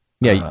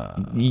 Yeah,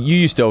 you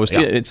used to always.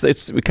 Yeah.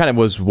 It kind of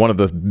was one of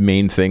the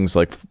main things,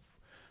 like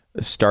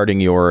starting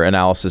your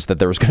analysis that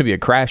there was going to be a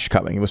crash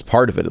coming. It was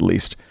part of it, at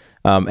least.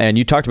 And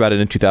you talked about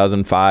it in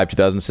 2005,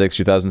 2006,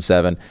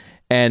 2007.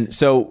 And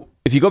so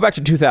if you go back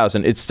to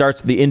 2000,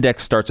 the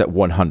index starts at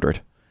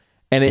 100,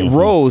 and it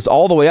rose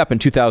all the way up in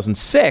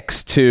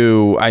 2006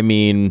 to,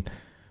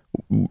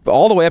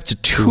 all the way up to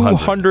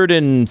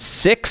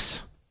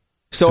 206.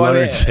 So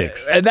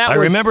 206. I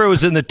remember it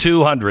was in the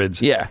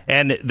 200s. Yeah.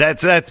 And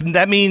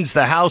that means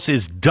the house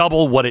is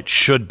double what it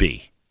should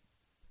be.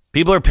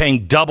 People are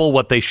paying double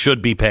what they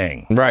should be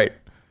paying. Right.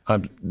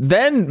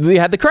 Then we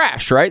had the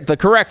crash, right? The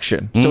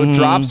correction. So it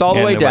drops all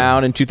the way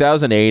down in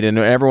 2008, and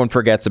everyone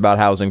forgets about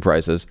housing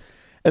prices.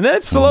 And then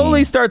it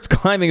slowly starts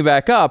climbing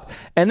back up,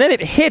 and then it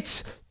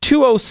hits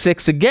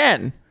 206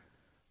 again.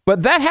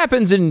 But that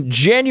happens in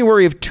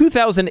January of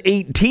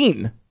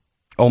 2018.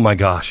 Oh, my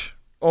gosh.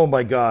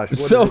 What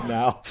is it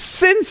now?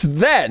 Since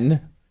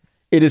then,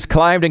 it has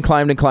climbed and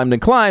climbed and climbed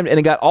and climbed, and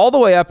it got all the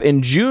way up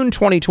in June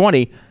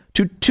 2020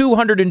 to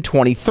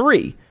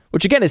 223,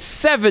 which again is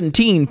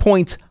 17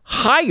 points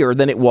higher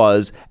than it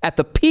was at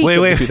the peak of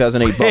the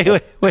 2008 bubble.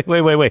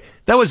 Wait.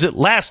 That was it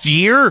last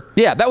year?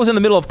 Yeah, that was in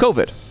the middle of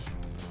COVID.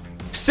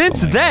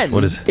 Since then,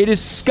 it has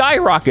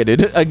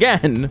skyrocketed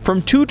again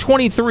from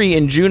 223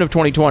 in June of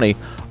 2020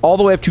 all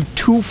the way up to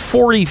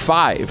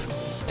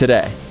 245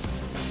 today.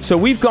 So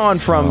we've gone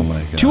from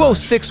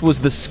 206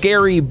 was the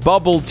scary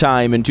bubble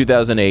time in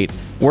 2008.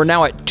 We're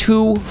now at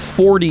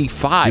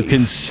 245. You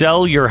can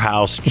sell your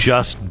house,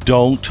 just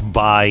don't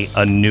buy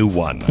a new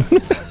one.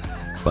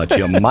 But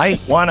you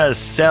might want to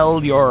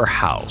sell your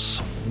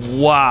house.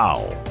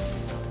 Wow.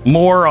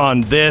 More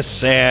on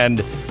this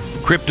and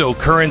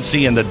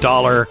cryptocurrency and the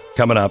dollar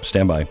coming up.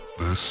 Stand by.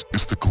 This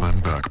is the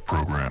Glenn Beck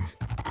Program.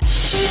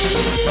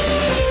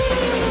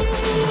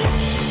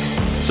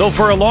 So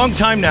for a long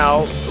time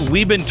now,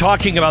 we've been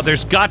talking about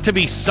there's got to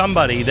be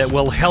somebody that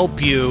will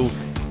help you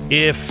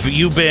if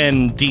you've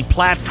been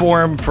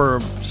deplatformed for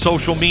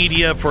social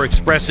media for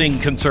expressing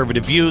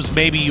conservative views.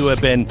 Maybe you've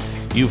been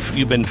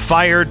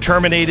fired,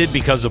 terminated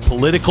because of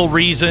political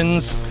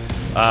reasons.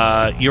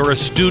 You're a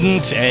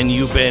student and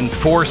you've been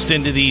forced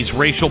into these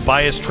racial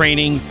bias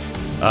training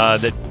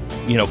that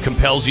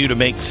compels you to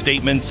make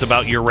statements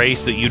about your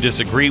race that you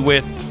disagree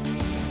with.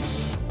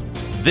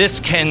 This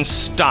can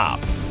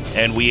stop.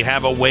 And we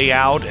have a way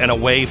out and a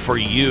way for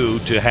you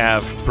to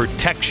have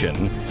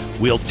protection.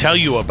 We'll tell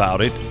you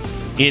about it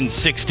in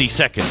 60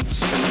 seconds.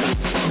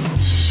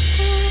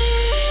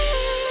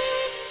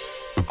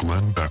 The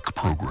Glenn Beck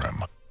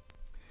Program.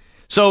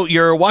 So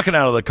you're walking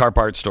out of the car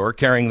part store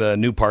carrying the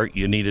new part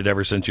you needed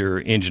ever since your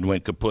engine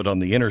went kaput on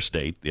the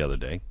interstate the other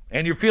day.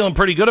 And you're feeling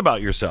pretty good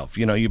about yourself.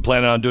 You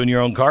plan on doing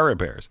your own car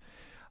repairs.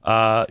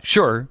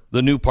 Sure,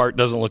 the new part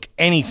doesn't look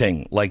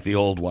anything like the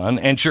old one.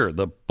 And sure,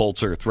 the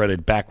bolts are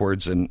threaded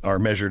backwards and are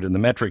measured in the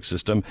metric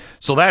system.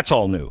 So that's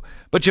all new.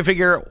 But you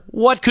figure,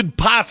 what could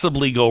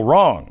possibly go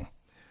wrong?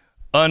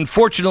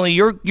 Unfortunately,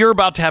 you're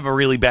about to have a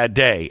really bad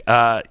day.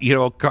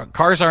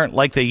 Cars aren't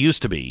like they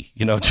used to be.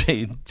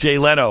 Jay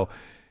Leno,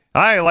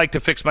 I like to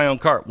fix my own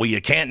car. Well,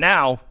 you can't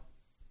now.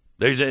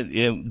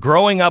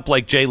 Growing up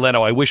like Jay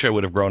Leno, I wish I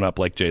would have grown up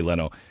like Jay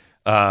Leno.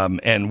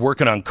 And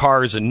working on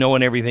cars and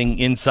knowing everything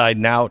inside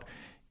and out,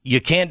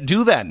 you can't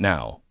do that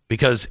now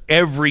because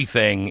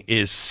everything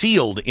is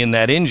sealed in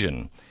that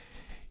engine.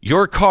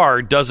 Your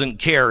car doesn't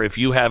care if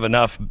you have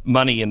enough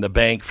money in the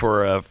bank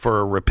for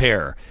a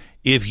repair.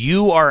 If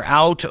you are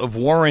out of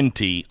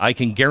warranty, I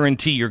can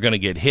guarantee you're going to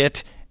get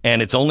hit,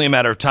 and it's only a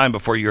matter of time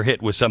before you're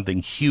hit with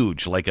something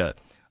huge like a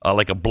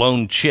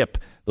blown chip.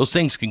 Those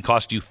things can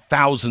cost you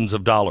thousands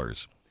of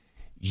dollars.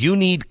 You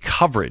need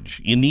coverage.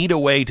 You need a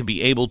way to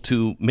be able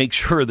to make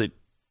sure that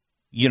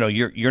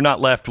you're not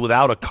left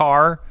without a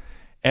car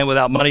and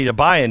without money to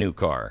buy a new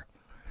car.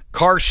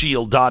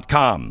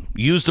 Carshield.com.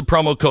 Use the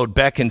promo code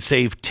Beck and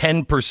save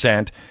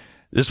 10%.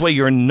 This way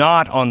you're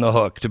not on the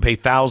hook to pay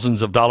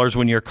thousands of dollars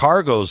when your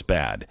car goes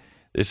bad.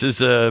 This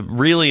is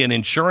really an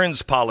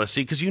insurance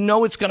policy because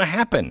it's going to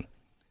happen.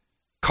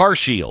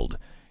 CarShield.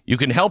 You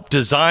can help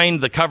design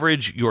the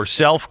coverage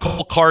yourself.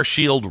 Call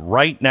CarShield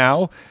right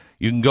now.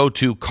 You can go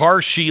to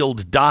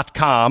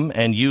carshield.com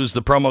and use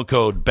the promo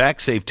code Beck,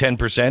 save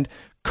 10%.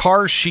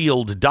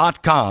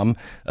 Carshield.com.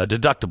 A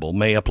deductible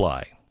may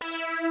apply.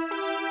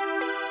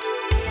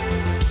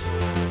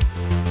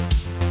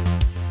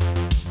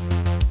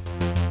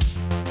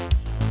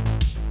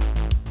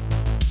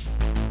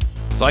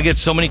 So I get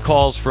so many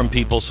calls from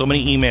people, so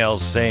many emails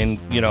saying,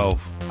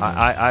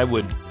 I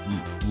would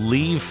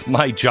leave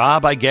my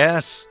job, I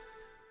guess.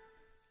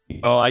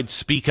 I'd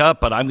speak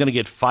up, but I'm going to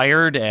get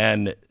fired,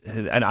 and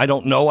I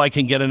don't know I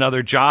can get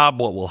another job.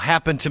 What will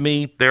happen to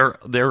me? There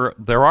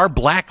are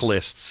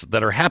blacklists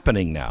that are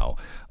happening now,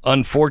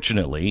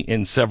 unfortunately,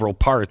 in several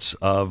parts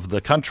of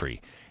the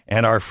country,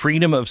 and our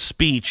freedom of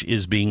speech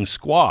is being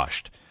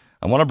squashed.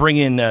 I want to bring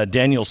in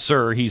Daniel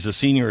Suhr. He's a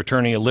senior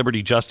attorney at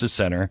Liberty Justice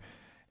Center.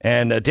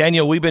 And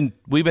Daniel, we've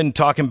been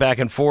talking back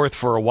and forth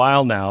for a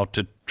while now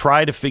to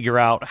try to figure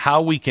out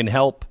how we can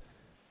help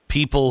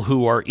people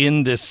who are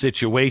in this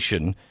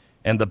situation.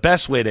 And the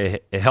best way to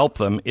help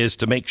them is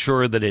to make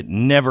sure that it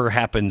never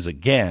happens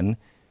again.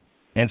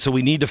 And so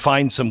we need to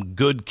find some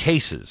good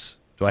cases.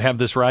 Do I have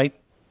this right?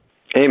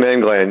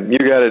 Amen, Glenn. You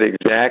got it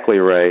exactly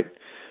right.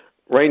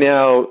 Right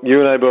now, you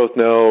and I both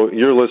know,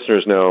 your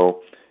listeners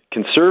know,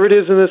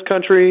 conservatives in this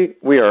country,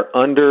 we are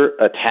under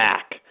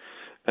attack.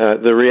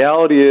 The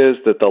reality is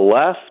that the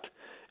left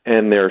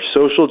and their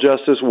social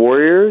justice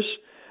warriors,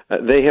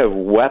 they have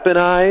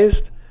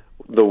weaponized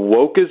the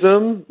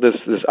wokeism, this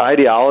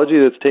ideology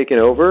that's taken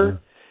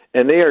over,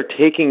 and they are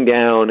taking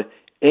down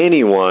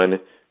anyone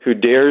who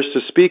dares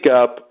to speak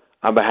up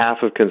on behalf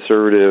of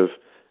conservative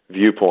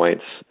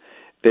viewpoints.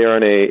 They are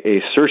on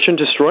a search and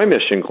destroy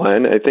mission,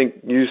 Glenn. I think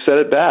you said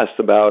it best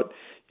about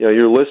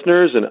your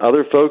listeners and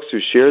other folks who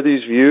share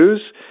these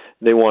views.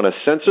 They want to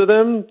censor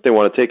them. They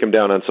want to take them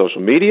down on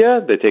social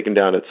media. They take them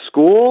down at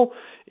school,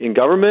 in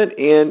government,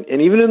 and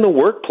even in the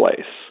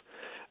workplace.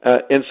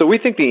 And so we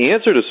think the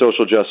answer to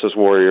social justice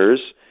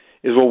warriors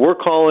is what we're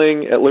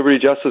calling at Liberty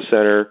Justice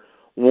Center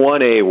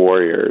 1A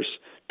warriors,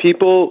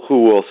 people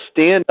who will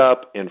stand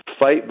up and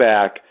fight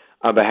back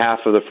on behalf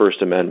of the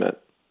First Amendment.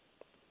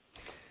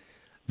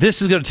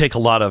 This is going to take a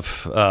lot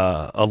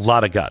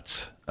of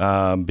guts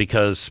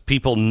because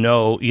people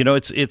know.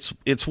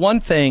 It's one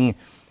thing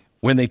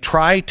when they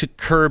try to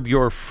curb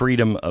your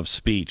freedom of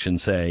speech and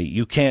say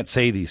you can't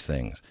say these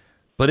things.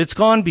 But it's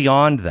gone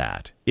beyond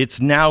that. It's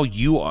now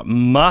you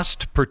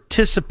must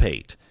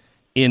participate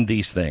in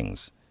these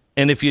things.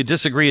 And if you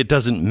disagree, it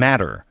doesn't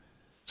matter.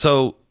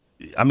 So,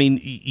 I mean,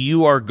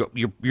 you're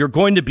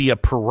going to be a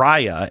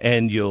pariah,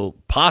 and you'll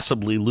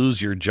possibly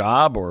lose your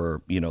job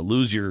or,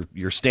 lose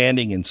your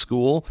standing in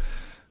school.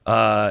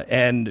 I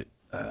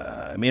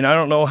mean, I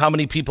don't know how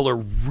many people are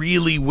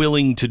really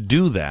willing to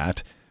do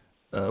that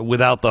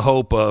without the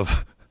hope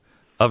of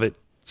it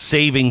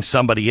saving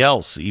somebody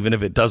else, even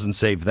if it doesn't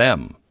save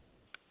them.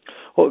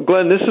 Well,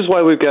 Glenn, this is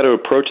why we've got to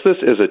approach this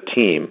as a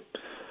team.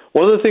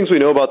 One of the things we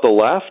know about the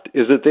left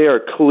is that they are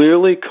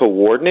clearly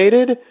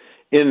coordinated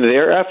in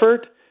their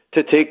effort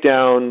to take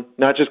down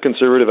not just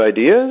conservative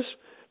ideas,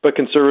 but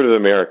conservative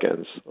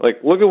Americans. Like,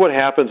 look at what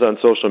happens on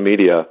social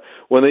media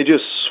when they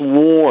just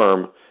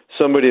swarm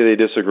somebody they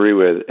disagree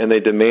with and they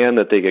demand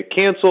that they get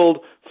canceled,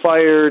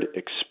 fired,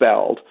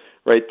 expelled,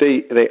 right?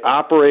 They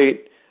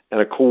operate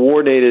on a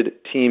coordinated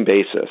team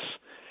basis.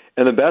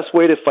 And the best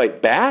way to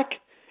fight back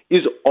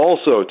is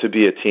also to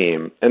be a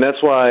team. And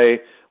that's why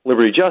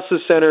Liberty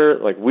Justice Center,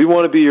 we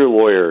want to be your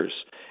lawyers.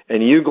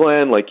 And you,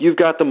 Glenn, you've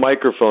got the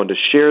microphone to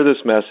share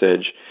this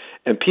message.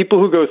 And people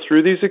who go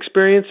through these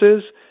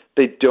experiences,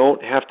 they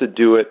don't have to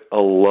do it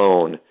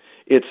alone.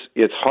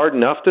 It's hard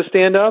enough to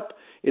stand up.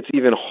 It's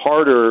even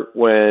harder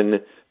when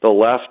the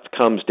left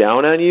comes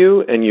down on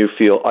you and you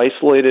feel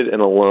isolated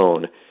and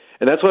alone.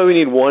 And that's why we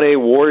need 1A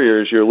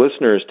warriors, your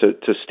listeners,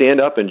 to stand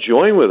up and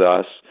join with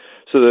us,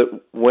 so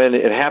that when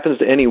it happens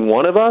to any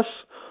one of us,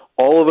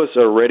 all of us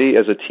are ready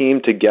as a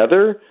team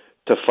together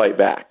to fight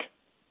back.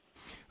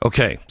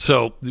 Okay,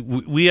 so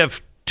we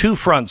have two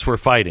fronts we're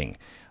fighting.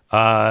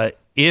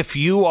 If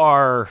you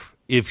are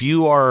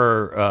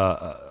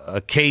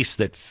a case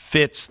that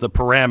fits the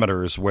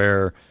parameters,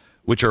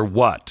 which are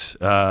what?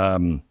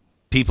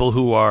 People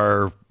who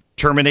are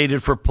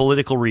terminated for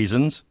political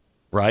reasons,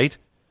 right?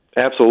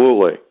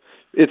 Absolutely.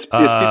 It's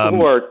people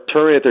who are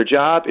terminated their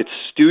job. It's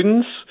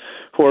students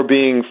who are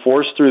being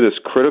forced through this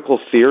critical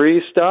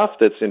theory stuff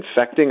that's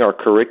infecting our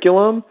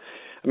curriculum.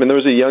 I mean, there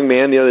was a young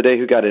man the other day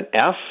who got an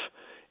F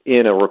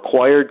in a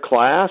required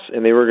class,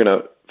 and they were going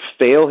to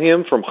fail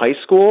him from high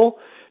school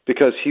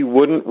because he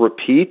wouldn't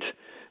repeat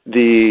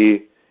the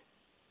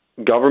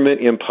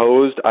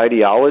government-imposed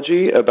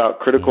ideology about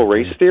critical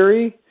race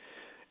theory.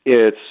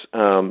 It's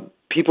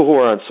people who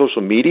are on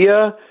social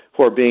media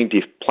who are being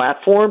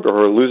deplatformed or who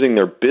are losing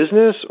their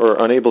business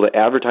or unable to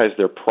advertise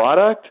their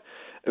product.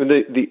 I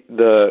mean,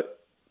 the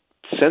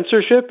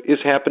censorship is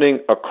happening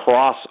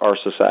across our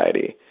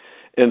society.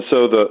 And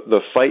so the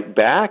fight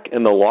back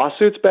and the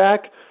lawsuits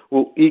back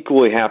will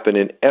equally happen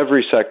in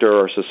every sector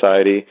of our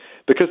society,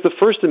 because the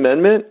First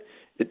Amendment,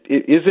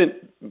 it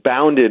isn't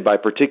bounded by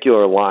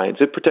particular lines.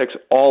 It protects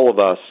all of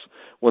us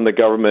when the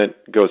government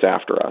goes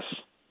after us.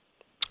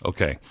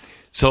 Okay.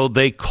 So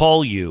they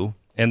call you,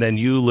 and then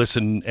you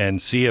listen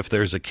and see if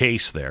there's a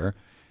case there.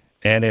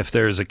 And if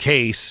there's a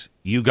case,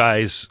 you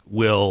guys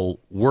will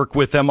work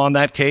with them on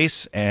that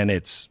case, and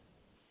it's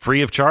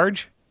free of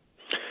charge?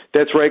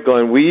 That's right,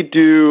 Glenn. We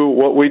do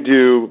what we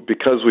do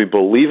because we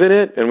believe in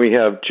it, and we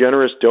have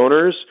generous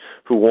donors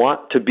who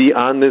want to be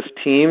on this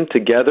team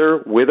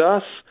together with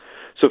us.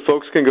 So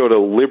folks can go to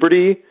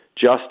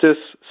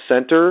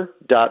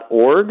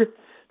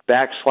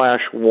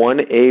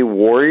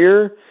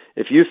libertyjusticecenter.org/1A-warrior.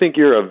 If you think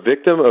you're a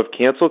victim of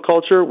cancel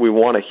culture, we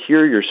want to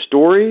hear your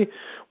story.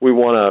 We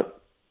want to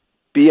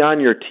be on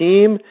your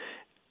team.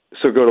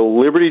 So go to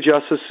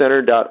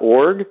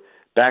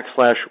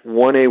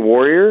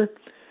libertyjusticecenter.org/1A-warrior.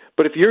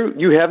 But if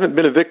you haven't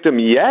been a victim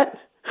yet,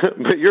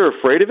 but you're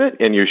afraid of it,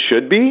 and you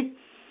should be,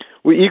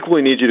 we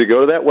equally need you to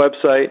go to that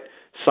website,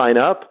 sign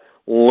up,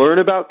 learn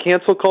about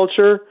cancel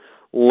culture,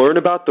 learn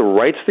about the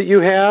rights that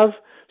you have,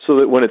 so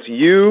that when it's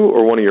you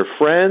or one of your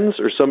friends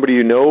or somebody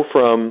you know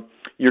from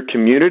your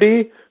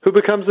community who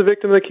becomes a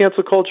victim of the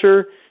cancel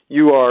culture,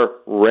 you are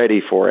ready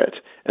for it.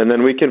 And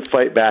then we can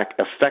fight back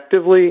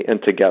effectively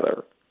and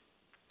together.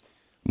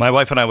 My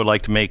wife and I would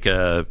like to make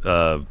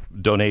a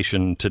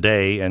donation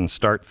today and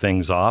start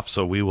things off,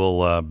 so we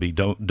will be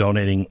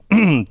donating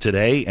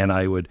today, and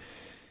I would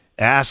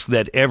ask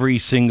that every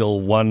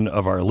single one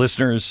of our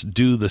listeners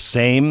do the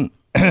same.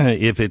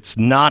 If it's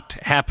not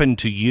happened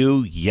to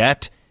you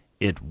yet,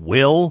 it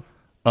will,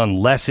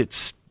 unless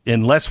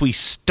we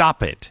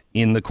stop it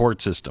in the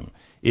court system.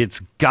 It's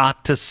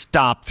got to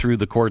stop through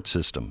the court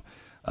system.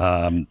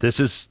 This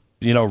is,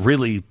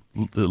 really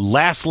the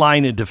last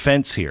line of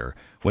defense here.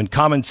 When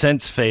common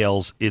sense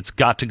fails, it's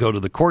got to go to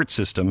the court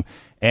system.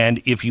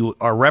 And if you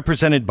are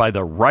represented by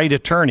the right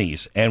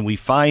attorneys and we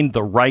find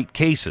the right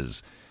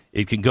cases,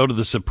 it can go to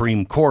the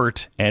Supreme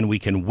Court and we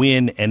can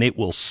win, and it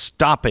will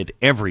stop it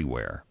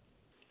everywhere.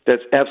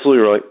 That's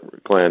absolutely right,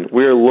 Glenn.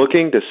 We are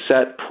looking to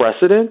set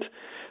precedent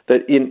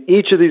that in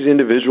each of these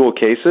individual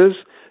cases,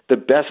 the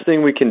best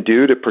thing we can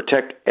do to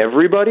protect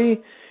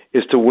everybody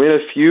is to win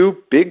a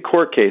few big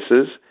court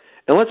cases.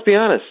 And let's be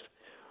honest,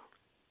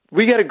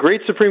 we got a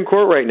great Supreme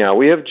Court right now.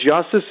 We have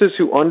justices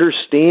who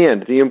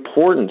understand the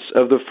importance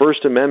of the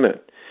First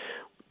Amendment.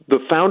 The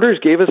founders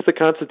gave us the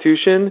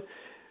Constitution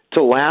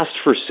to last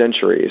for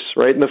centuries,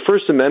 right? And the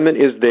First Amendment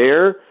is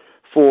there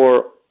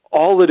for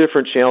all the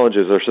different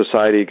challenges our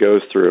society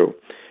goes through.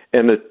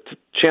 And the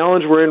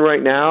challenge we're in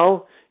right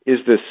now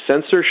is this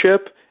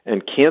censorship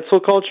and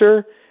cancel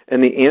culture.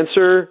 And the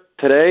answer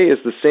today is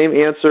the same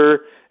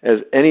answer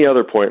as any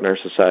other point in our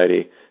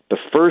society. The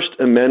First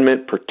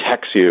Amendment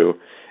protects you.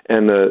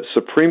 And the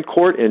Supreme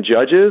Court and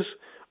judges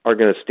are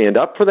going to stand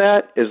up for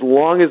that as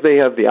long as they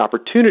have the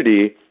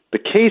opportunity, the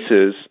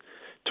cases,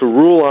 to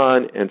rule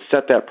on and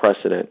set that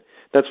precedent.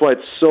 That's why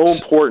it's so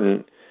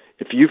important.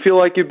 If you feel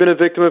like you've been a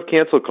victim of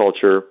cancel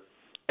culture,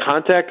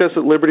 contact us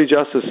at Liberty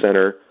Justice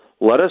Center.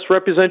 Let us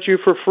represent you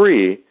for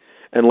free,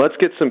 and let's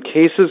get some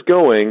cases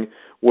going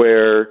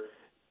where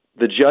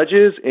the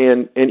judges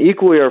and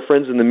equally our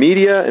friends in the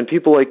media and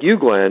people like you,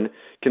 Glenn,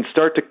 can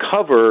start to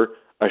cover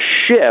a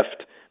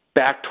shift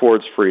back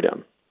towards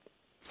freedom.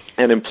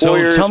 And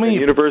employers and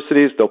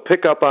universities, they'll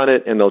pick up on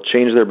it and they'll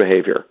change their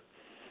behavior.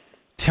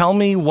 Tell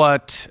me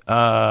what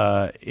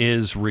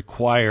is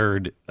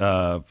required,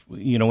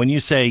 when you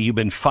say you've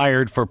been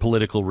fired for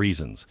political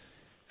reasons.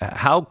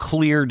 How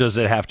clear does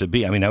it have to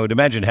be? I mean, I would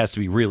imagine it has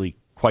to be really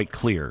quite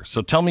clear.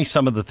 So tell me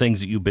some of the things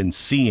that you've been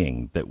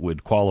seeing that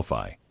would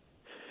qualify.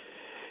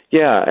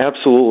 Yeah,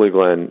 absolutely,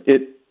 Glenn.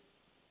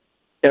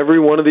 Every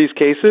one of these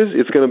cases,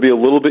 it's going to be a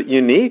little bit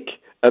unique.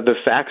 The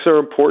facts are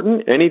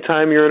important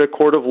anytime you're in a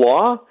court of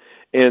law.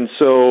 And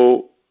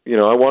so,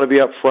 I want to be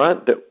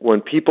upfront that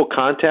when people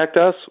contact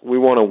us, we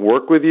want to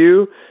work with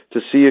you to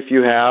see if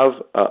you have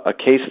a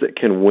case that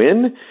can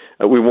win.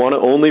 We want to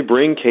only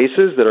bring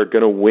cases that are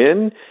going to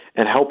win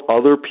and help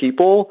other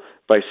people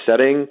by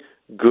setting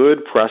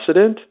good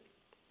precedent.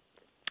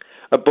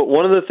 But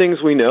one of the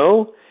things we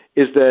know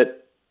is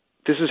that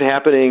this is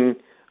happening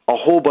a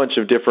whole bunch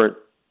of different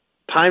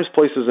times,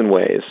 places, and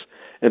ways.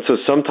 And so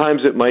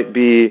sometimes it might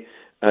be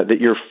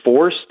that you're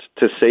forced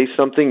to say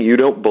something you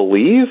don't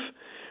believe,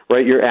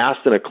 right? You're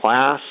asked in a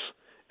class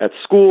at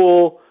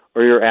school,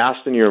 or you're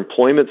asked in your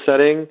employment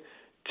setting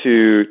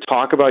to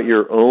talk about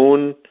your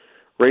own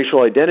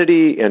racial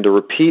identity and to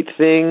repeat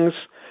things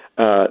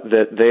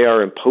that they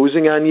are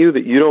imposing on you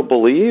that you don't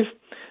believe.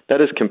 That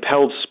is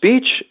compelled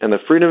speech, and the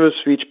freedom of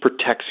speech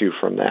protects you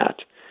from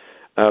that.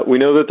 We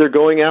know that they're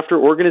going after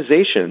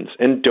organizations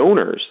and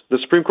donors. The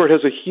Supreme Court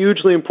has a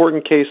hugely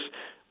important case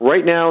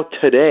right now,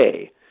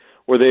 today,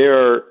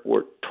 where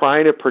we're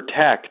trying to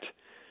protect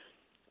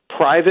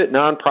private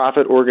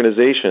nonprofit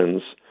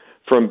organizations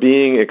from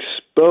being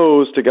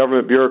exposed to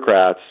government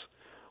bureaucrats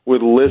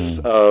with lists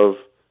of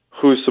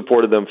who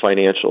supported them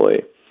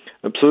financially.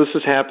 And so this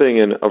is happening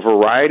in a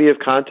variety of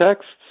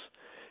contexts.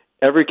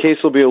 Every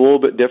case will be a little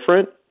bit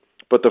different,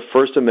 but the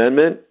First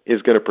Amendment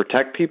is going to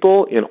protect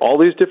people in all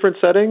these different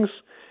settings.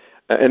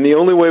 And the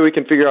only way we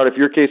can figure out if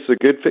your case is a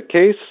good fit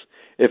case,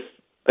 if,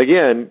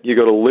 again, you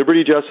go to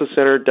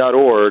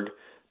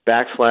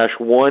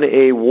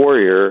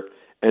libertyjusticecenter.org/1A-warrior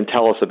and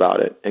tell us about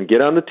it and get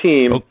on the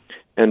team,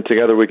 and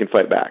together we can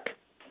fight back.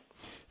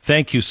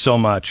 Thank you so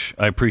much.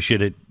 I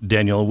appreciate it,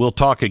 Daniel. We'll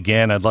talk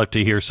again. I'd like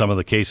to hear some of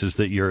the cases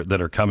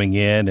that are coming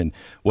in and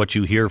what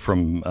you hear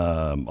from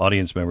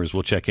audience members.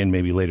 We'll check in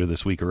maybe later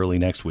this week or early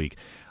next week.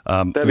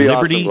 That'd be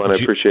awesome, Glenn. I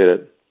appreciate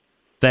it.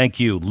 Thank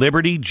you.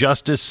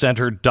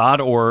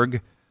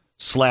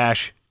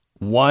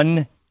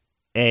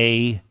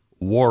 LibertyJusticeCenter.org/1A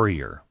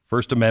Warrior.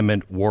 First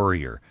Amendment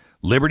Warrior.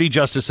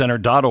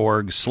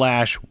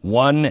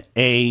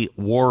 LibertyJusticeCenter.org/1A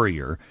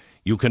Warrior.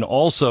 You can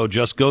also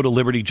just go to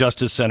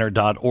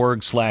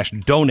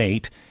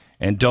LibertyJusticeCenter.org/donate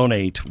and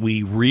donate.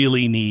 We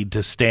really need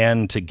to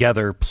stand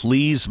together.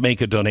 Please make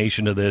a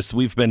donation to this.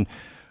 We've been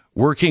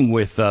working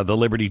with the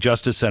Liberty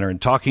Justice Center and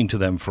talking to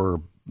them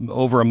for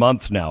over a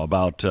month now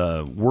about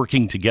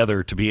working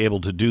together to be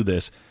able to do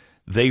this.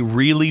 They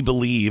really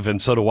believe,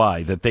 and so do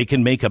I, that they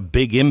can make a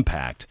big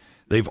impact.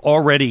 They've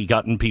already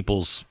gotten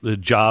people's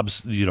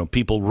jobs,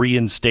 people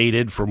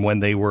reinstated from when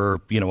they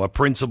were, a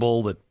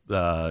principal that,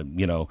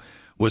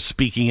 was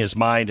speaking his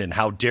mind, and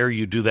how dare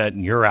you do that,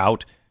 and you're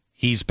out.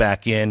 He's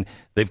back in.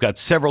 They've got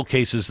several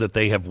cases that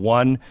they have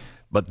won,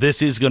 but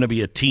this is going to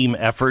be a team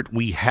effort.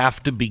 We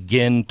have to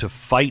begin to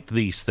fight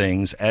these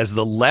things as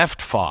the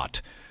left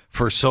fought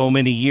for so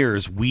many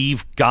years.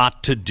 We've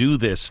got to do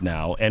this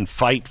now and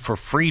fight for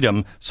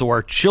freedom so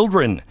our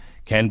children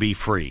can be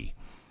free.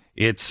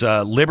 It's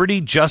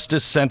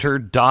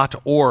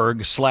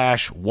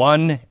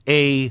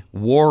LibertyJusticeCenter.org/1A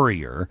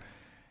Warrior.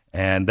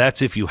 And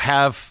that's if you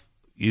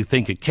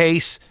think a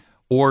case,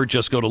 or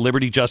just go to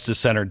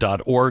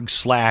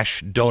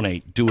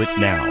LibertyJusticeCenter.org/donate. Do it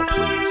now,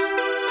 please.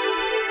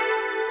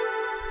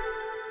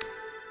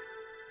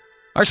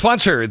 Our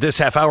sponsor this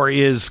half hour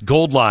is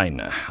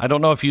Goldline. I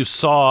don't know if you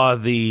saw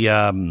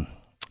the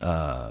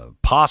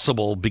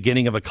possible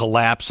beginning of a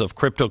collapse of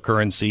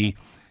cryptocurrency.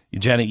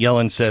 Janet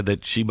Yellen said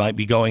that she might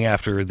be going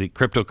after the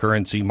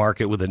cryptocurrency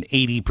market with an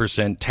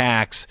 80%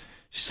 tax.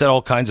 She said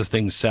all kinds of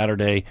things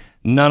Saturday.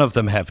 None of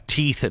them have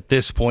teeth at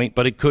this point,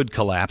 but it could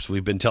collapse.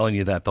 We've been telling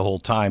you that the whole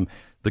time.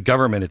 The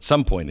government at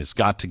some point has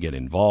got to get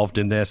involved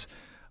in this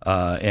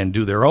and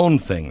do their own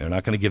thing. They're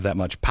not going to give that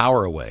much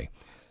power away.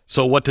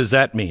 So what does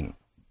that mean?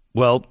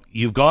 Well,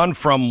 you've gone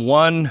from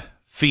one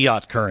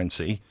fiat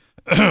currency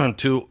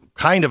to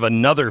kind of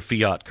another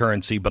fiat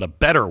currency, but a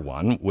better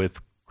one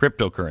with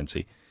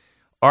cryptocurrency.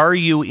 Are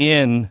you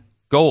in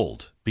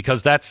gold?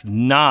 Because that's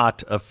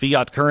not a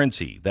fiat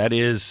currency. That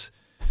is,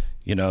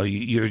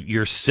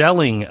 you're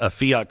selling a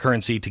fiat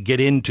currency to get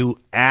into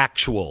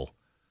actual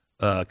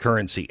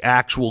currency,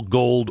 actual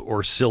gold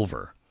or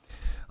silver.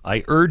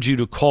 I urge you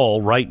to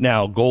call right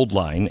now,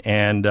 Goldline,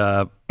 and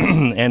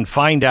and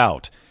find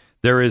out.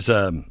 There's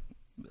a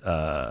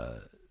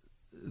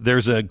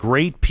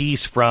great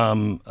piece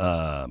from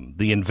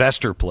the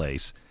Investor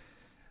Place.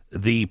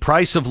 The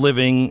price of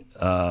living,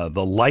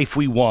 the life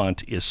we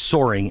want, is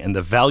soaring, and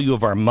the value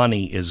of our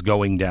money is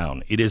going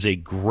down. It is a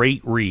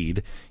great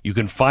read. You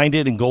can find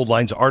it in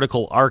Goldline's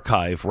article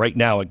archive right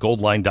now at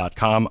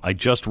goldline.com. I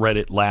just read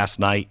it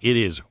last night. It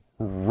is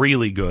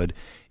really good.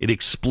 It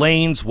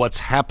explains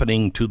what's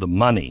happening to the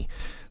money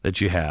that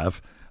you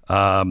have.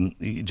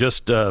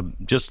 Just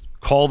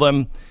call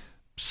them.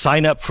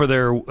 Sign up for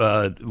their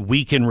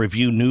Week in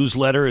Review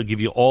newsletter. It'll give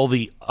you all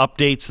the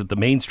updates that the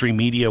mainstream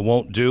media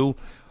won't do.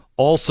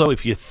 Also,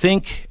 if you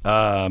think,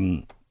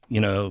 that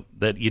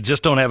you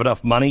just don't have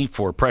enough money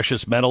for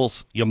precious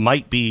metals, you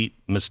might be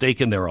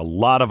mistaken. There are a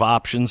lot of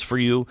options for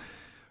you.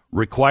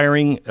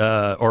 Acquiring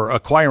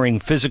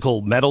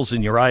physical metals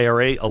in your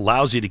IRA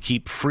allows you to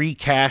keep free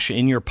cash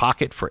in your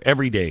pocket for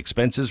everyday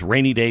expenses,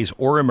 rainy days,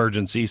 or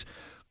emergencies.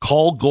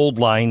 Call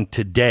Goldline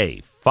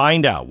today.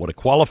 Find out what a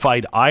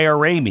qualified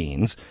IRA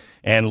means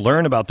and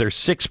learn about their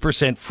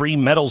 6% free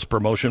metals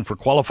promotion for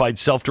qualified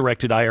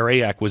self-directed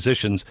IRA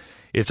acquisitions.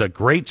 It's a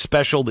great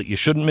special that you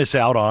shouldn't miss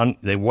out on.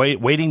 They're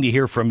waiting to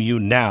hear from you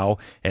now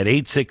at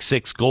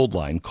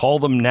 866-GOLDLINE. Call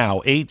them now,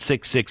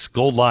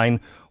 866-GOLDLINE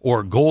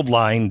or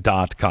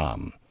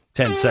goldline.com.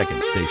 10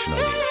 seconds, station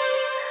ID.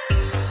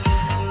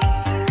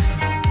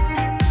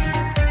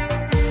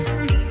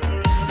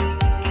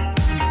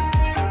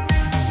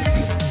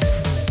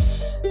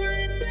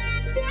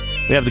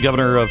 We have the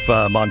governor of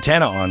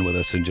Montana on with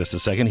us in just a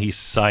second. He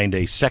signed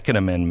a Second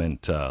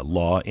Amendment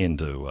law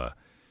into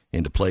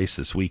place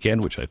this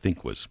weekend, which I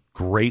think was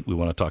great. We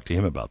want to talk to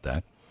him about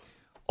that.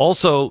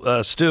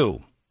 Also,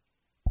 Stu,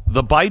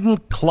 the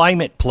Biden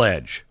climate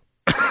pledge.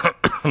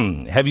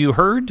 Have you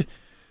heard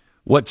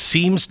what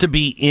seems to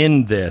be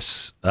in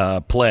this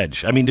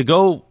pledge? I mean,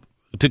 to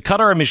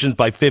cut our emissions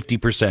by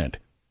 50%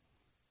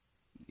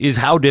 is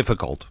how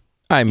difficult?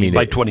 I mean,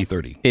 by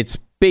 2030. It's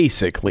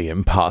basically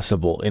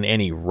impossible in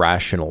any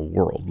rational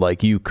world.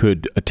 Like, you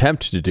could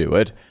attempt to do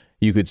it.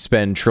 You could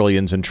spend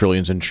trillions and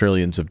trillions and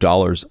trillions of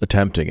dollars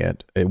attempting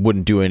it. It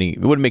wouldn't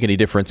make any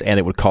difference, and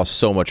it would cost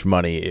so much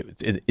money.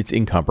 It's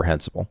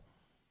incomprehensible,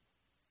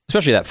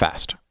 especially that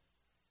fast.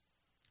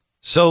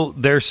 So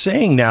they're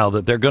saying now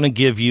that they're going to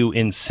give you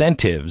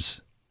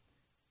incentives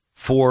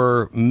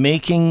for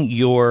making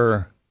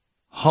your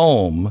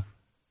home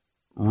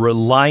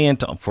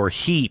reliant for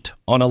heat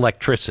on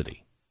electricity.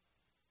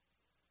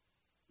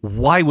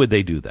 Why would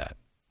they do that?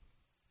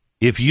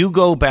 If you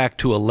go back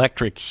to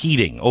electric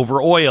heating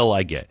over oil,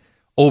 I get.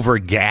 Over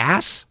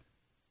gas?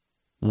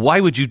 Why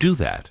would you do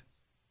that?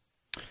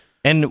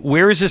 And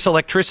where is this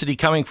electricity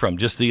coming from?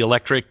 Just the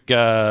electric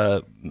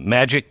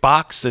magic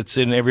box that's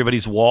in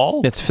everybody's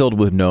wall? It's filled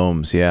with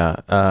gnomes,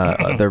 yeah.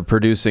 They're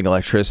producing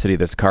electricity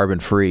that's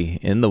carbon-free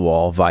in the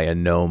wall via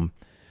gnome.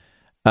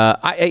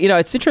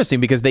 It's interesting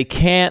because they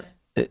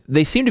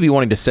seem to be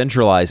wanting to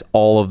centralize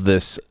all of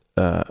this,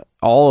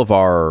 all of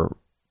our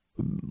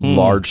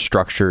large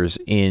structures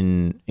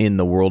in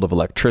the world of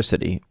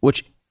electricity,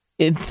 which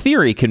in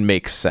theory can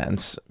make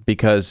sense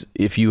because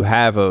if you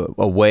have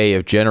a way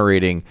of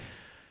generating,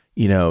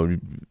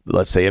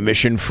 let's say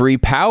emission-free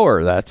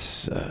power,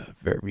 that's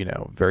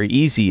very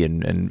easy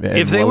and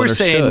if they well were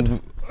understood.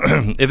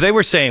 if they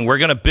were saying we're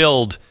going to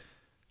build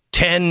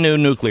 10 new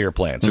nuclear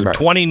plants or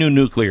 20 new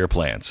nuclear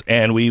plants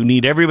and we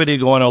need everybody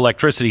to go on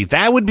electricity,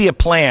 that would be a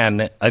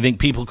plan I think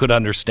people could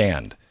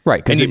understand.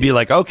 Right. And you'd be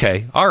like,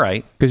 okay, all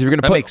right. Because if you're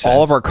going to put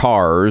all of our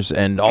cars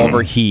and all of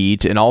our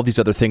heat and all these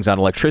other things on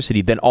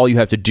electricity, then all you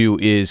have to do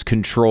is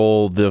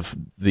control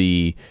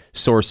the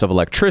source of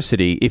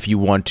electricity if you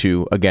want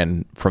to,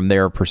 again, from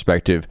their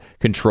perspective,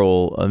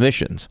 control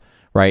emissions,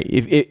 right?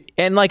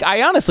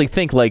 I honestly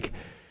think,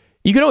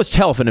 you can always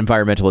tell if an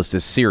environmentalist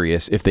is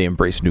serious if they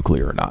embrace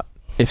nuclear or not.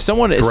 If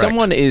someone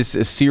is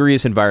a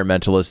serious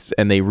environmentalist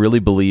and they really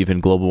believe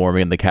in global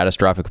warming and the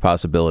catastrophic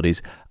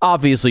possibilities,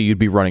 obviously you'd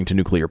be running to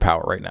nuclear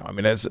power right now. I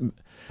mean, that's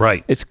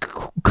right. It's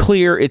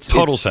clear. It's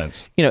total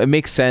sense. It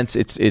makes sense.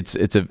 It's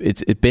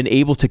been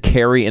able to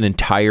carry an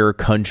entire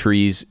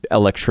country's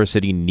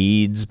electricity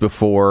needs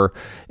before.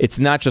 It's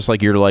not just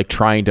like you're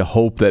trying to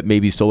hope that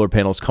maybe solar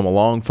panels come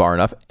along far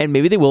enough, and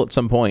maybe they will at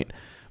some point.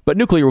 But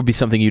nuclear would be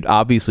something you'd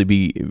obviously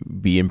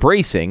be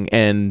embracing,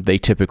 and they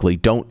typically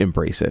don't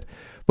embrace it.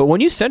 But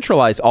when you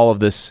centralize all of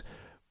this,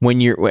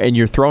 when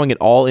you're throwing it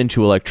all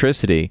into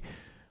electricity,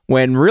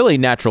 when really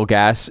natural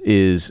gas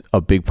is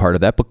a big part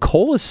of that, but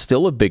coal is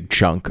still a big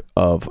chunk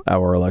of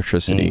our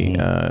electricity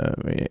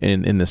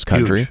in this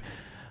country,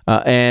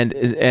 and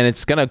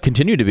it's going to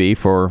continue to be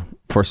for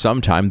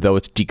some time, though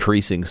it's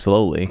decreasing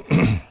slowly.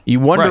 You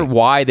wonder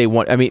why they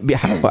want. I mean,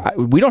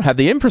 we don't have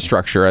the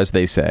infrastructure, as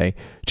they say,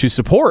 to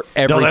support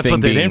everything. No, that's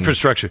what that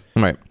infrastructure.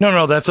 Right.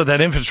 No, that's what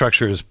that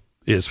infrastructure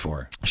is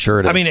for. Sure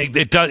it is. I mean,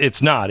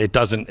 it's not. It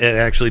doesn't. It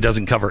actually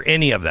doesn't cover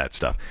any of that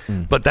stuff.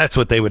 But that's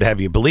what they would have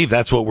you believe.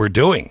 That's what we're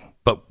doing.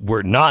 But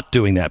we're not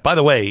doing that. By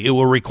the way, it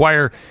will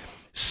require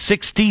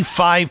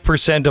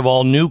 65% of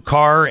all new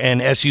car and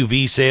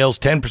SUV sales,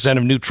 10%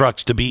 of new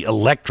trucks to be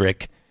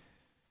electric.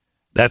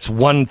 That's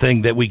one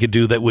thing that we could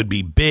do that would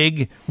be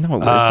big. No,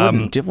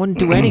 it wouldn't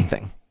do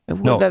anything.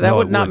 That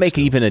would not make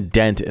even a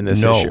dent in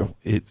this issue.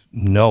 It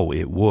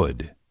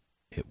would.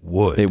 It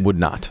would. It would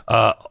not.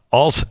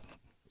 Also,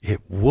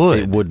 it would.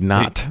 It would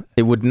not.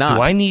 It would not.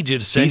 Do I need you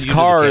to send these you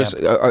cars?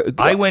 To the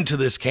camp? I went to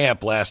this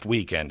camp last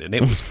weekend, and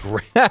it was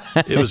great.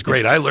 It was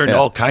great. I learned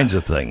all kinds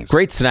of things.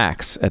 Great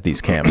snacks at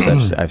these camps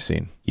I've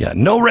seen. Yeah,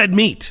 no red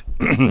meat.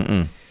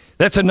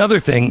 That's another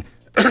thing.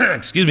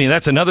 Excuse me.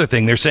 That's another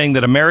thing. They're saying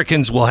that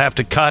Americans will have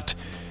to cut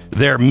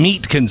their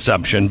meat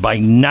consumption by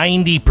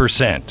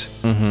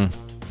 90%.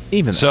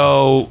 Even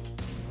so,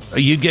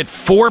 you get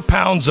 4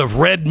 pounds of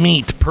red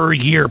meat per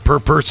year per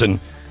person.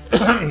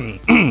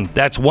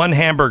 That's one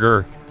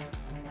hamburger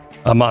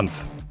a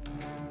month.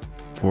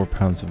 4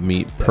 pounds of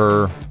meat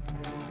per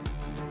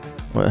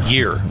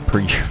year. Per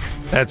year.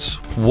 That's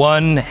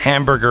one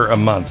hamburger a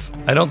month.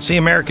 I don't see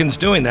Americans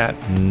doing that.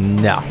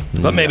 No.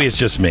 But maybe it's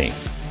just me.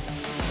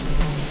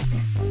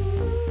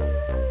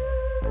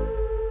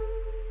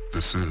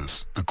 This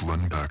is the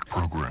Glenn Beck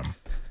Program.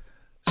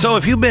 So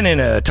if you've been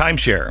in a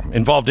timeshare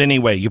involved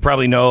anyway, you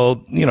probably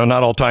know,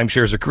 not all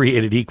timeshares are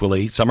created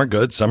equally. Some are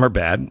good, some are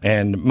bad,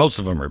 and most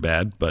of them are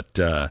bad. But,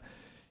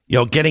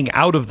 getting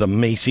out of them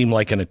may seem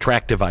like an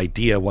attractive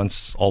idea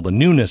once all the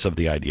newness of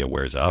the idea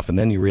wears off. And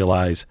then you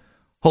realize,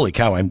 holy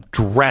cow, I'm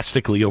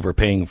drastically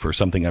overpaying for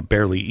something I'm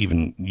barely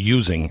even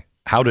using.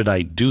 How did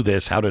I do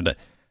this? How did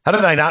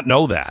I not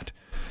know that?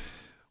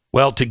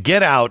 Well, to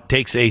get out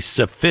takes a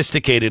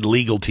sophisticated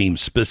legal team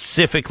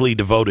specifically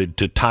devoted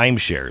to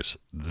timeshares.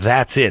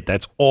 That's it.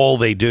 That's all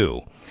they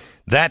do.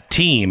 That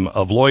team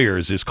of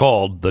lawyers is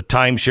called the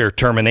Timeshare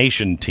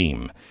Termination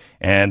Team,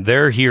 and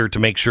they're here to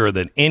make sure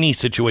that any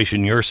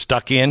situation you're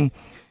stuck in,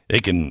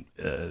 they can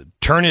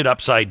turn it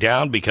upside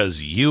down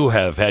because you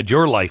have had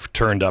your life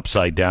turned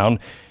upside down.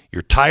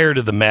 You're tired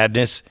of the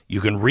madness.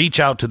 You can reach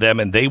out to them,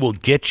 and they will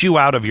get you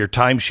out of your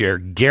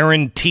timeshare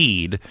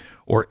guaranteed,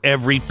 or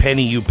every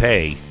penny you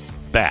pay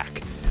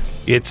back.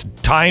 It's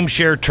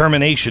Timeshare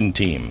Termination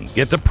Team.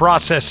 Get the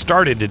process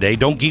started today.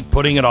 Don't keep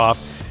putting it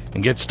off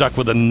and get stuck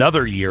with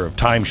another year of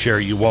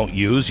timeshare you won't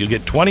use. You'll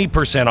get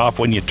 20% off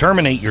when you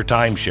terminate your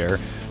timeshare.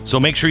 So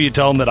make sure you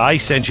tell them that I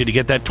sent you to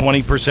get that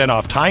 20%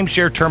 off.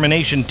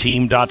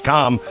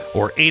 TimeshareTerminationTeam.com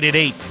or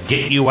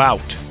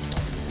 888-GET-YOU-OUT.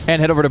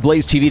 And head over to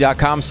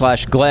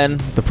blazetv.com/Glenn.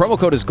 The promo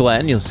code is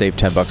Glenn. You'll save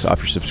 $10 off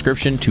your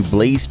subscription to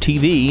Blaze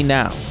TV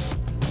now.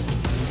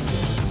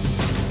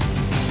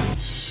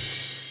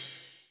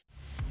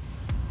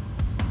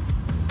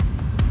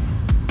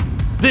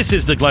 This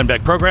is the Glenn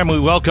Beck program. We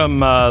welcome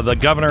the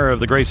governor of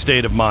the great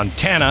state of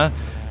Montana.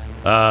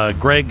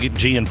 Greg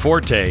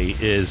Gianforte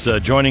is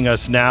joining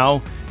us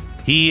now.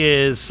 He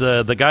is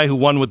the guy who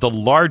won with the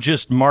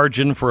largest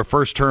margin for a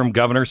first-term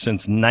governor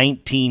since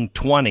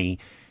 1920,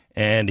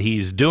 and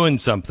he's doing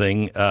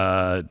something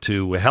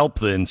to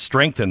help and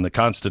strengthen the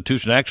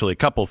Constitution. Actually, a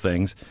couple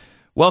things.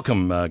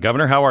 Welcome,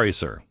 Governor. How are you,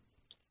 sir?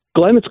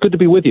 Glenn, it's good to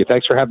be with you.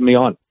 Thanks for having me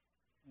on.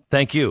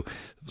 Thank you.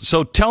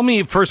 So tell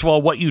me, first of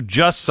all, what you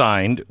just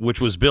signed,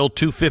 which was Bill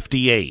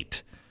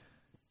 258.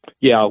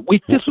 Yeah,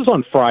 this was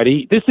on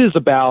Friday. This is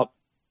about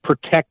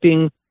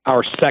protecting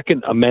our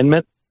Second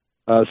Amendment.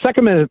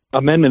 Second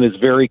Amendment is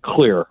very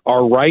clear.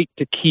 Our right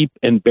to keep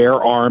and bear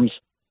arms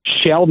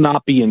shall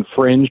not be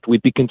infringed.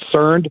 We'd be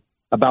concerned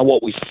about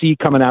what we see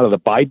coming out of the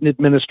Biden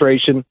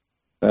administration.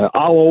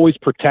 I'll always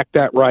protect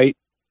that right,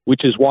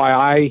 which is why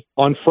I,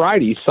 on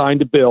Friday,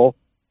 signed a bill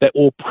that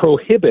will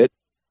prohibit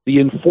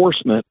the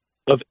enforcement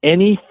of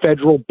any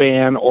federal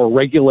ban or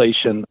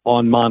regulation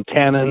on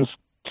Montanans'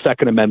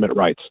 Second Amendment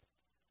rights.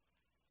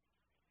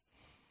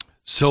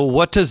 So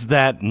what does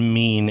that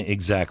mean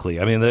exactly?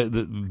 I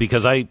mean,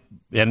 because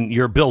and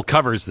your bill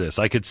covers this.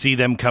 I could see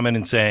them coming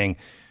and saying,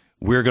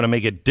 we're going to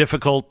make it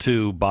difficult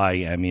to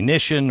buy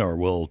ammunition, or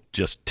we'll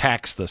just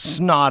tax the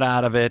snot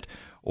out of it,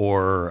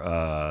 or,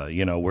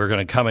 we're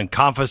going to come and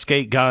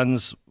confiscate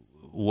guns.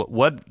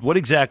 What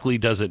exactly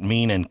does it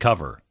mean and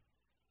cover?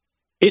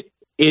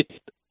 It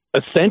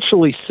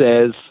essentially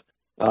says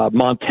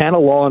Montana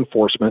law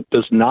enforcement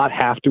does not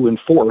have to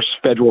enforce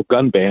federal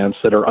gun bans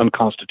that are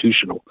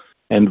unconstitutional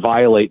and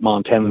violate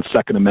Montana's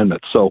Second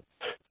Amendment. So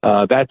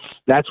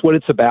that's what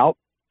it's about.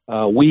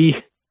 We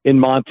in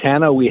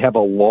Montana, we have a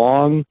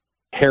long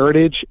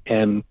heritage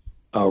and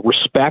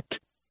respect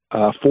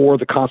for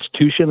the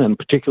Constitution and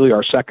particularly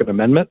our Second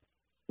Amendment,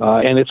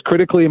 and it's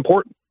critically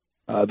important.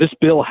 This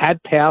bill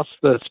had passed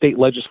the state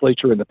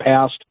legislature in the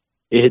past.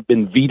 It had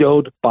been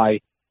vetoed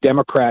by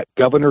Democrat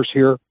governors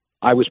here.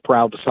 I was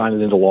proud to sign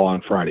it into law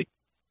on Friday.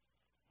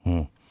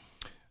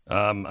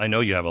 I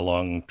know you have a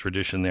long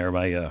tradition there.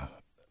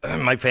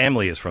 My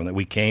family is from that.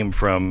 We came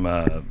from,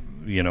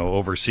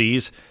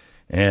 overseas,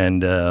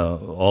 and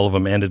all of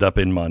them ended up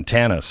in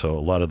Montana. So a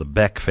lot of the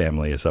Beck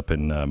family is up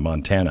in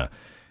Montana,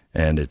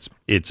 and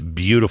it's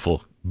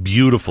beautiful,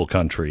 beautiful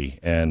country,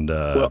 and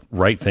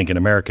right-thinking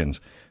Americans.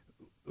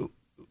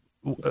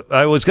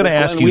 I was going to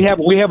ask you. We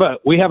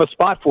have a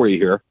spot for you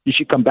here. You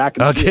should come back.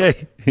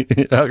 Okay,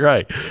 all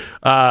right.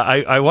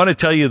 I want to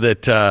tell you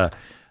that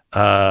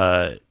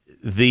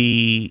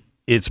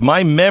it's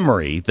my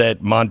memory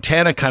that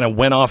Montana kind of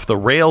went off the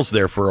rails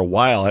there for a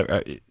while.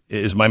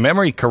 Is my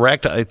memory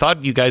correct? I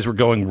thought you guys were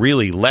going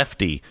really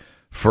lefty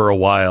for a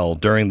while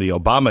during the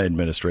Obama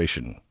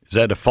administration. Is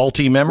that a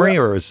faulty memory,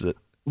 or is it?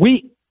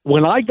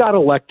 When I got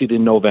elected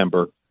in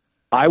November,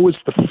 I was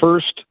the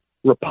first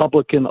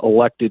Republican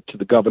elected to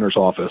the governor's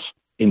office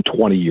in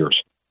 20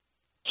 years.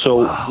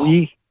 So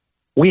wow.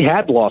 we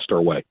had lost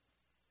our way,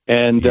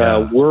 and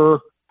so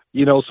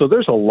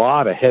there's a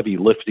lot of heavy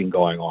lifting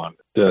going on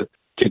to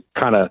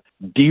kind of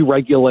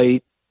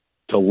deregulate,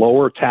 to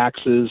lower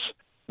taxes,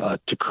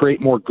 to create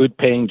more good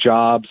paying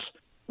jobs,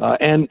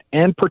 and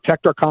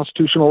protect our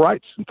constitutional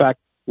rights. In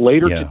fact,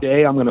 later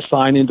today, I'm going to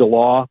sign into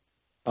law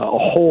a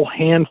whole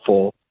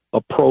handful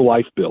of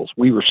pro-life bills.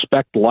 We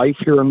respect life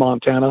here in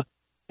Montana,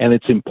 and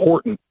it's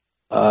important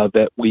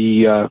that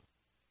we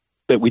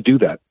do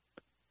that.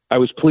 I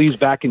was pleased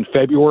back in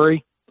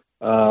February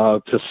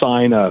to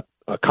sign a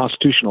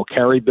constitutional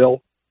carry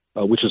bill,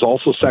 which is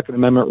also Second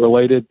Amendment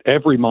related.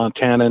 Every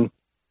Montanan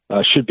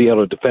should be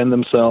able to defend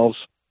themselves.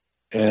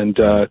 And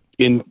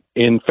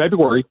in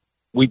February,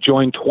 we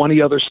joined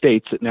 20 other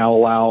states that now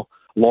allow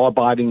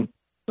law-abiding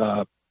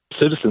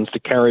citizens to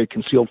carry a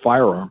concealed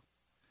firearm,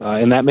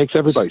 and that makes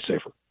everybody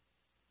safer.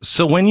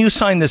 So when you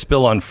signed this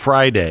bill on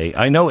Friday,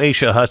 I know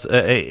Asa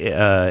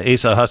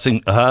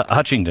Hutchinson,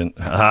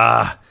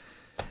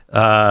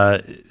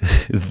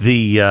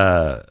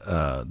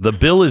 the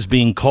bill is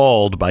being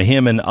called by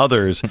him and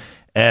others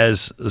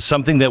as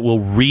something that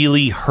will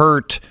really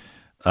hurt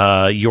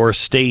your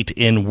state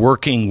in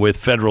working with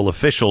federal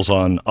officials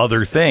on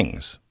other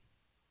things.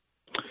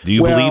 Do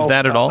you believe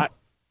that at all?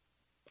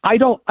 I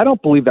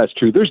don't believe that's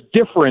true. There's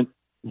different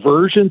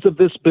versions of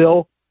this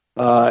bill,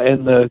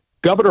 and the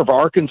governor of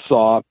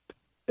Arkansas,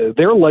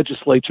 their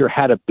legislature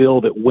had a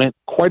bill that went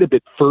quite a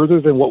bit further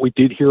than what we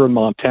did here in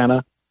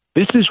Montana.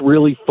 This is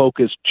really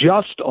focused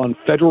just on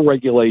federal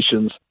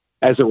regulations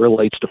as it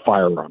relates to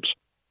firearms.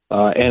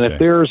 If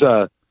there's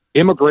a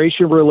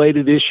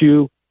immigration-related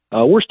issue,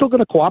 we're still going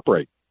to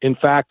cooperate. In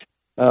fact,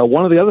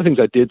 one of the other things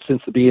I did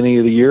since the beginning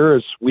of the year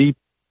is we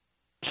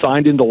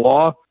signed into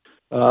law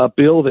a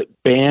bill that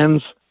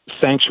bans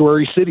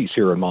sanctuary cities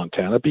here in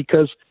Montana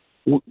because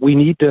we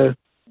need to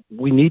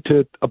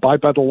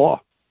abide by the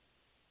law.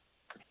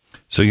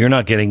 So you're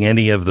not getting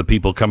any of the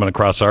people coming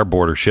across our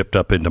border shipped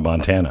up into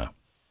Montana?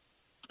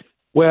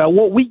 Well,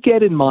 what we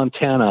get in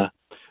Montana,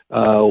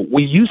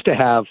 we used to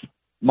have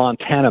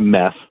Montana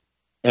meth,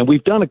 and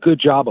we've done a good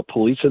job of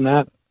policing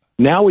that.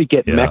 Now we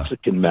get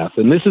Mexican meth.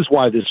 And this is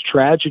why this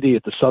tragedy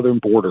at the southern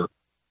border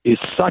is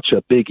such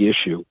a big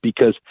issue,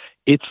 because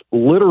it's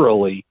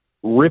literally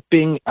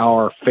ripping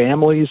our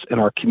families and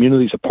our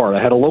communities apart.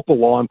 I had a local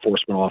law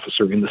enforcement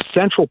officer in the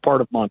central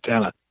part of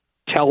Montana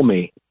tell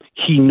me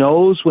he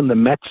knows when the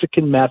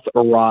Mexican meth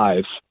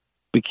arrives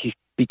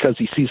because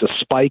he sees a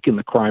spike in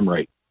the crime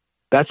rate.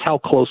 That's how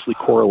closely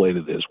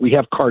correlated it is. We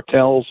have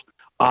cartels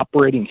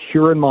operating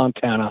here in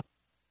Montana,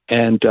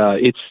 and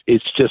it's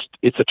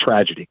a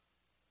tragedy.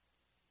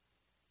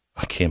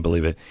 I can't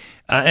believe it.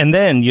 And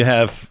then you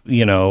have,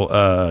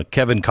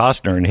 Kevin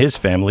Costner and his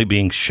family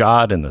being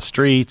shot in the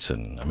streets.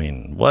 And I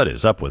mean, what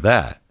is up with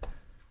that?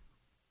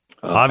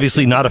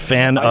 Obviously not a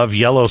fan of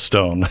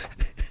Yellowstone.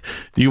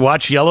 Do you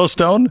watch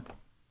Yellowstone?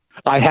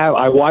 I have.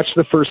 I watched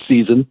the first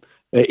season.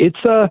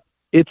 How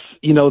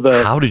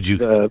did you?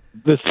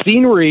 The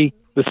scenery.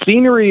 The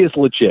scenery is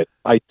legit.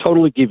 I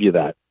totally give you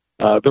that.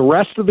 The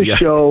rest of the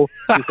show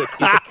is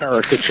a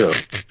caricature.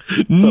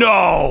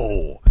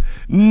 No,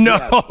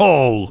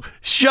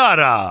 shut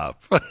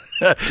up.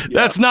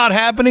 That's not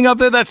happening up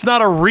there. That's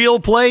not a real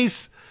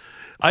place.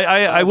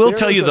 I will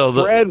tell you,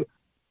 though.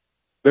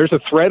 There's a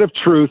thread of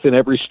truth in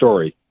every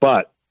story,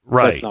 but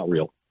that's not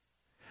real.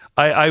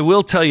 I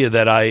will tell you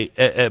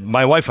that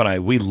my wife and I,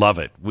 we love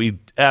it. We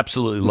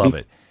absolutely love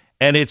it.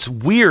 And it's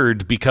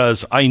weird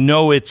because I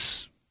know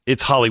it's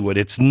Hollywood.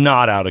 It's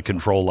not out of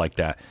control like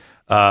that.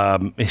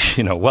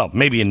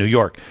 Maybe in New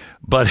York,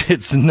 but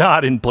it's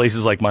not in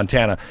places like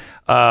Montana.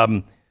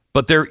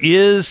 But there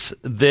is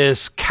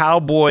this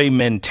cowboy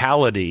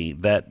mentality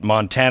that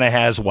Montana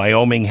has,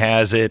 Wyoming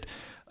has it,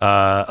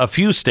 a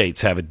few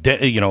states have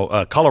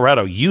it.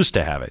 Colorado used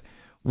to have it,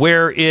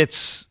 where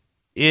it's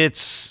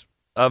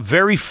a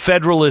very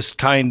federalist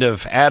kind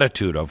of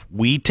attitude of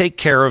we take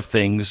care of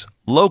things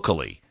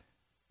locally,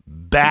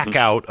 back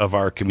out of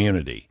our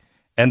community,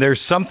 and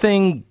there's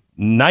something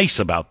nice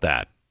about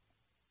that.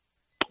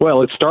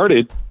 Well, it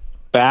started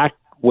back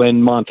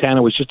when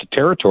Montana was just a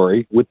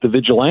territory with the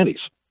vigilantes.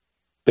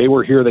 They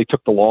were here. They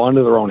took the law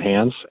into their own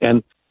hands.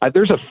 And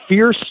there's a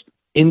fierce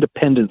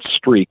independent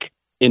streak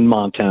in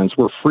Montans.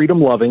 We're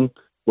freedom-loving.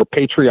 We're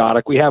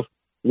patriotic. We have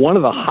one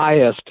of the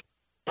highest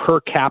per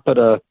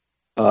capita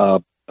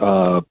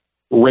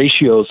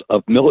ratios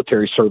of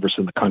military service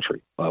in the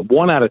country.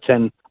 1 out of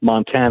 10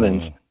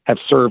 Montanans have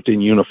served in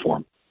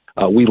uniform.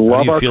 We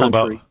love our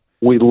country.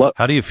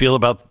 How do you feel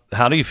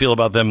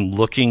about them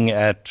looking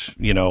at,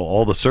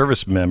 all the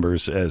service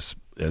members as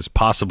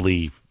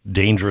possibly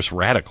dangerous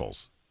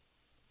radicals?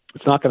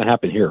 It's not going to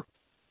happen here.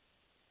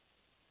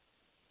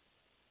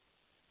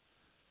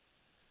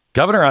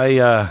 Governor,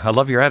 I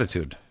love your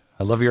attitude.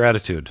 I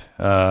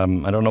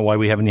don't know why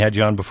we haven't had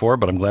you on before,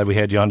 but I'm glad we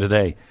had you on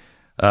today.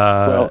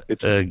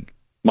 It's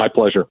my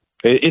pleasure.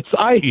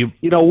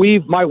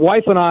 My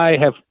wife and I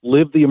have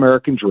lived the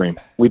American dream.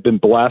 We've been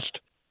blessed.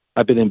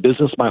 I've been in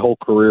business my whole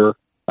career.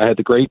 I had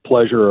the great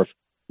pleasure of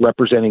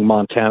representing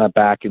Montana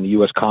back in the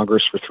U.S.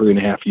 Congress for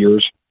 3.5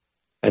 years,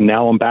 and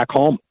now I'm back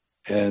home,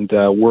 and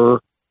we're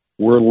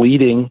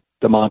leading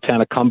the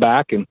Montana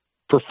comeback. And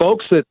for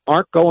folks that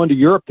aren't going to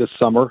Europe this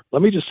summer,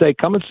 let me just say,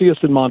 come and see us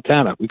in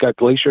Montana. We got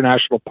Glacier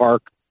National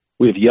Park,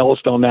 we have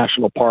Yellowstone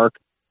National Park,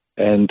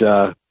 and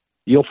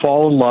you'll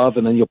fall in love,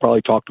 and then you'll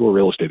probably talk to a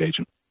real estate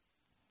agent.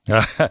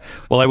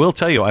 Well, I will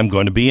tell you, I'm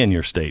going to be in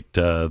your state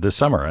this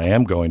summer. I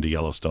am going to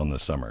Yellowstone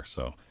this summer,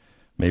 so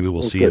maybe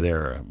we'll see you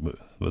there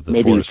with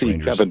the forest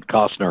rangers. Maybe Kevin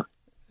Costner.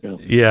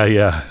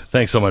 Yeah.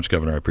 Thanks so much,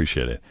 Governor. I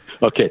appreciate it.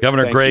 Okay.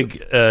 Governor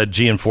Greg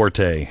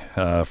Gianforte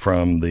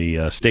from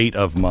the state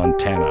of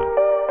Montana.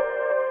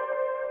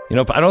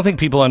 I don't think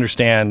people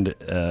understand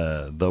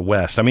the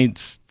West. I mean,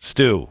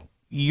 Stu,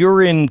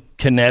 you're in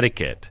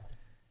Connecticut.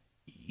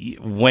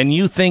 When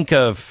you think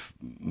of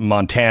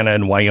Montana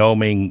and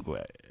Wyoming,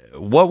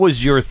 what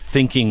was your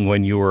thinking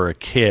when you were a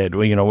kid?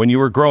 When you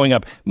were growing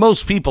up,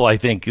 most people, I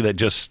think, that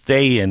just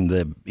stay in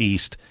the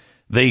East,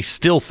 they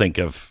still think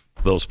of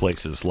those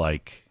places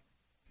like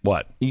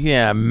what?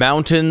 Yeah,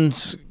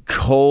 mountains,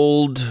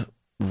 cold,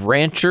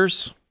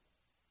 ranchers.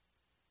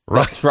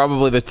 Right. That's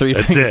probably the three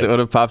things that would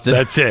have popped in.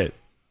 That's it.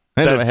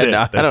 That's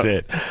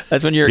it.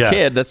 That's when you're a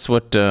kid. That's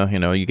what,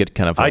 you get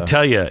kind of... I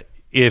tell you,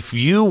 if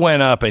you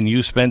went up and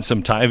you spent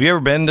some time... Have you ever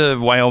been to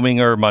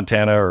Wyoming or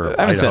Montana or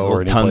I haven't Idaho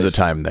spent tons of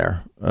time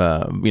there.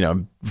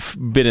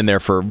 Been in there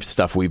for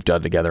stuff we've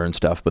done together and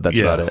stuff, but that's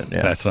about it.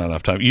 Yeah. That's not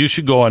enough time. You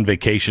should go on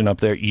vacation up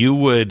there.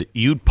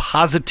 You'd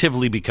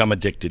positively become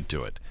addicted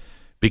to it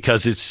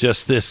because it's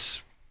just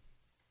this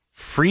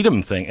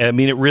freedom thing. I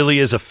mean, it really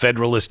is a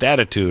federalist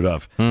attitude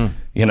of,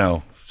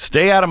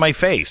 stay out of my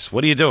face.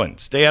 What are you doing?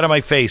 Stay out of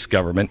my face,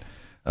 government.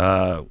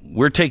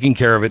 We're taking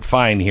care of it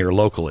fine here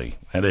locally,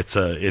 and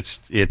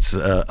it's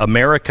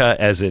America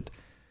as it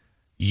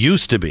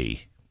used to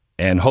be,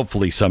 and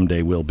hopefully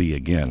someday will be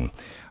again.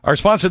 Our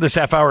sponsor this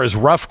half hour is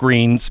Rough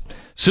Greens.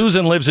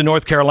 Susan lives in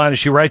North Carolina.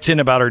 She writes in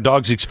about her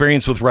dog's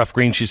experience with Rough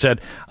Greens. She said,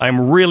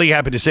 "I'm really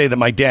happy to say that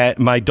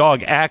my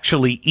dog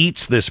actually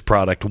eats this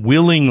product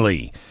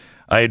willingly.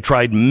 I had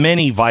tried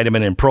many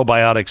vitamin and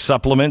probiotic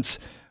supplements,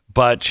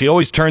 but she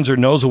always turns her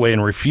nose away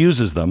and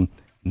refuses them.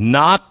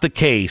 Not the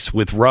case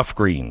with Rough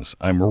Greens.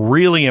 I'm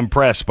really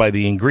impressed by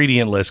the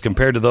ingredient list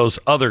compared to those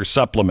other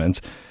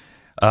supplements.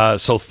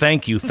 So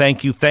thank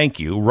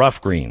you,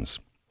 Rough Greens.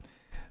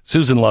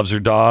 Susan loves her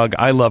dog.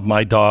 I love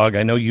my dog.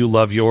 I know you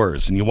love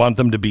yours, and you want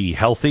them to be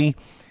healthy.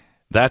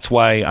 That's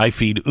why I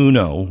feed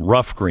Uno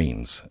Rough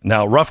Greens.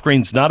 Now, Rough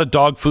Greens, not a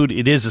dog food.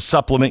 It is a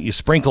supplement you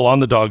sprinkle on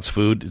the dog's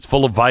food. It's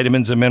full of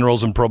vitamins and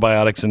minerals and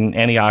probiotics and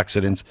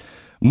antioxidants.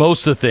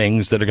 Most of the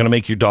things that are going to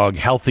make your dog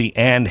healthy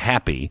and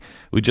happy.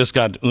 We just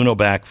got Uno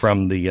back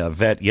from the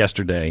vet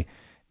yesterday,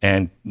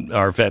 and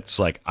our vet's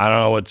like, I don't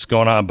know what's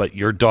going on, but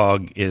your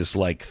dog is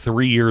like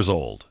 3 years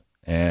old,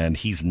 and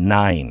he's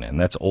 9, and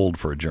that's old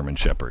for a German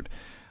Shepherd.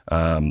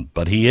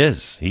 But he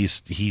is.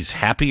 He's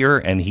happier,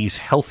 and he's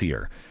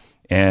healthier.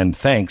 And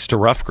thanks to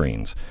Rough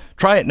Greens.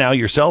 Try it now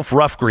yourself.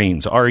 Rough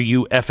Greens,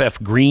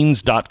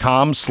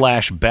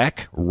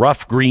 ruffgreens.com/Beck,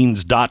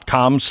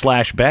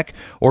 ruffgreens.com/Beck,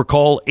 or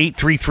call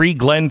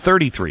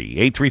 833-GLEN-33,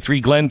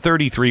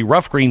 833-GLEN-33,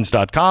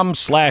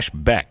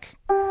 ruffgreens.com/Beck.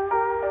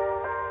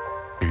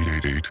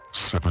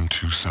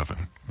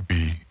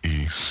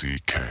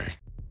 888-727-BECK.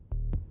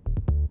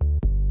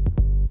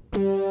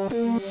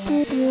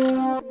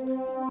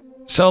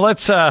 So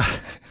let's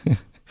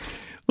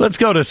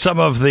go to some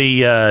of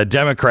the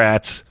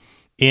Democrats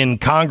in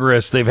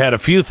Congress. They've had a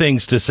few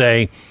things to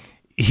say.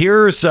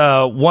 Here's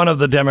one of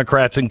the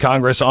Democrats in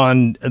Congress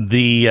on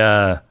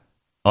the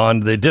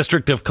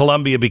District of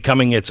Columbia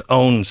becoming its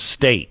own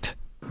state.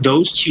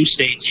 Those two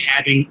states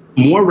having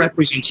more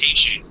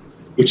representation,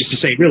 which is to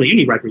say really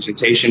any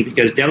representation,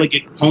 because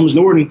Delegate Holmes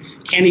Norton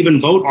can't even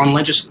vote on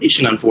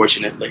legislation,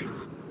 unfortunately.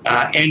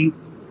 And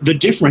the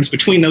difference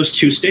between those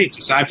two states,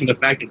 aside from the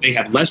fact that they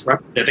have less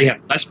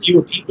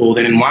fewer people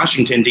than in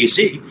Washington,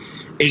 D.C.,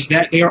 is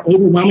that they are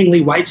overwhelmingly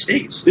white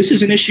states. This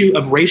is an issue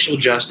of racial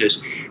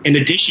justice in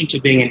addition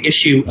to being an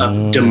issue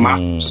of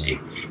democracy.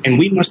 And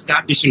we must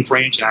stop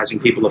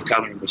disenfranchising people of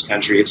color in this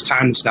country. It's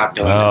time to stop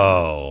doing that.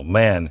 Oh,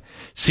 man.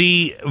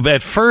 See,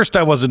 at first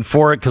I wasn't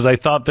for it because I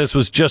thought this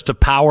was just a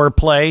power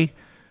play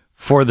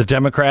for the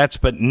Democrats.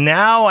 But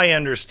now I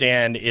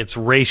understand it's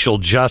racial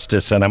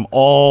justice, and I'm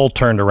all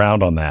turned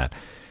around on that.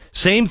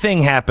 Same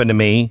thing happened to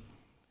me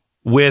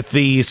with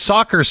the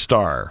soccer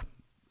star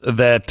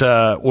that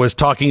was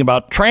talking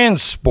about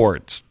trans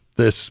sports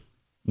this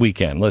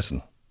weekend.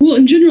 Listen. Well,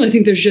 in general, I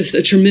think there's just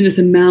a tremendous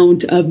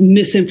amount of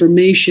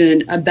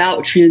misinformation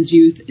about trans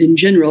youth in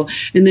general.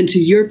 And then to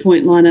your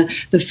point, Lana,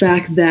 the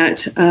fact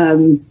that,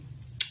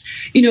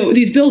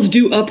 these bills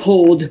do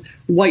uphold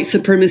white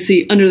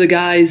supremacy under the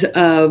guise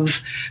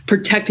of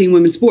protecting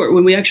women's sport,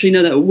 when we actually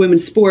know that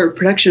women's sport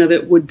protection of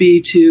it would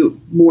be to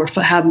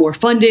have more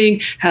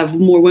funding, have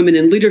more women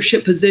in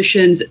leadership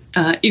positions,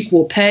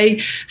 equal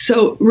pay.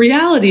 So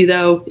reality,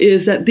 though,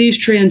 is that these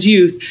trans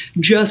youth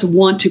just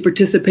want to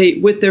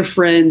participate with their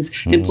friends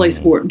and play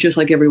sport just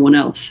like everyone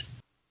else.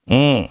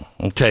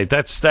 Okay,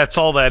 that's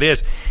all that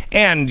is.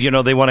 And,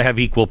 they want to have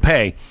equal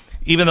pay,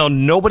 even though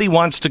nobody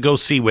wants to go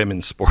see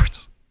women's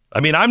sports. I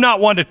mean, I'm not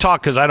one to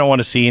talk because I don't want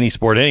to see any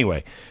sport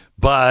anyway.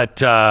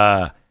 But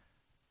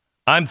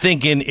I'm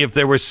thinking if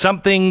there was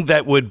something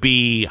that would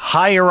be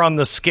higher on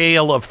the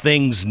scale of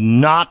things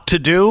not to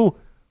do,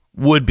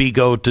 would be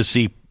go to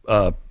see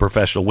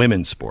professional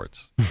women's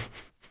sports.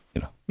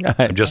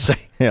 I'm just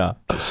saying. Yeah.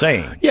 I'm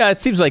saying. Yeah, it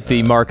seems like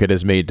the market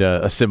has made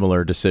a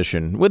similar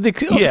decision with a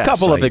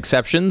couple of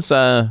exceptions.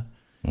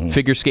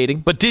 Figure skating.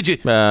 But did you?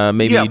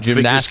 Maybe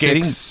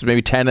gymnastics,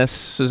 maybe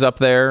tennis is up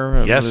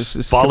there. Yes,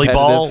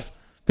 volleyball.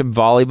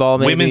 Volleyball,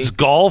 maybe. Women's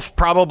golf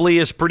probably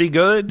is pretty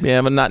good.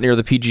 Yeah, but not near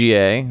the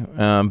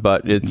PGA.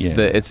 But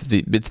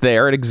it's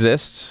there. It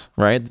exists,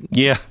 right?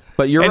 Yeah.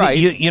 But you're right.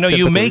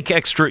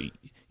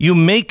 You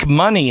make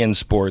money in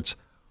sports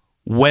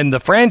when the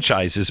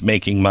franchise is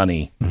making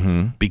money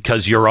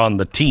because you're on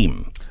the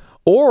team.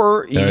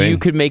 Or you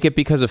could make it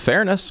because of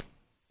fairness.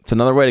 It's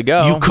another way to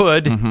go. You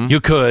could. You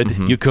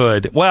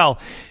could. Well,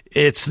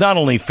 it's not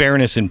only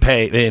fairness in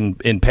pay.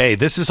 In pay,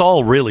 this is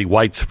all really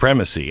white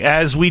supremacy,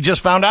 as we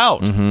just found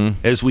out. And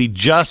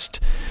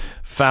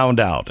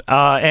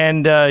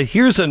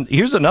here's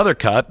another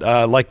cut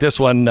like this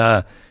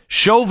one.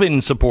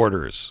 Chauvin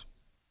supporters.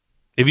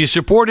 If you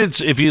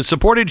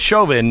supported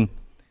Chauvin,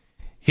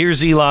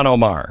 here's Ilhan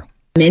Omar.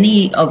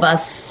 Many of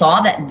us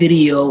saw that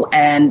video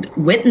and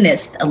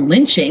witnessed a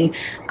lynching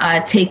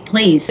take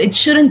place. It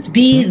shouldn't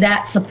be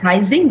that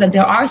surprising that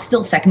there are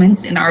still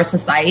segments in our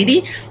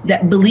society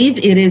that believe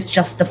it is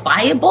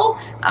justifiable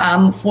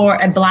for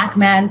a black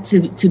man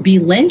to be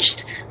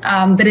lynched.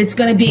 But it's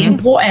going to be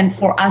important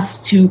for us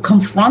to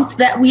confront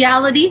that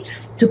reality,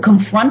 to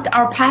confront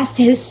our past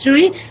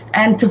history,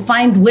 and to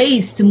find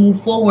ways to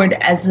move forward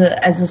as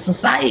a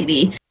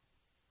society.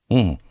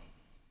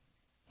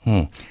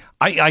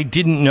 I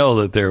didn't know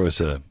that there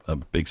was a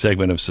big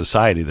segment of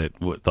society that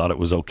thought it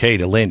was okay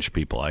to lynch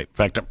people. In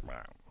fact,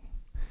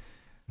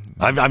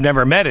 I've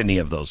never met any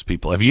of those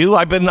people. Have you?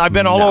 I've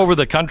been all over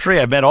the country.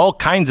 I've met all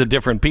kinds of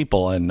different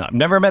people, and I've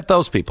never met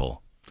those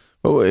people.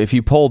 Well, if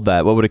you polled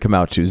that, what would it come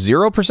out to?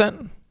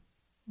 0%?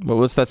 Well,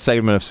 what's that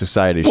segment of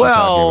society she's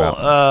talking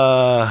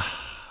about?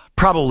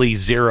 Probably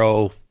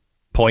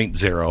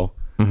 0.0.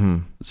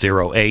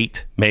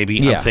 0.08, maybe.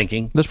 Yeah. I'm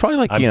thinking. There's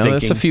probably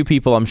there's a few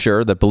people, I'm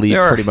sure, that believe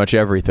pretty much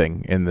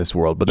everything in this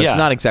world, but that's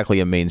not exactly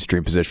a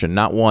mainstream position.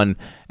 Not one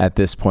at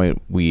this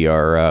point we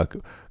are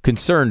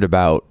concerned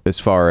about as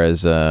far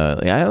as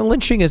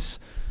lynching is.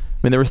 I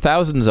mean, there were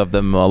thousands of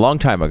them a long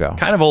time ago.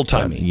 Kind of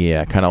old-timey.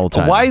 Yeah, kind of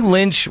old-timey.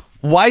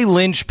 Why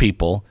lynch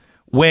people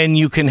when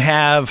you can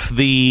have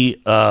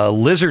the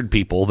lizard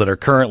people that are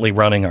currently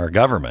running our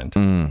government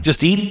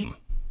just eat them?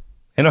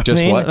 You know what I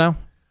mean? What now?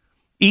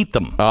 Eat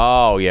them.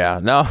 Oh, yeah.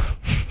 No,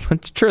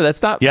 that's true.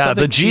 That's not the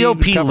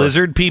GOP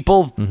lizard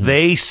people,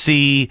 they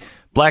see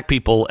black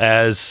people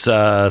as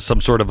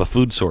some sort of a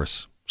food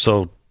source.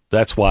 So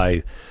that's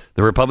why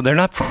the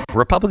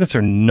Republicans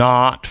are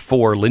not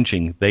for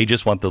lynching. They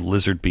just want the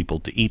lizard people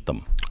to eat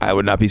them. I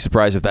would not be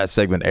surprised if that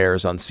segment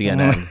airs on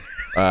CNN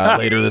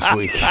later this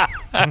week.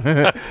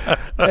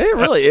 It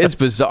really is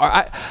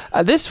bizarre.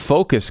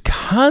 This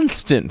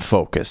constant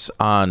focus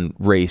on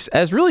race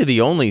as really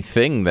the only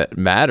thing that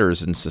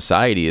matters in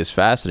society is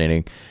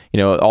fascinating.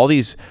 All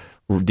these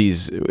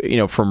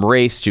from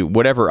race to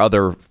whatever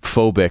other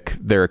phobic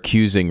they're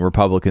accusing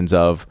Republicans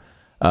of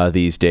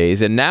these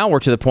days. And now we're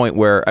to the point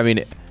where,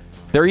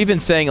 they're even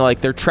saying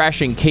they're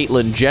trashing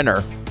Caitlyn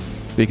Jenner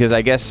because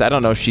I guess, I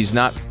don't know, she's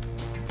not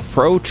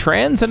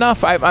pro-trans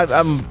enough.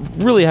 I'm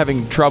really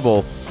having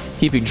trouble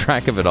keeping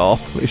track of it all.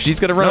 She's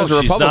going to run as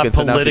a Republican,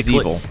 so now she's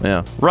evil.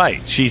 Yeah.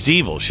 Right. She's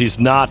evil. She's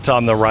not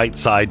on the right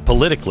side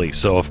politically,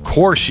 so of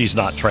course she's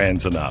not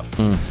trans enough.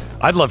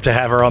 I'd love to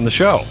have her on the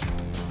show.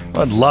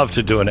 I'd love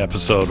to do an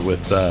episode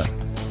with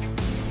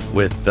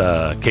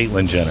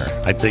Caitlyn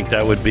Jenner. I think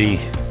that would be...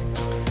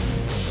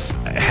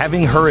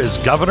 Having her as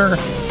governor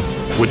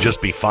would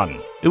just be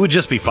fun. It would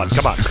just be fun.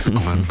 Come on. This is the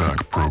Glenn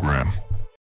Beck Program.